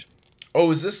Panthers.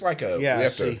 Oh, is this like a? Yeah, we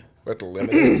have see. to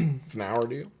limit it. It's an hour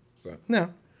deal. So. No,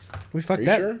 we fucked you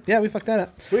that. sure? Yeah, we fucked that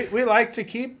up. We like to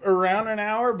keep around an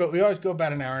hour, but we always go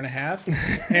about an hour and a half.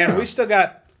 And we still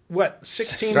got,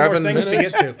 16 more 7 things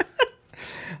minutes? to get to.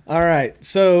 All right,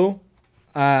 so,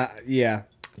 yeah,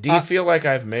 Do you feel like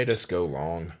I've made us go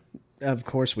long? of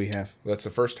course we have. That's the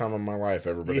first time in my life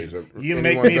everybody's You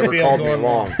make anyone's me ever feel called me going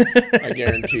long. I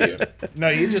guarantee you. No,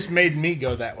 you just made me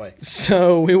go that way.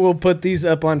 So we will put these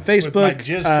up on Facebook. my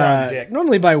jizz-tron dick.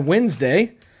 Normally by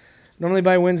Wednesday.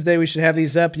 We should have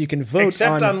these up. You can vote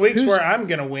Except on weeks who's- where I'm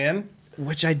going to win.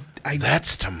 which I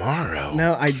That's tomorrow.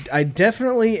 no, I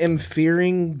definitely am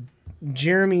fearing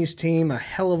Jeremy's team a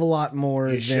hell of a lot more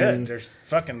You than should. There's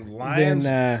fucking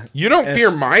lions. You don't fear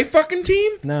my fucking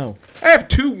team? no. I have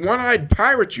 2 one-eyed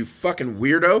pirates, you fucking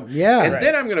weirdo. Yeah. And Right.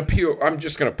 then I'm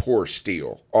just gonna pour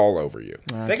steel all over you.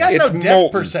 they got no depth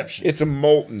molten. perception. It's a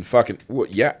molten fucking. Well,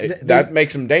 yeah, that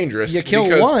makes them dangerous. You kill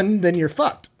because- one, then you're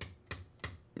fucked.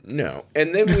 No,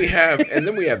 and then we have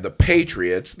the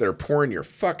Patriots. They're pouring your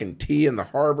fucking tea in the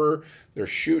harbor. They're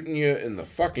shooting you in the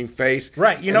fucking face.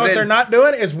 Right. You know what they're not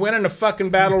doing is winning a fucking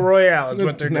battle royale. Is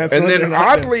what they're doing. And what then, they're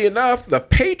not oddly enough, the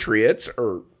Patriots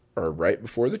are right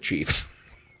before the Chiefs.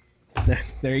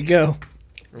 There you go.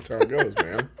 That's how it goes,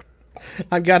 man.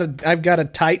 I've got a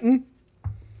Titan.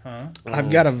 I've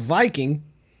got a Viking.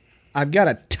 I've got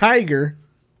a Tiger.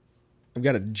 I've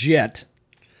got a Jet.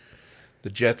 The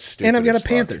Jets stupid. And I've got as a fuck.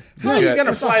 Panther. The How are you Jet going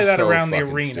to is fly that so around the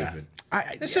fucking arena? stupid.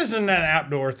 This isn't an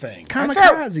outdoor thing.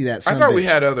 Kamikaze that I son thought of a we bitch.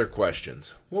 had other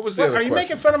questions. What was the What, other are you question?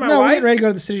 making fun of my No, we're wife? getting ready to go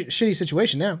to the shitty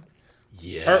situation now.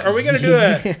 Yes. Are we going to do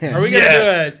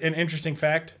an interesting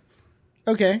fact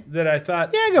Okay. that I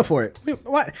thought? Yeah, go for it.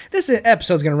 What? This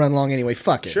episode's going to run long anyway.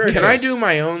 Fuck it. Sure. Can I do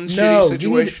my own No, shitty you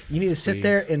situation? need to sit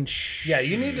there and Yeah,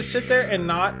 you need to sit there and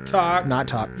not talk. not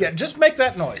talk. Yeah, just make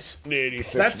that noise.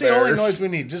 86 That's the only Bears. noise we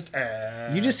need. Just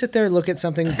You just sit there, look at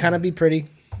something, kind of be pretty,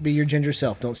 be your ginger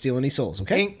self. Don't steal any souls,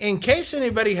 okay? in case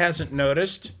anybody hasn't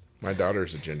noticed. My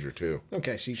daughter's a ginger too.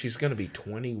 Okay, She's gonna be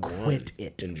 21 Quit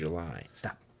it. in July.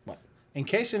 Stop. What? In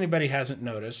case anybody hasn't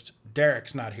noticed,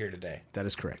 Derek's not here today. That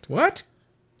is correct. What?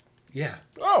 Yeah,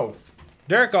 Oh,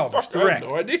 Derek Alders, I have direct.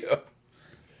 no idea.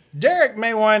 Derek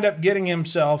may wind up getting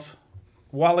himself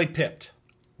Wally Pipped.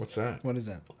 What's that? What is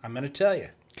that? I'm going to tell you.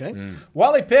 Okay.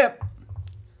 Wally Pipp,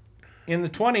 in the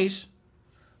 20s,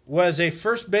 was a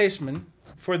first baseman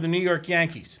for the New York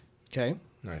Yankees, Okay.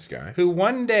 Nice guy. who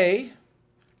one day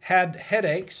had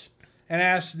headaches and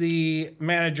asked the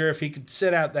manager if he could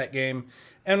sit out that game,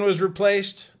 and was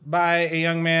replaced by a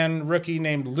young man, rookie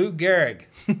named Lou Gehrig,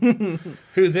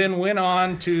 who then went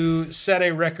on to set a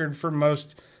record for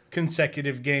most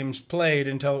consecutive games played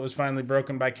until it was finally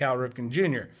broken by Cal Ripken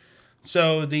Jr.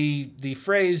 So the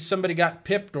phrase "somebody got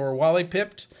pipped" or "Wally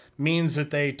pipped" means that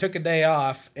they took a day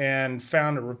off and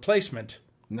found a replacement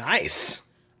Nice.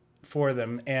 for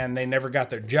them, and they never got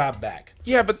their job back.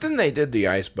 Yeah, but then they did the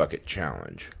ice bucket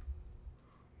challenge.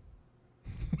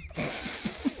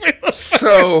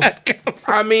 So,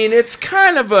 I mean, it's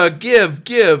kind of a give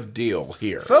deal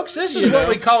here. Folks, this is what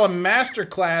we call a master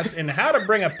class in how to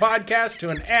bring a podcast to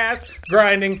an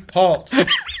ass-grinding halt.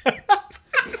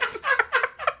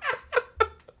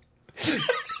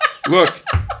 Look,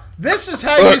 This is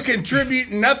how you contribute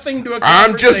nothing to a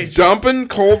I'm conversation. just dumping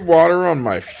cold water on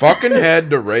my fucking head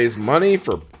to raise money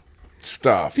for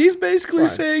stuff. He's basically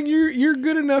saying you're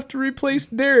good enough to replace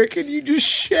Derek, and you just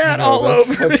shat No, all that's,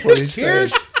 over. That's what he's saying.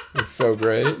 Here's- It's so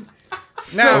great.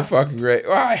 Now- So fucking great.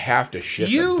 Well, I have to shit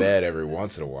You- the bed every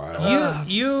once in a while.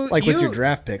 You Like with your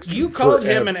draft picks. You called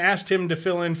him Forever. and asked him to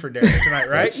fill in for Derek tonight,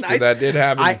 right? That did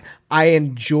happen. I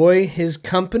enjoy his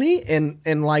company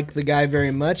and like the guy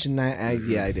very much, and I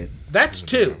did. That's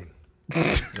two.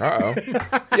 Uh-oh.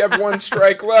 You have one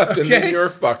strike left, and then Okay. you're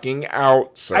fucking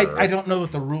out, sir. I don't know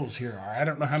what the rules here are. I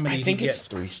don't know how many he gets.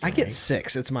 3 I get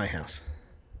 6. It's my house.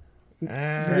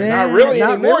 Not really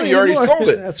not anymore. really You already anymore. sold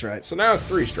it. That's right. So now it's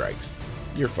 3 strikes.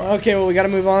 You're fine. Okay, well, we got to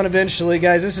move on eventually,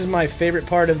 guys. This is my favorite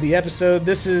part of the episode.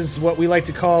 This is what we like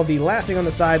to call the laughing on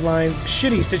the sidelines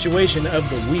shitty situation of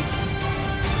the week.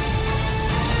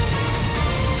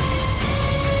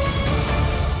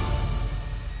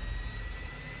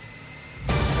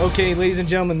 Okay, ladies and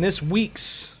gentlemen, this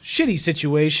week's shitty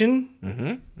situation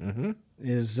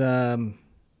is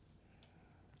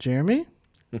Jeremy.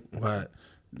 What?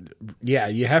 Yeah,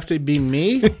 you have to be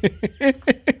me.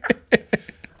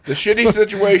 The shitty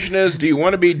situation is, do you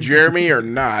want to be Jeremy or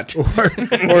not? Would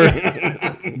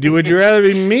you rather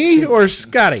be me or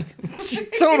Scotty?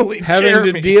 Totally,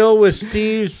 Having to deal with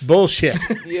Steve's bullshit.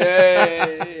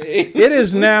 Yay! It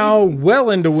is now well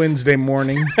into Wednesday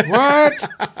morning What?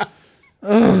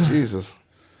 Oh, Jesus.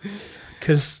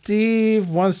 because Steve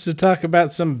wants to talk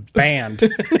about some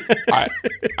band.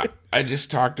 I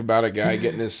just talked about a guy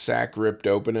getting his sack ripped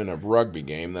open in a rugby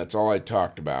game. That's all I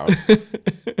talked about.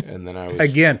 And then I was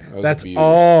That's abused.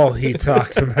 all he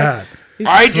talked about.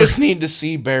 I just need to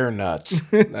see bear nuts.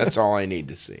 That's all I need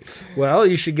to see. Well,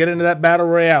 you should get into that battle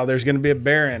royale. There's going to be a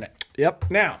bear in it.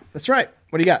 Yep, Now, that's right.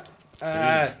 What do you got?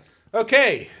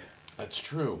 okay, That's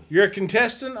true. you're a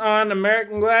contestant on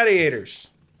American Gladiators,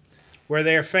 where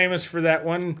they are famous for that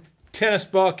one tennis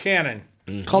ball cannon.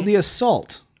 Called the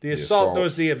assault. The assault assault.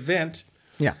 was the event.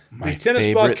 Yeah. The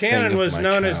tennis ball favorite thing cannon of was my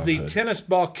known as the childhood. tennis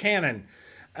ball cannon.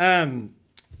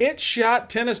 It shot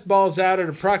tennis balls out at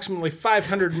approximately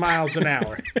 500 miles an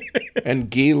hour. And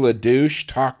Guy Ledouche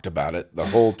talked about it the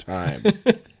whole time.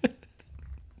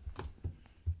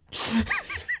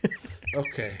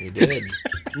 Okay. He did.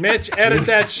 Mitch, edit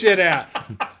that shit out.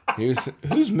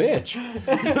 Who's Mitch?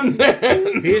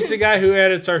 He's the guy who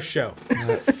edits our show.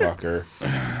 That fucker.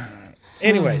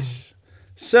 Anyways,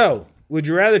 so would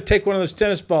you rather take one of those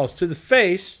tennis balls to the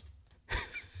face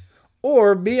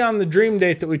or be on the dream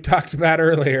date that we talked about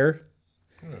earlier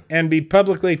and be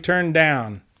publicly turned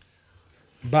down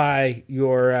by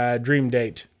your dream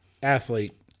date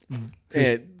athlete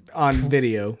On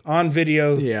video. on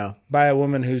video Yeah. by a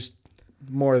woman who's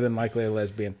more than likely a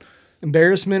lesbian?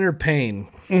 Embarrassment or pain?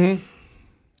 Mm-hmm.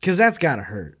 Because that's got to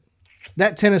hurt.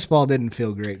 That tennis ball didn't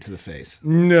feel great to the face.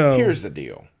 No. Here's the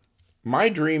deal. My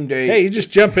dream date. Hey, you just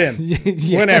jump in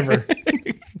whenever.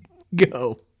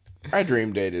 Go. My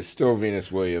dream date is still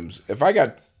Venus Williams. If I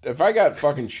got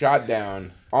fucking shot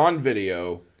down on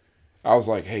video, I was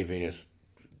like, hey Venus,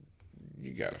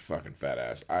 you got a fucking fat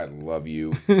ass. I love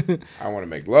you. I want to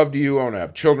make love to you. I want to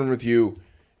have children with you.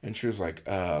 And she was like,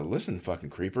 listen, fucking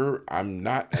creeper,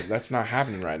 that's not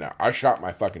happening right now. I shot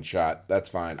my fucking shot. That's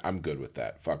fine. I'm good with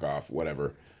that. Fuck off.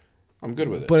 Whatever. I'm good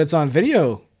with it. But it's on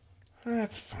video.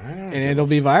 That's fine. And it'll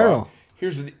be viral.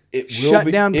 Here's the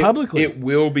Shut down publicly. It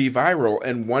will be viral,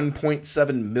 and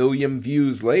 1.7 million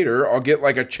views later, I'll get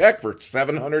like a check for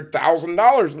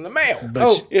 $700,000 in the mail.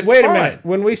 Oh, it's wait fine. a minute.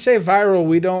 When we say viral,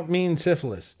 we don't mean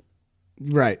syphilis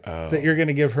Right. that you're going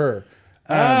to give her.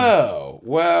 Oh,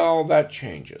 well, that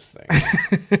changes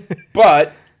things.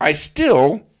 But I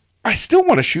still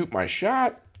want to shoot my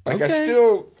shot. Like Okay.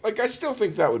 I still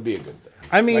think that would be a good thing.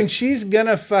 I mean, she's going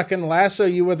to fucking lasso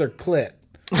you with her clit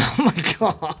Oh my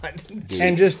God.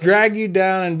 and just drag you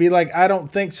down and be like, I don't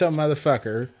think so,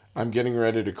 motherfucker. I'm getting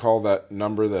ready to call that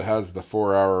number that has the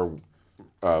 4-hour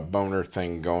boner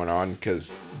thing going on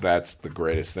because that's the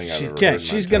greatest thing I've ever heard. In my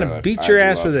she's entire gonna life. beat your I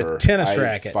ass love with a her. tennis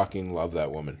racket. I fucking love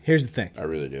that woman. Here's the thing. I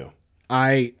really do.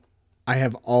 I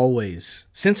have always,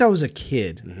 since I was a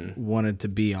kid, wanted to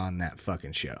be on that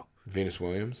fucking show. Venus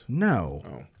Williams? No.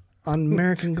 On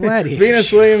American Gladiators.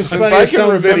 Venus Williams, Since I funniest can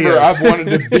home remember, videos. I've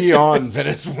wanted to be on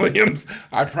Venus Williams.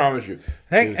 I promise you.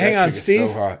 Hang Dude, that on, chick is Steve.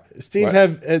 so hot. Steve,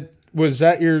 What? was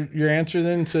that your answer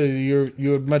then? So you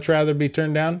would much rather be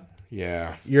turned down?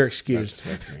 Yeah. You're excused.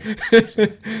 That's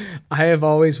me. I have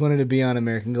always wanted to be on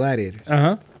American Gladiator.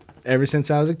 Uh-huh. Ever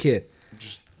since I was a kid.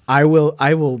 I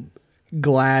will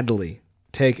gladly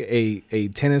take a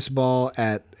tennis ball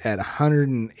at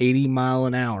 180 mile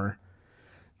an hour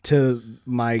to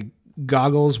my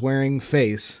goggles wearing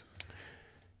face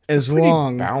as Pretty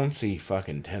long bouncy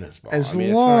fucking tennis ball. as I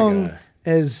mean, long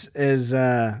it's not as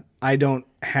I don't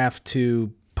have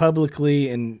to publicly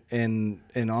and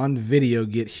on video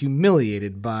get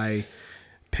humiliated by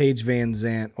Paige Van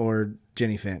Zant or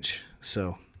Jenny Finch. So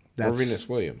gonna. Or that's Venus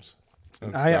Williams.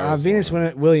 Venus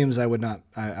Williams. I would not.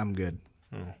 I'm good.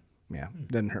 Yeah,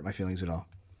 doesn't hurt my feelings at all.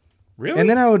 Really? And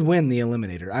then I would win the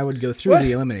eliminator. I would go through What?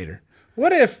 the eliminator.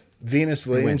 What if Venus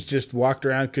Williams just walked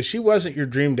around, because she wasn't your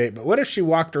dream date, but what if she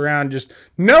walked around just,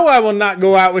 no, I will not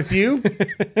go out with you.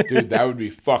 Dude, that would be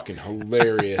fucking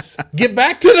hilarious. Get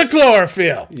back to the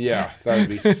chlorophyll. Yeah, that would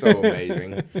be so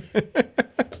amazing.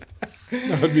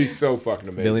 That would be so fucking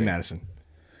amazing. Billy Madison,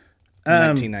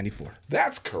 1994.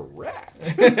 That's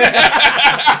correct.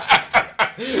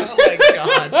 Oh my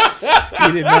God!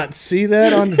 You did not see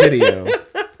that on video.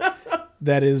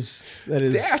 That is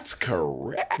That's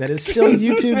correct. that is still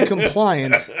YouTube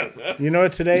compliant. You know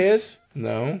what today is?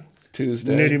 No,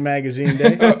 Tuesday. Nudie Magazine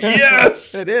Day.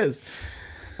 Yes. It is.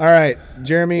 All right,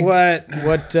 Jeremy. What?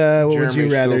 What would Jeremy you still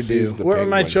rather sees do? the What were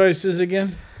my penguin. choices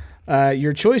again?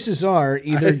 Your choices are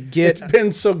either get It's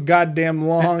been so goddamn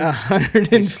long.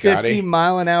 150 Scotty.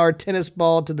 mile an hour tennis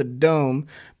ball to the dome,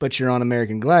 but you're on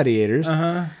American Gladiators.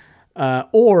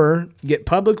 Or get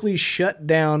publicly shut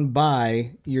down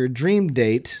by your dream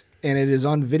date, and it is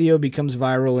on video, becomes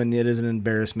viral, and it is an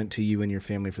embarrassment to you and your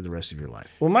family for the rest of your life.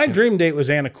 Well, my dream date was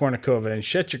Anna Kournikova, and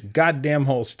shut your goddamn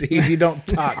hole, Steve. You don't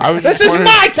talk. I was This just is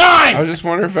wondering- my time. I was just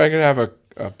wondering if I could have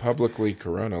a publicly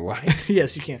Corona light.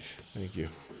 Yes, you can. Thank you.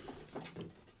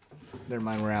 Never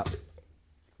mind, we're out.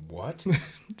 What?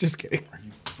 Just kidding.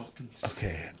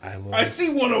 Okay, I will. I see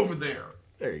one over there.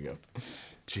 There you go.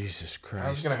 Jesus I was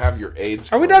Christ. gonna have your AIDS.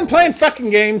 Are we Corona done playing fucking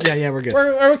games? Yeah, we're good.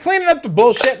 Are we cleaning up the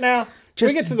bullshit now?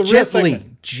 Just we get to the real gently,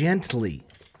 segment. gently.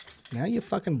 Now you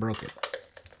fucking broke it.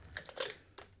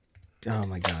 Oh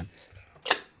my God.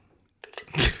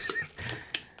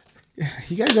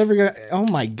 You guys ever go? Oh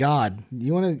my God.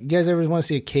 You guys ever want to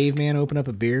see a caveman open up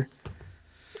a beer?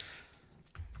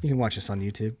 You can watch this on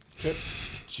YouTube.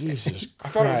 Jesus I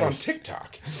thought it was on Christ.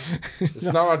 TikTok. It's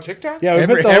not on TikTok? Yeah, we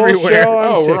put the whole everywhere. show on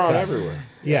Oh, TikTok. we're on everywhere.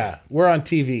 Yeah, we're on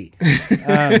TV.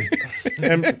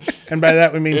 And by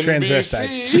that we mean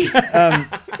transvestites.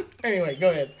 NBC. Anyway, go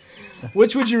ahead.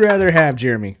 Which would you rather have,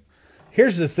 Jeremy?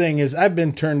 Here's the thing is I've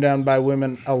been turned down by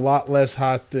women a lot less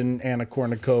hot than Anna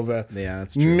Kournikova. Yeah,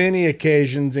 that's true. Many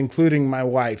occasions, including my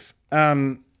wife.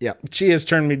 Yeah. She has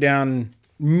turned me down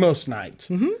most nights.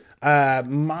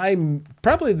 My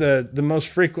probably the most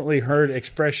frequently heard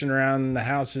expression around the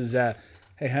house is,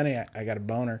 "Hey, honey, I got a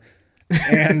boner,"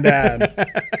 and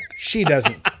she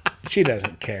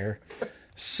doesn't care.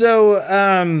 So,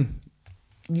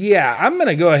 yeah, I'm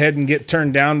gonna go ahead and get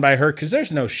turned down by her because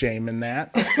there's no shame in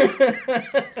that.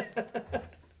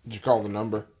 Did you call the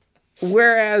number?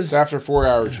 Whereas, After 4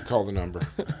 hours, you call the number.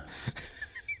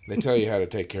 They tell you how to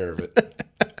take care of it.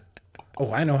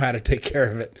 oh, I know how to take care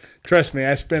of it. Trust me,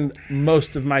 I spend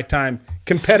most of my time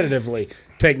competitively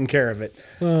taking care of it.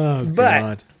 Oh, But-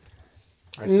 God.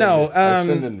 I send No, I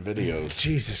send in videos.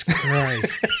 Jesus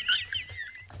Christ.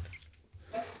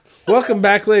 Welcome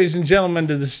back, ladies and gentlemen,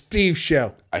 to the Steve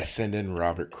Show. I send in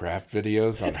Robert Kraft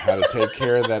videos on how to take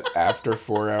care of that after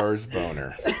 4 hours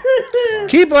boner.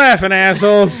 Keep laughing,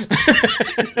 assholes.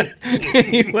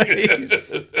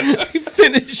 Anyways,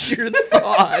 finish your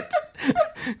thought.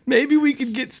 Maybe we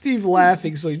could get Steve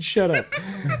laughing so he'd shut up.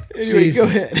 Anyway, Jesus. go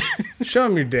ahead. Show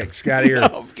him your dick, Scotty, or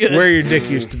good. where your dick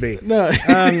used to be. No.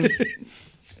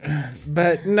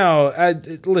 But no,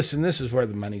 listen, this is where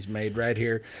the money's made right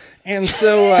here. And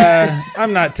so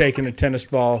I'm not taking a tennis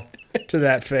ball to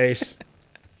that face.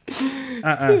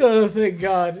 Oh, thank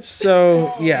God.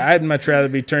 So, yeah, I'd much rather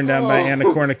be turned down by Anna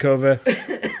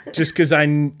Kournikova just because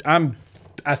I'm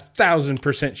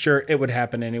 1,000% sure it would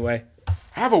happen anyway.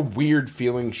 I have a weird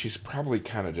feeling she's probably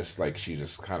kind of just like, she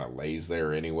just kind of lays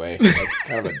there anyway. Like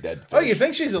kind of a dead fish. Oh, you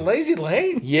think she's a lazy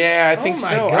lay? Yeah, I think my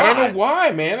so. I God. don't know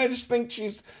why, man. I just think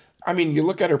she's... I mean, you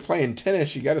look at her playing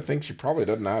tennis, you got to think she probably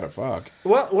doesn't know how to fuck.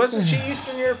 Well, wasn't she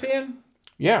Eastern European?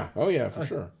 Yeah. Oh, yeah, for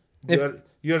sure.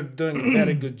 You're doing a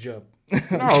very good job.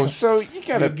 No, so you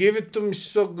got You to... give it to me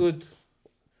so good.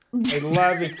 I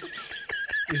love it.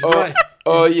 It's like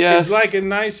Oh, yes. it's like a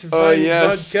nice fine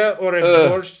yes. vodka or a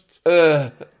borscht.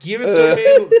 Give it to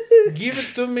me. Give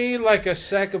it to me like a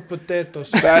sack of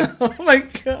potatoes. That, Oh, my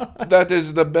God. that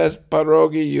is the best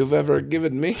pierogi you've ever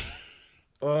given me.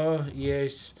 Oh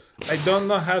yes. I don't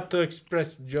know how to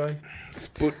express joy.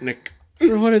 Sputnik.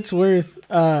 For what it's worth,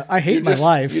 I hate my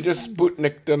life. You just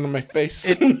Sputniked under my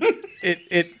face.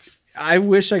 I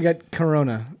wish I got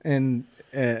Corona and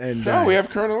No, we have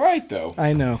Corona Light, though.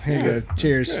 I know. Here you go.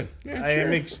 Cheers. Good. Yeah, I am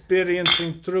cheers.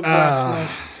 experiencing true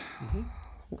glasnost.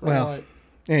 Well,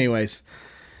 anyways,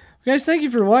 guys, thank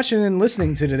you for watching and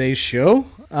listening to today's show.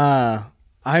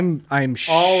 I'm All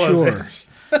sure. of it.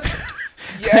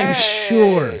 I'm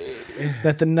sure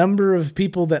that the number of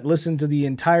people that listen to the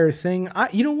entire thing,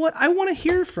 you know what? I want to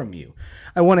hear from you.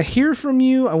 I want to hear from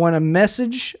you. I want a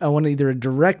message. I want either a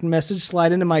direct message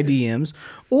slide into my DMs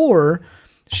or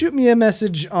shoot me a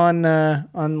message on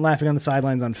Laughing on the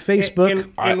Sidelines on Facebook.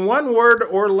 In one word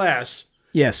or less,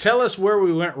 Yes. tell us where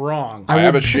we went wrong. I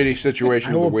have a shitty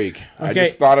situation of the week. I Okay.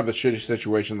 just thought of a shitty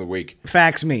situation of the week.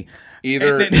 Fax me.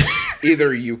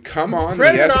 Either you come on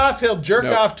Print the it off, he'll jerk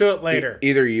No. off to it later.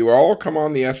 either you all come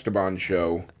on the Esteban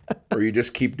show, or you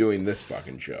just keep doing this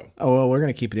fucking show. Oh, well, we're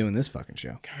going to keep doing this fucking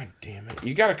show. God damn it!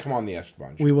 You got to come on the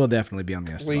Esteban show. We will definitely be on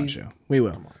the Esteban Please. show. We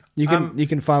will. You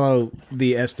can follow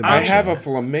the Esteban I show. have a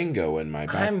flamingo in my I'm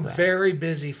background. very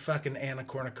busy fucking Anna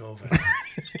Kournikova.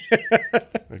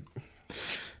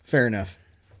 Fair enough.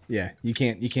 Yeah, you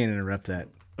can't interrupt that,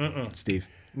 Steve.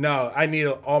 No, I need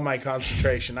all my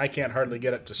concentration. I can't hardly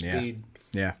get up to speed.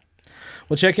 Yeah.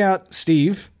 Well, check out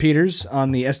Steve Peters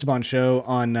on the Esteban Show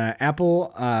on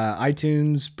Apple,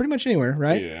 iTunes, pretty much anywhere,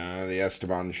 right? Yeah, the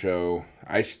Esteban show.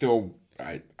 I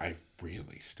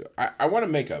really still. I want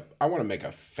to make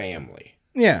a family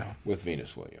Yeah. with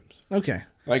Venus Williams. Okay.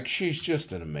 Like, she's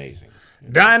just an amazing.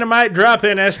 Dynamite drop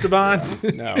in, Esteban.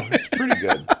 No, it's pretty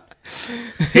good.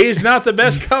 He's not the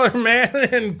best color man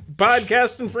in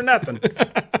podcasting for nothing.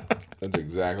 That's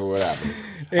exactly what happened.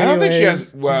 I don't think she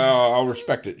Anyways. has. Well, I'll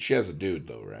respect it. She has a dude,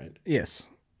 though, right? Yes.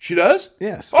 She does?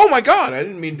 Yes. Oh, my God. I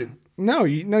didn't mean to. No,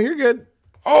 you're good.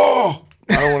 Oh,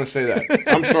 I don't want to say that.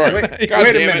 I'm sorry. God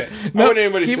wait a damn minute. it. Why would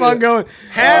anybody Keep say on that? going.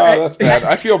 Oh, that's bad.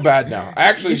 I feel bad now. I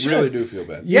actually really do feel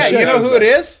bad. Yeah, you know who it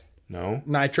is? No.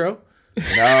 Nitro.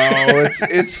 No,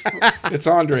 it's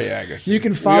Andre Agassi. You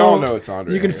can We follow. all know it's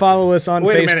Andre. You can Agassi. follow us on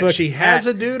Wait Facebook. a minute. She has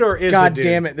a dude or is God a dude?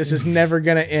 damn it! This is never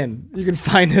gonna end. You can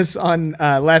find us on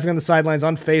Laughing on the Sidelines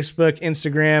on Facebook,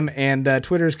 Instagram, and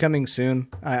Twitter's coming soon.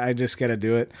 I just gotta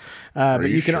do it. But you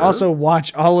you can sure? also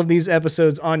watch all of these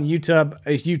episodes on YouTube.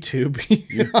 YouTube.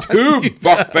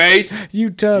 Fuckface.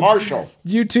 YouTube. Marshall.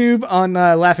 YouTube on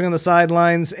Laughing on the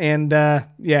Sidelines, and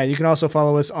yeah, you can also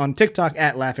follow us on TikTok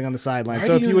at Laughing on the Sidelines. Why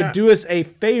So do if you you would not- do us a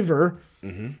favor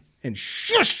and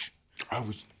shush. I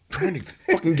was trying to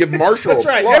fucking give Marshall. That's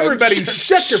right. Everybody,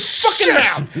 shut your fucking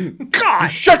mouth. God,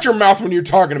 shut your mouth when you're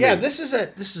talking to Yeah, me. this is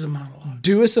a monologue.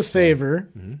 Do us a favor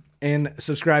and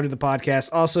subscribe to the podcast.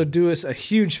 Also, do us a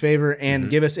huge favor and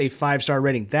give us a 5-star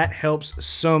rating. That helps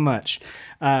so much.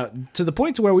 To the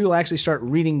point to where we will actually start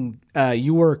reading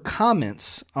your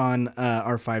comments on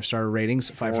our 5-star ratings.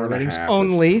 5-star ratings 4.5 is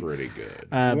only. pretty good.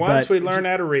 Once but we learn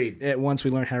how to read. once we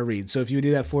learn how to read. So if you would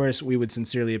do that for us, we would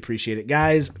sincerely appreciate it.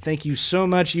 Guys, thank you so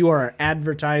much. You are our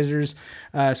advertisers.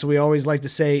 So we always like to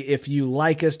say, if you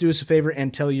like us, do us a favor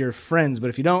and tell your friends. But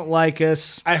if you don't like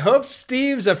us, I hope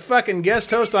Steve's a fucking guest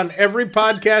host on every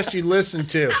podcast you listen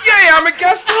to. Yeah, I'm a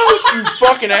guest host, you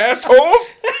fucking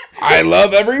assholes. I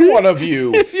love every one of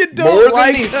you. If you don't More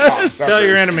like than these us. cocksuckers. Tell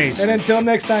your enemies. and until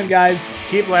next time, guys,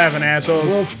 Keep laughing, assholes.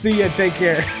 we'll see you. Take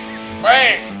care.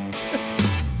 Bang.